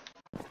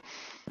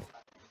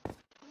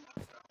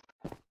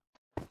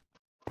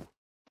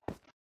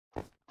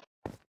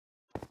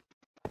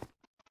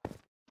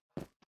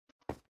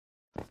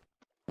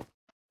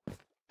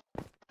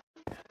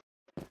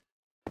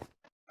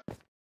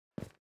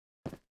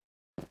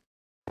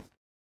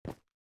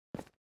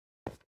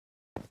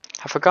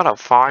 I forgot how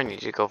far I need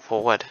to go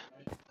forward.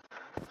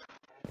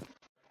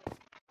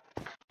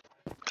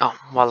 Oh,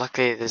 well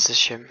luckily there's a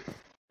ship.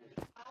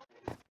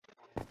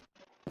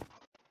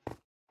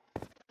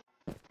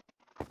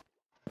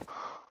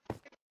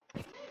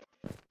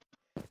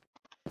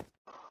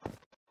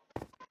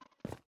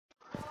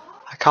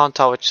 I can't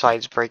tell which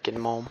side's breaking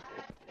more.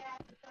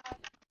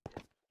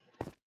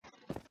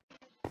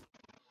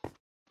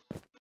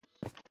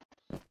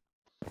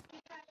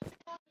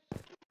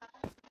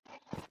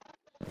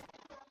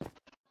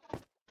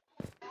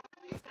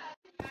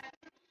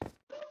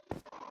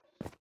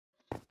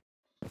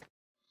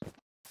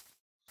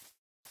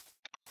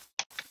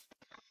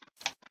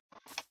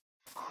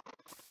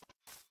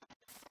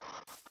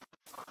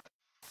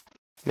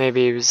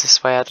 Maybe it was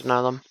this way, I don't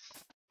know them.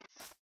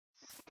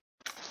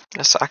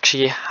 Let's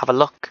actually have a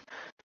look.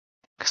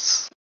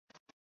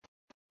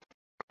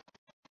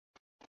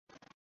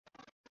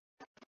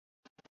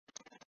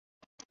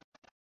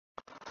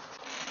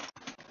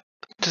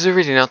 Does it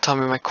really not tell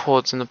me my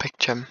chords in the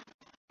picture?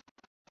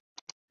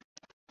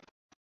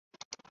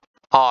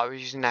 Oh, I was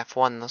using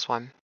F1, that's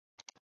why.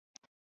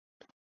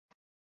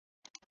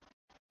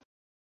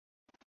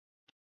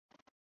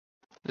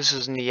 This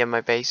is near my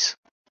base.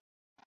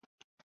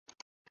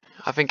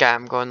 I think I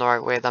am going the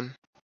right way then.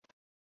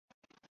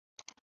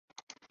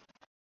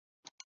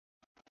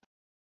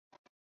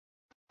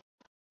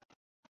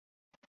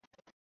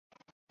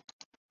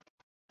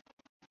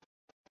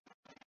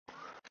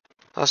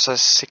 That's a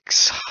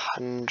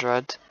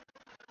 600.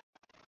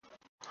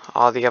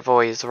 Oh, the other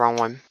way is the wrong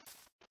one.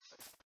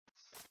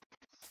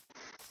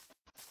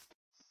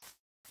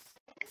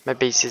 My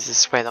base is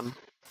this way then.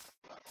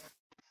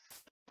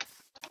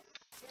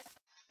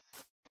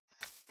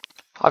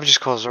 I've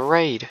just caused a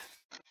raid.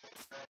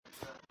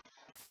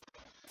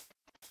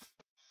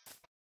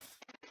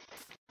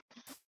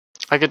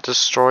 I could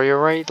destroy a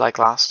raid like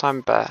last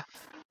time, but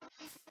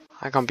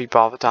I can't be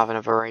bothered to have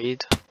another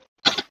raid.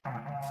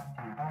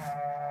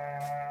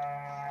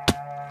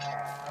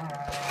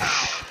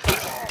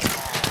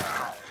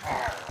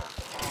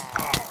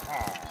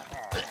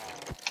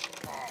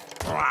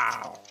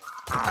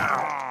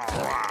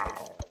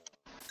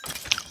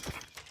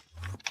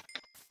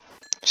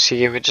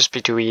 See, it would just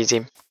be too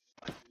easy.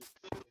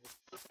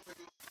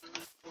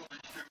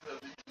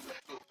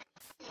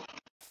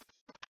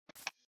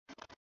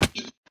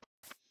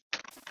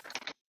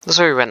 That's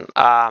where we went,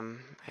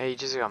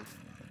 ages ago.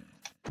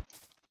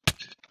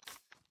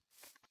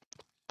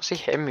 What's he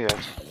hitting me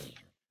with?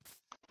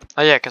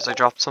 Oh yeah, because I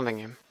dropped something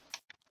in.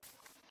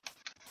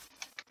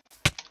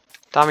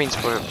 That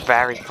means we're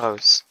very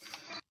close.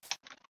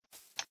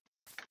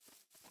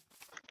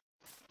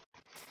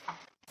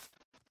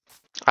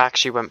 I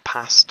actually went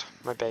past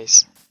my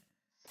base.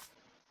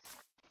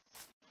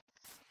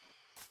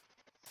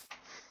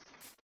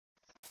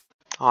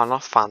 Oh,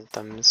 not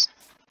phantoms.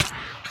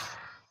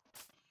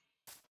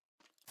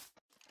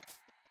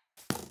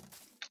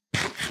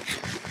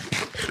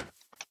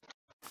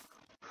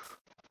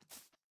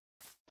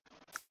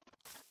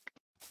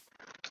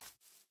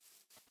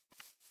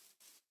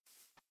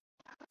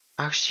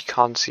 I actually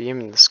can't see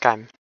him in the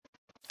sky.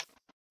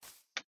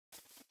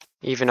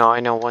 Even though I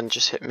know one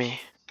just hit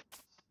me.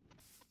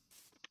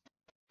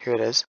 Here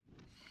it is.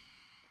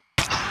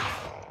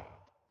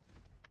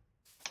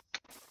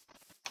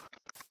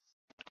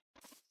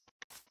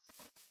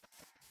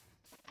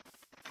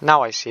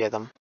 Now I see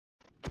them.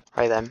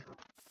 Right then.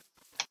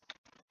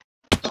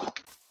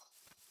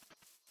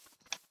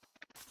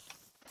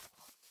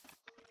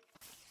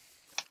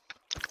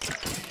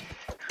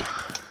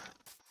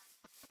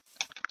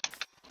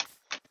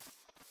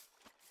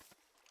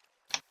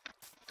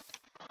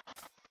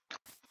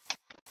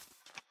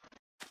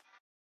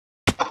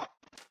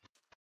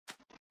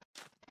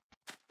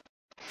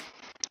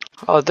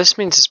 Oh, this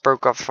means it's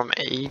broke up from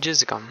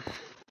ages ago.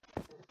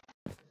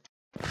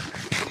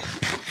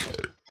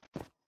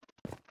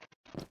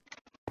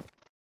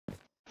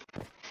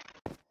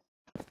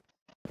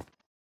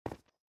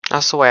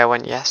 That's the way I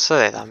went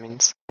yesterday, that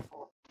means.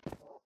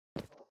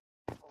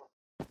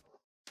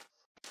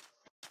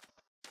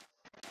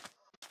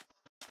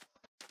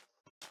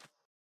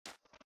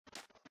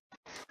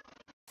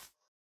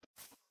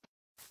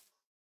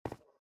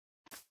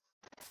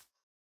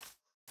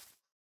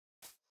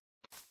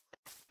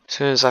 As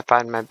soon as I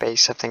find my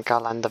base, I think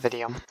I'll end the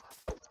video.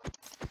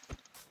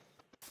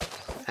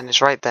 And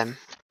it's right then.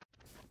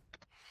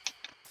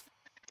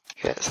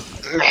 Yes.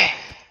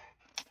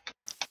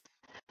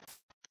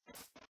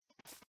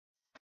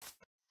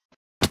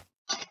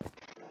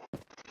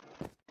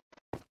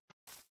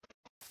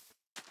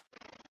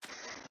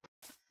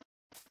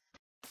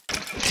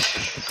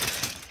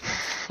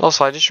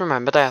 Also, I just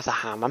remembered I have the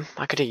hammer.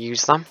 I could have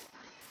used them.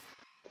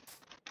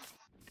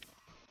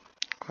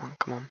 Come on,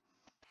 come on.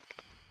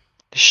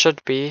 This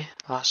should be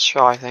last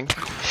shot, I think.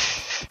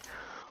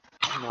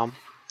 No,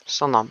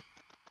 still not.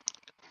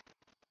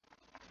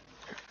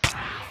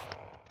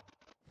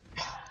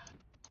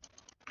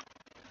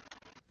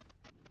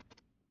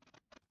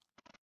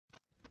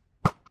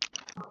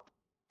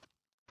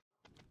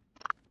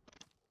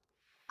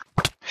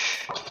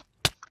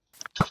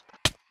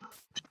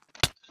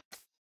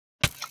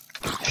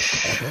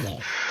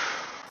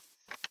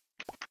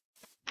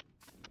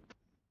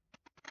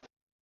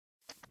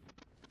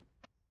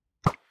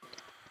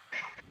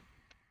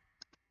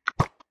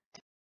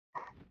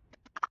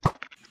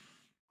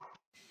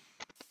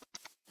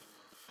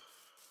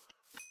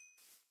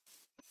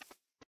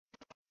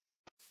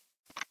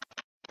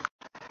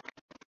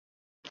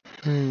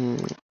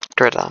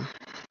 Driller.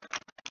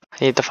 I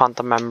need the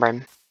phantom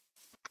membrane.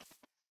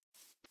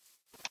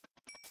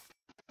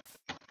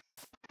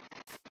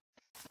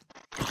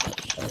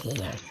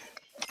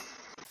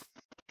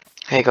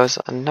 Here goes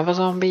another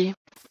zombie.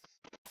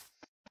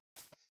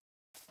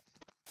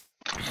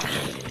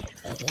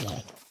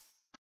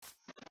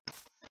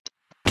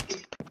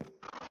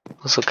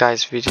 Also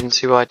guys, if you didn't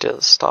see what I did at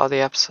the start of the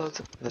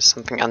episode, there's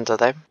something under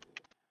there.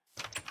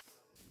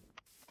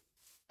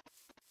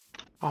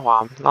 Oh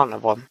wow, not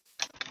another one.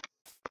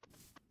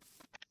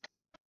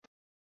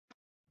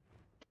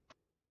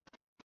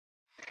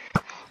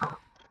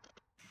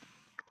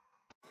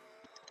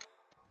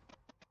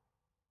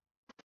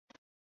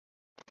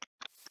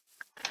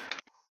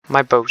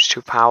 My bow's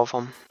too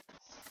powerful.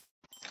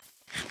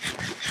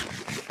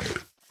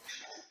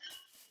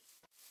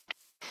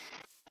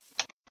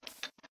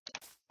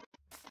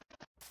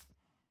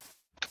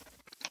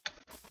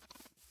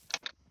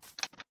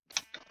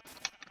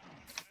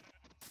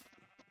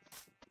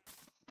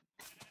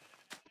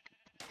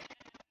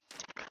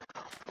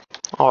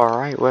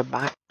 Alright, we're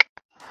back.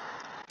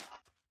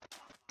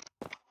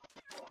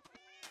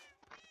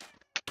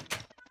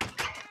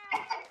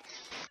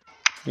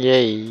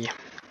 Yay.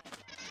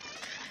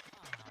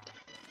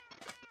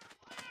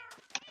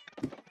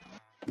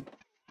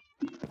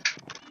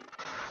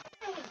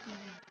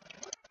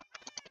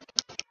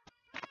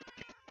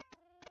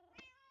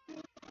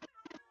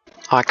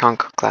 I can't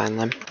cook that in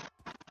them.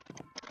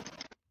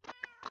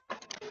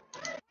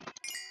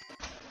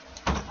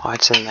 Oh,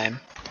 it's in them.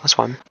 That's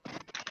one.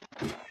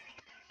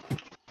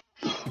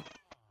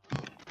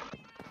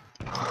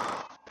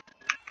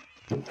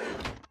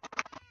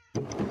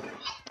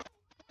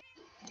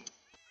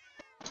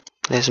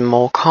 There's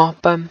more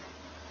copper.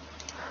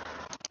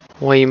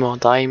 Way more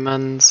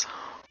diamonds.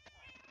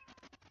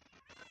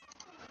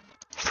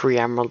 3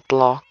 emerald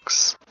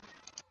blocks.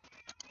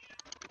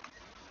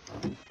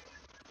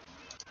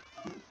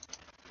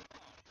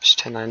 Just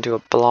turn that into a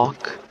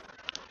block.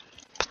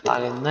 Put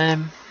that in there.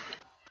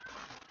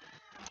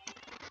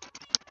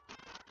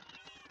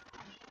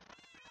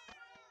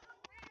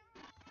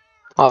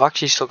 Oh, I've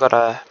actually still got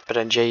a bit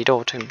of Jade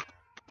ore too.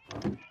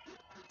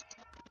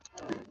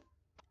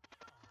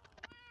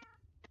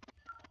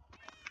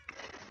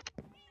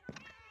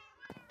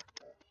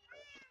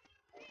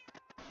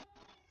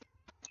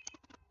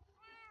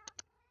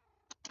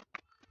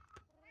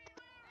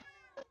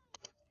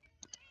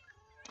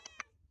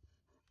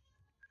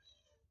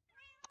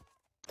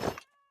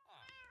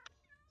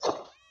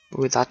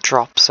 Ooh, that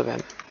drops a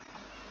bit.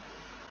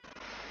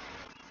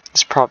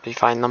 Let's probably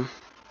find them.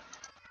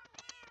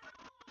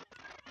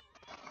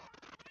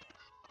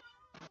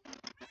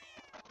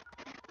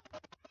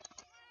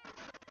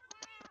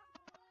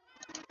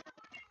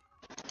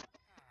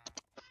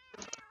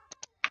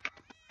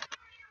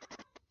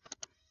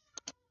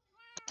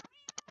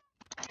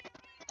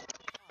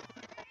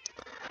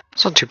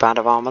 It's not too bad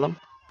of armor them.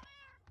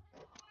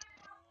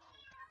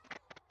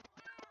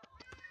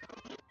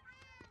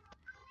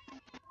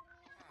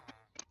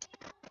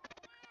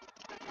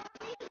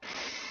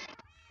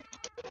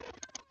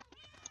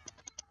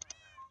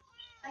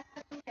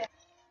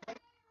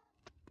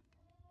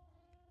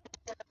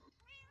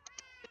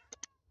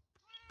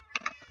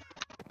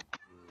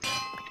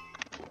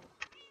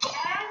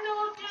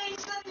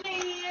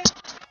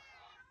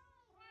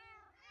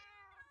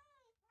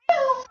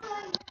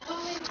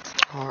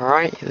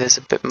 Alright, there's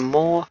a bit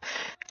more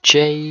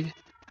Jade.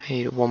 I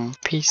need one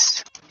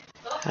piece.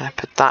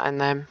 Put that in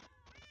there.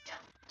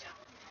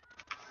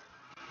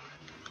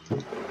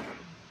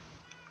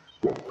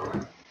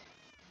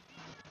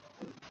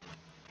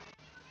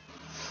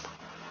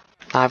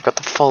 Now I've got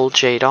the full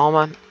Jade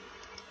armor.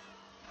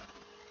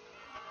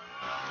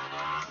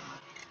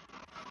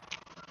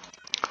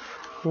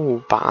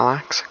 Ooh, battle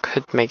axe. I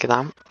could make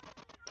that.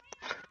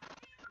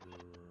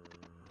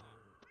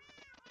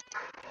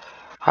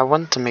 I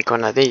want to make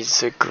one of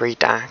these, a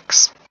great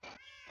axe.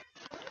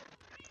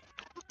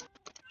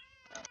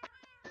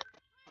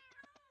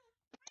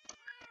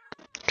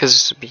 Because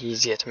this would be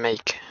easier to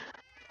make.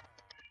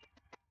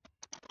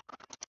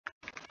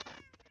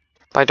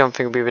 But I don't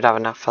think we would have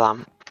enough for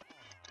them.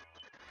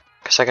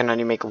 Because I can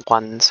only make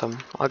one, so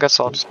I guess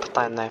I'll just put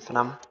that in there for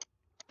now.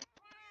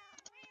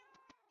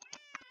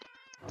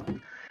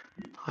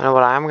 I know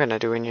what I am going to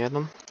do in here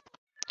them.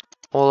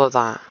 All of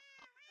that.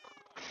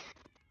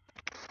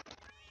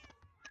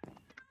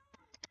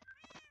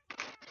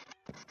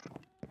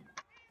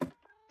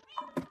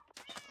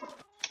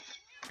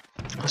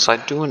 So I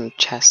do want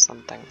to test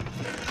something.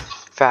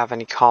 If I have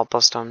any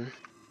cobblestone.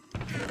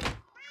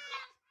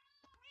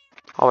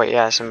 Oh wait,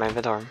 yeah, it's in my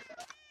inventory.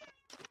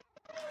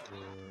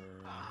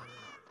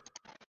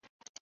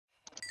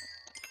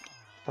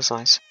 That's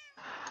nice.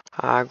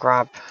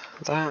 Grab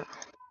that,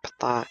 put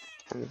that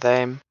in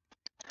there.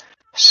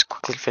 Just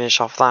quickly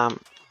finish off that.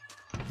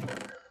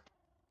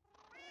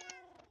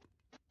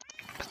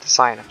 Put the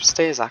sign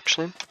upstairs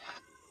actually.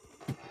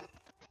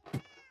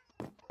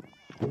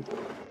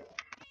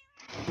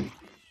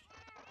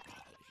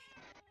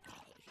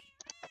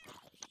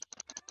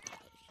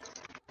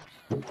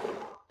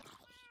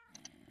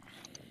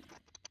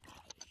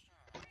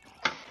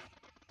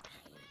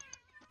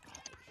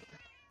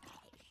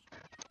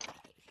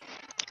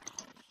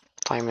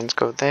 Diamonds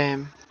go there.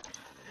 We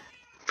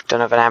don't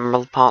have an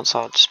emerald part, so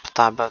I'll just put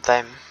that above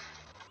them.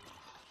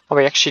 Oh,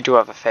 we actually do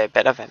have a fair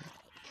bit of it.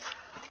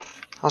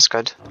 That's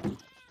good.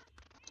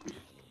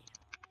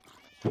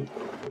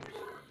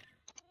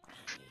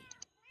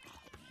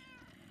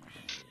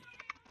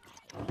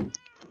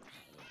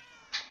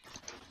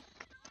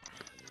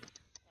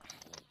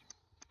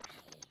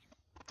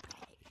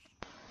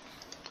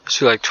 Let's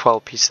do like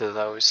 12 pieces of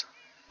those.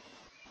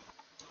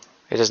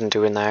 It doesn't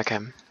do in there, okay.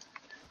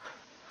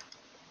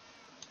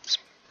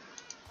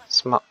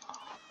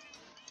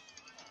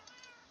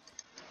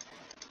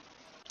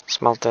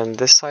 Smelt in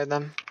this side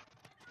then.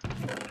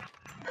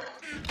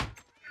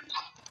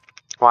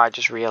 Well, I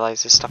just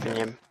realised there's stuff in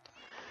here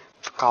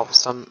for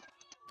cobblestone.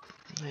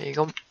 There you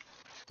go.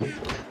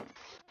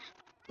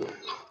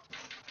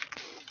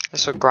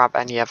 This will grab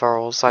any other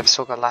ores I've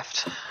still got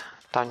left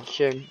down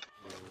here.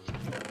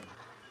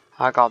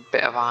 I got a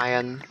bit of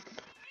iron.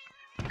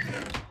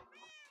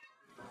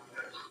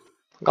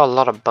 Got a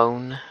lot of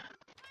bone.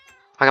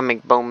 I can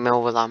make bone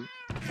meal with them.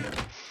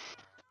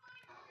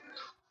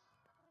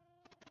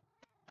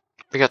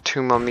 We got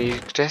 2 more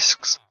music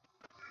discs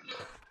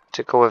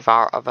to go with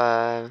our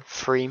other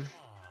 3.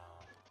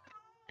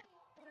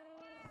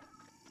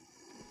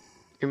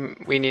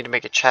 We need to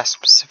make a chest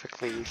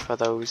specifically for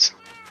those.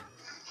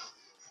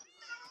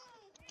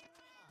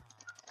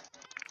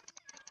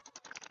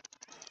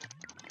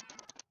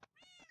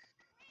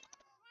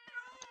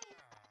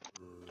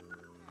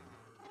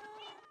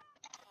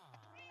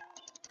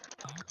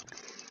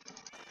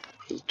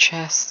 A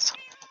chest.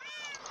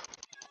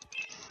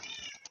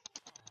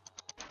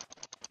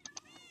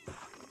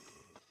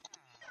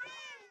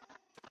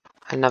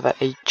 Another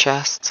 8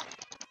 chest.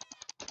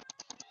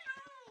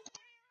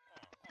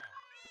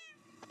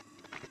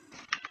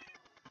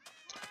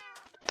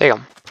 There you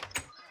go.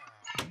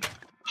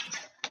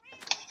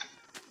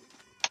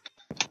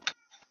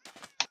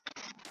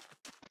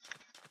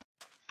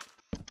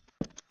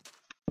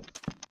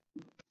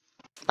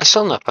 I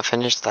still never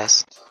finished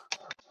this.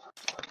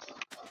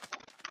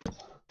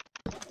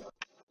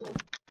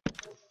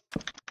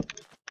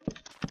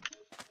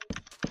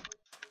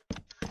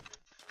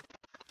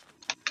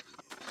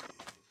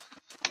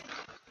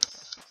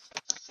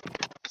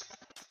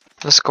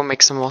 Let's go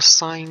make some more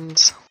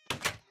signs.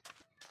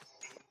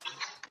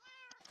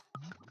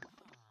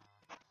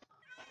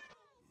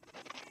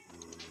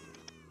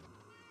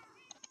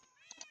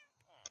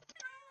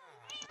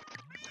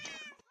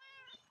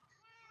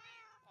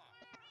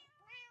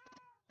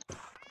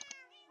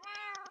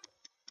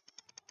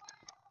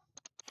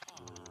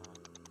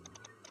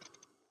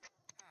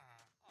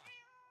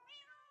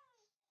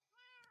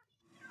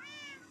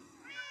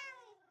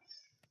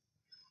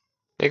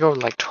 There you go,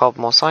 like 12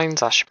 more signs,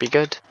 that should be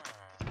good.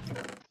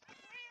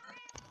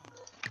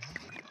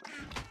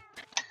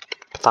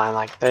 But I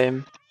like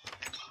them.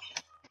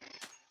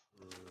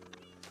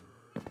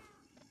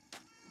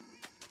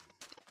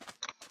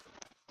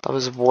 That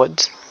was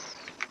wood.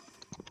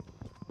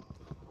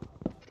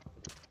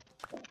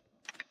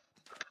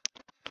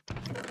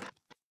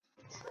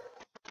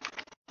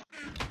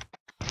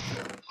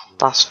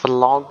 That's for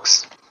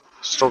logs.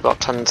 Still got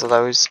tons of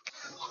those.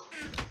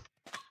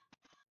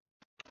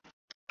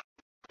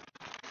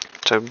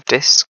 So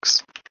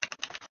discs.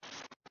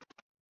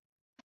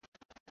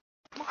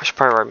 I should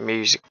probably write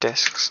music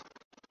discs.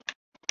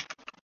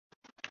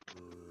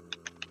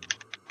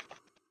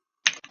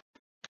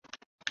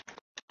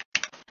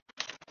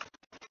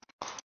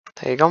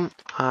 There you go.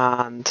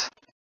 And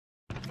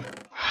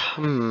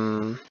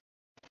I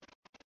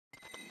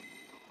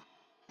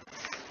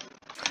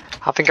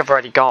think I've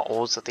already got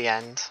ores at the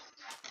end.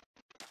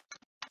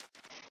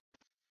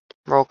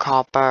 Raw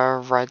copper,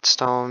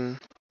 redstone,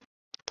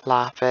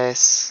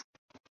 lapis.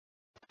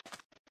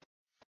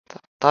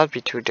 That'd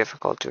be too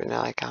difficult doing it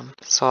like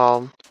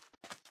so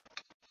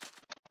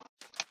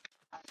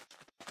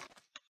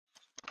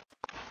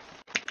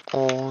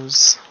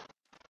ores.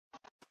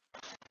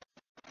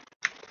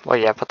 Well,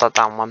 yeah, put that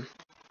down one.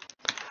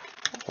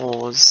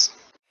 Ores.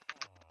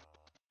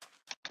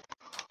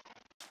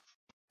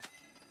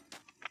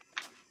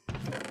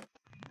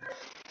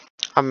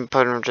 I'm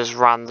putting just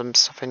random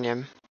stuff in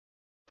here.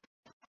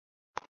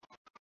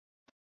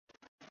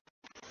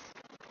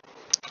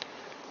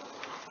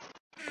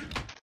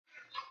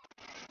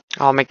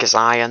 I'll make his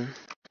iron.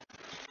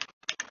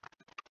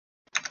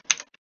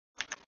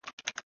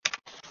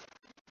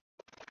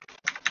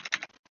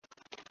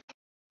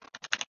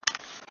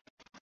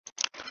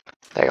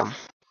 There you go.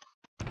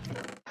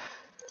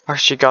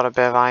 Actually got a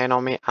bit of iron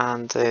on me,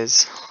 and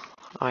there's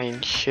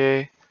iron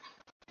here,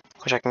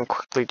 which I can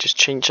quickly just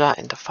change that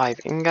into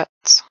 5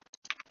 ingots.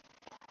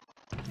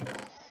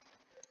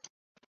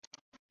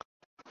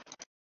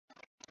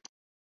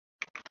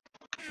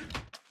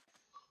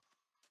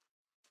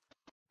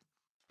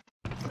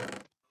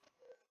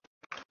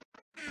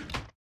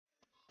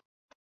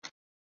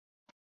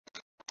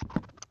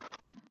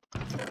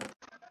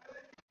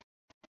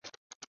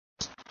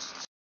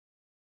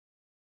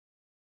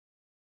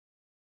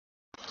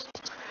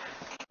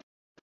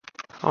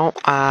 Oh,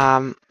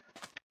 I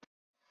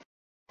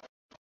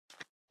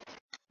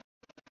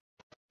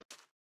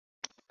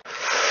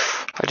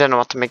don't know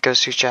what to make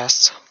those 2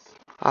 chests.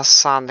 That's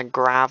sand and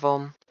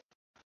gravel.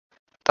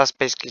 That's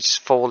basically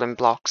just falling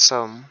blocks,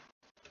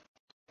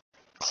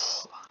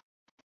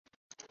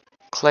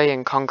 clay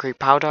and concrete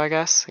powder, I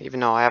guess, even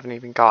though I haven't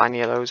even got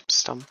any of those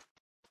still.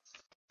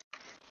 I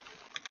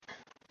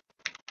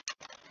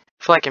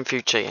feel like in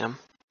future, you know,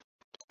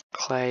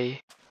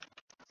 clay.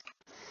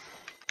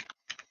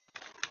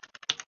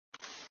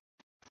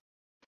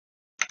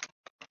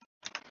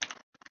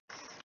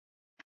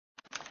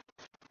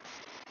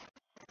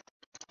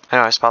 I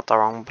know I spelled that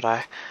wrong, but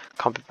I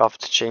can't be bothered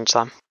to change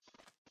them.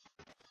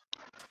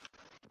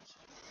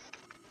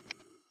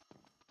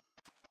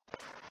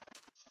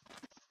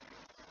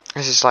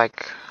 This is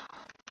like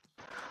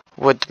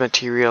wood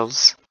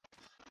materials.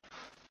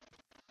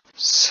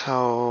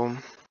 So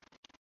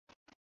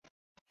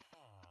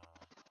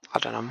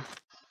don't know.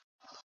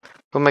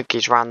 We'll make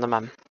these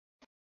random.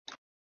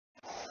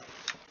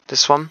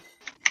 This one.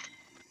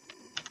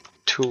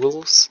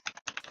 Tools.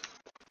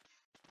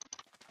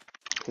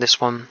 This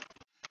one.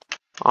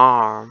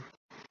 Armour.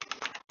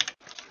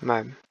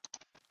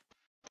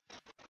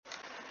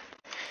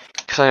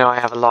 Because I know I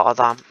have a lot of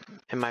that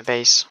in my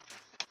base.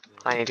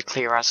 I need to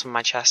clear out some of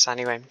my chests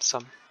anyway, so.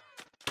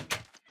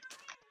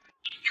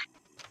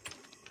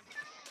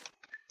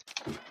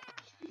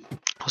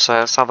 So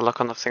let's have a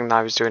look on the thing that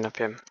I was doing up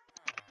here.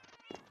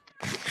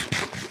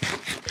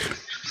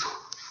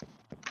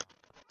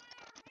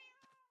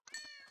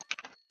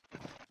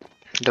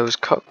 Those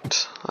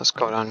cooked. Let's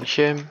go down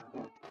here.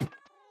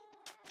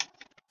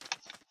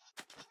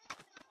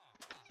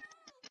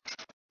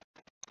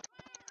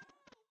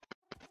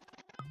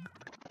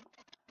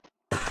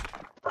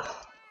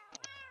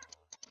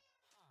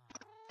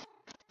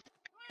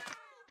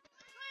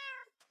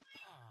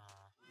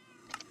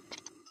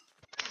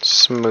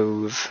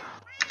 Smooth.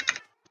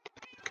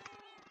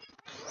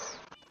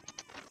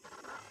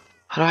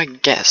 How do I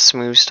get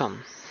smooth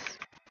stone?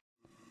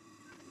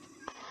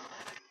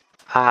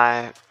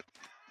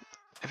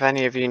 If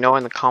any of you know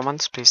in the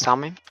comments, please tell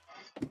me.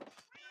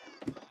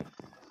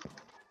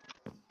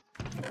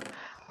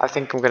 I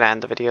think I'm gonna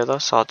end the video though,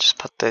 so I'll just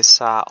put this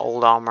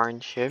old armor in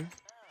here.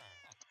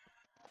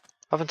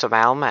 What happened to my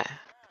helmet?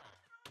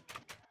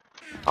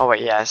 Oh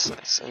wait, yes,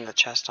 it's in the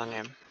chest on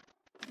him.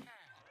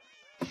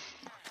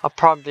 I'll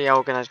probably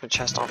organize my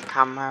chest off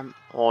camera,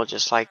 or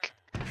just like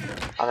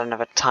at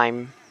another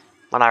time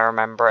when I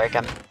remember it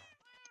again.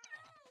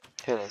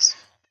 Here it is.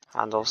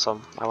 And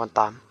also, I want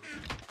that.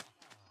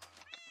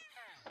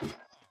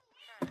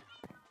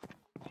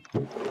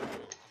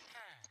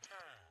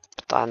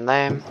 Put that in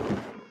there.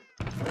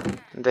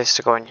 And this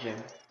to go in here.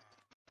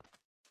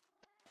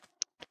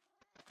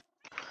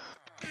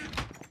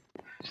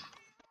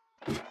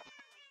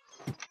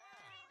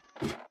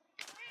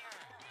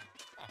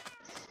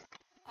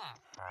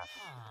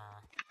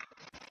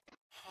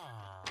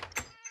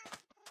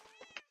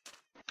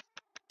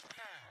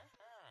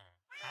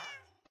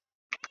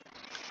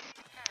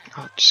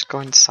 Oh, just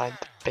go inside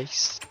the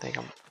base. There you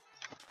go.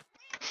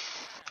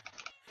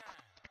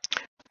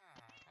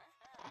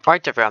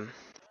 Alright everyone,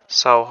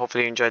 so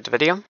hopefully you enjoyed the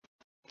video.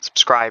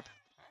 Subscribe,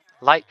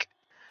 like,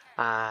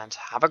 and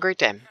have a great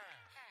day.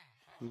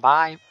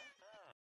 Bye.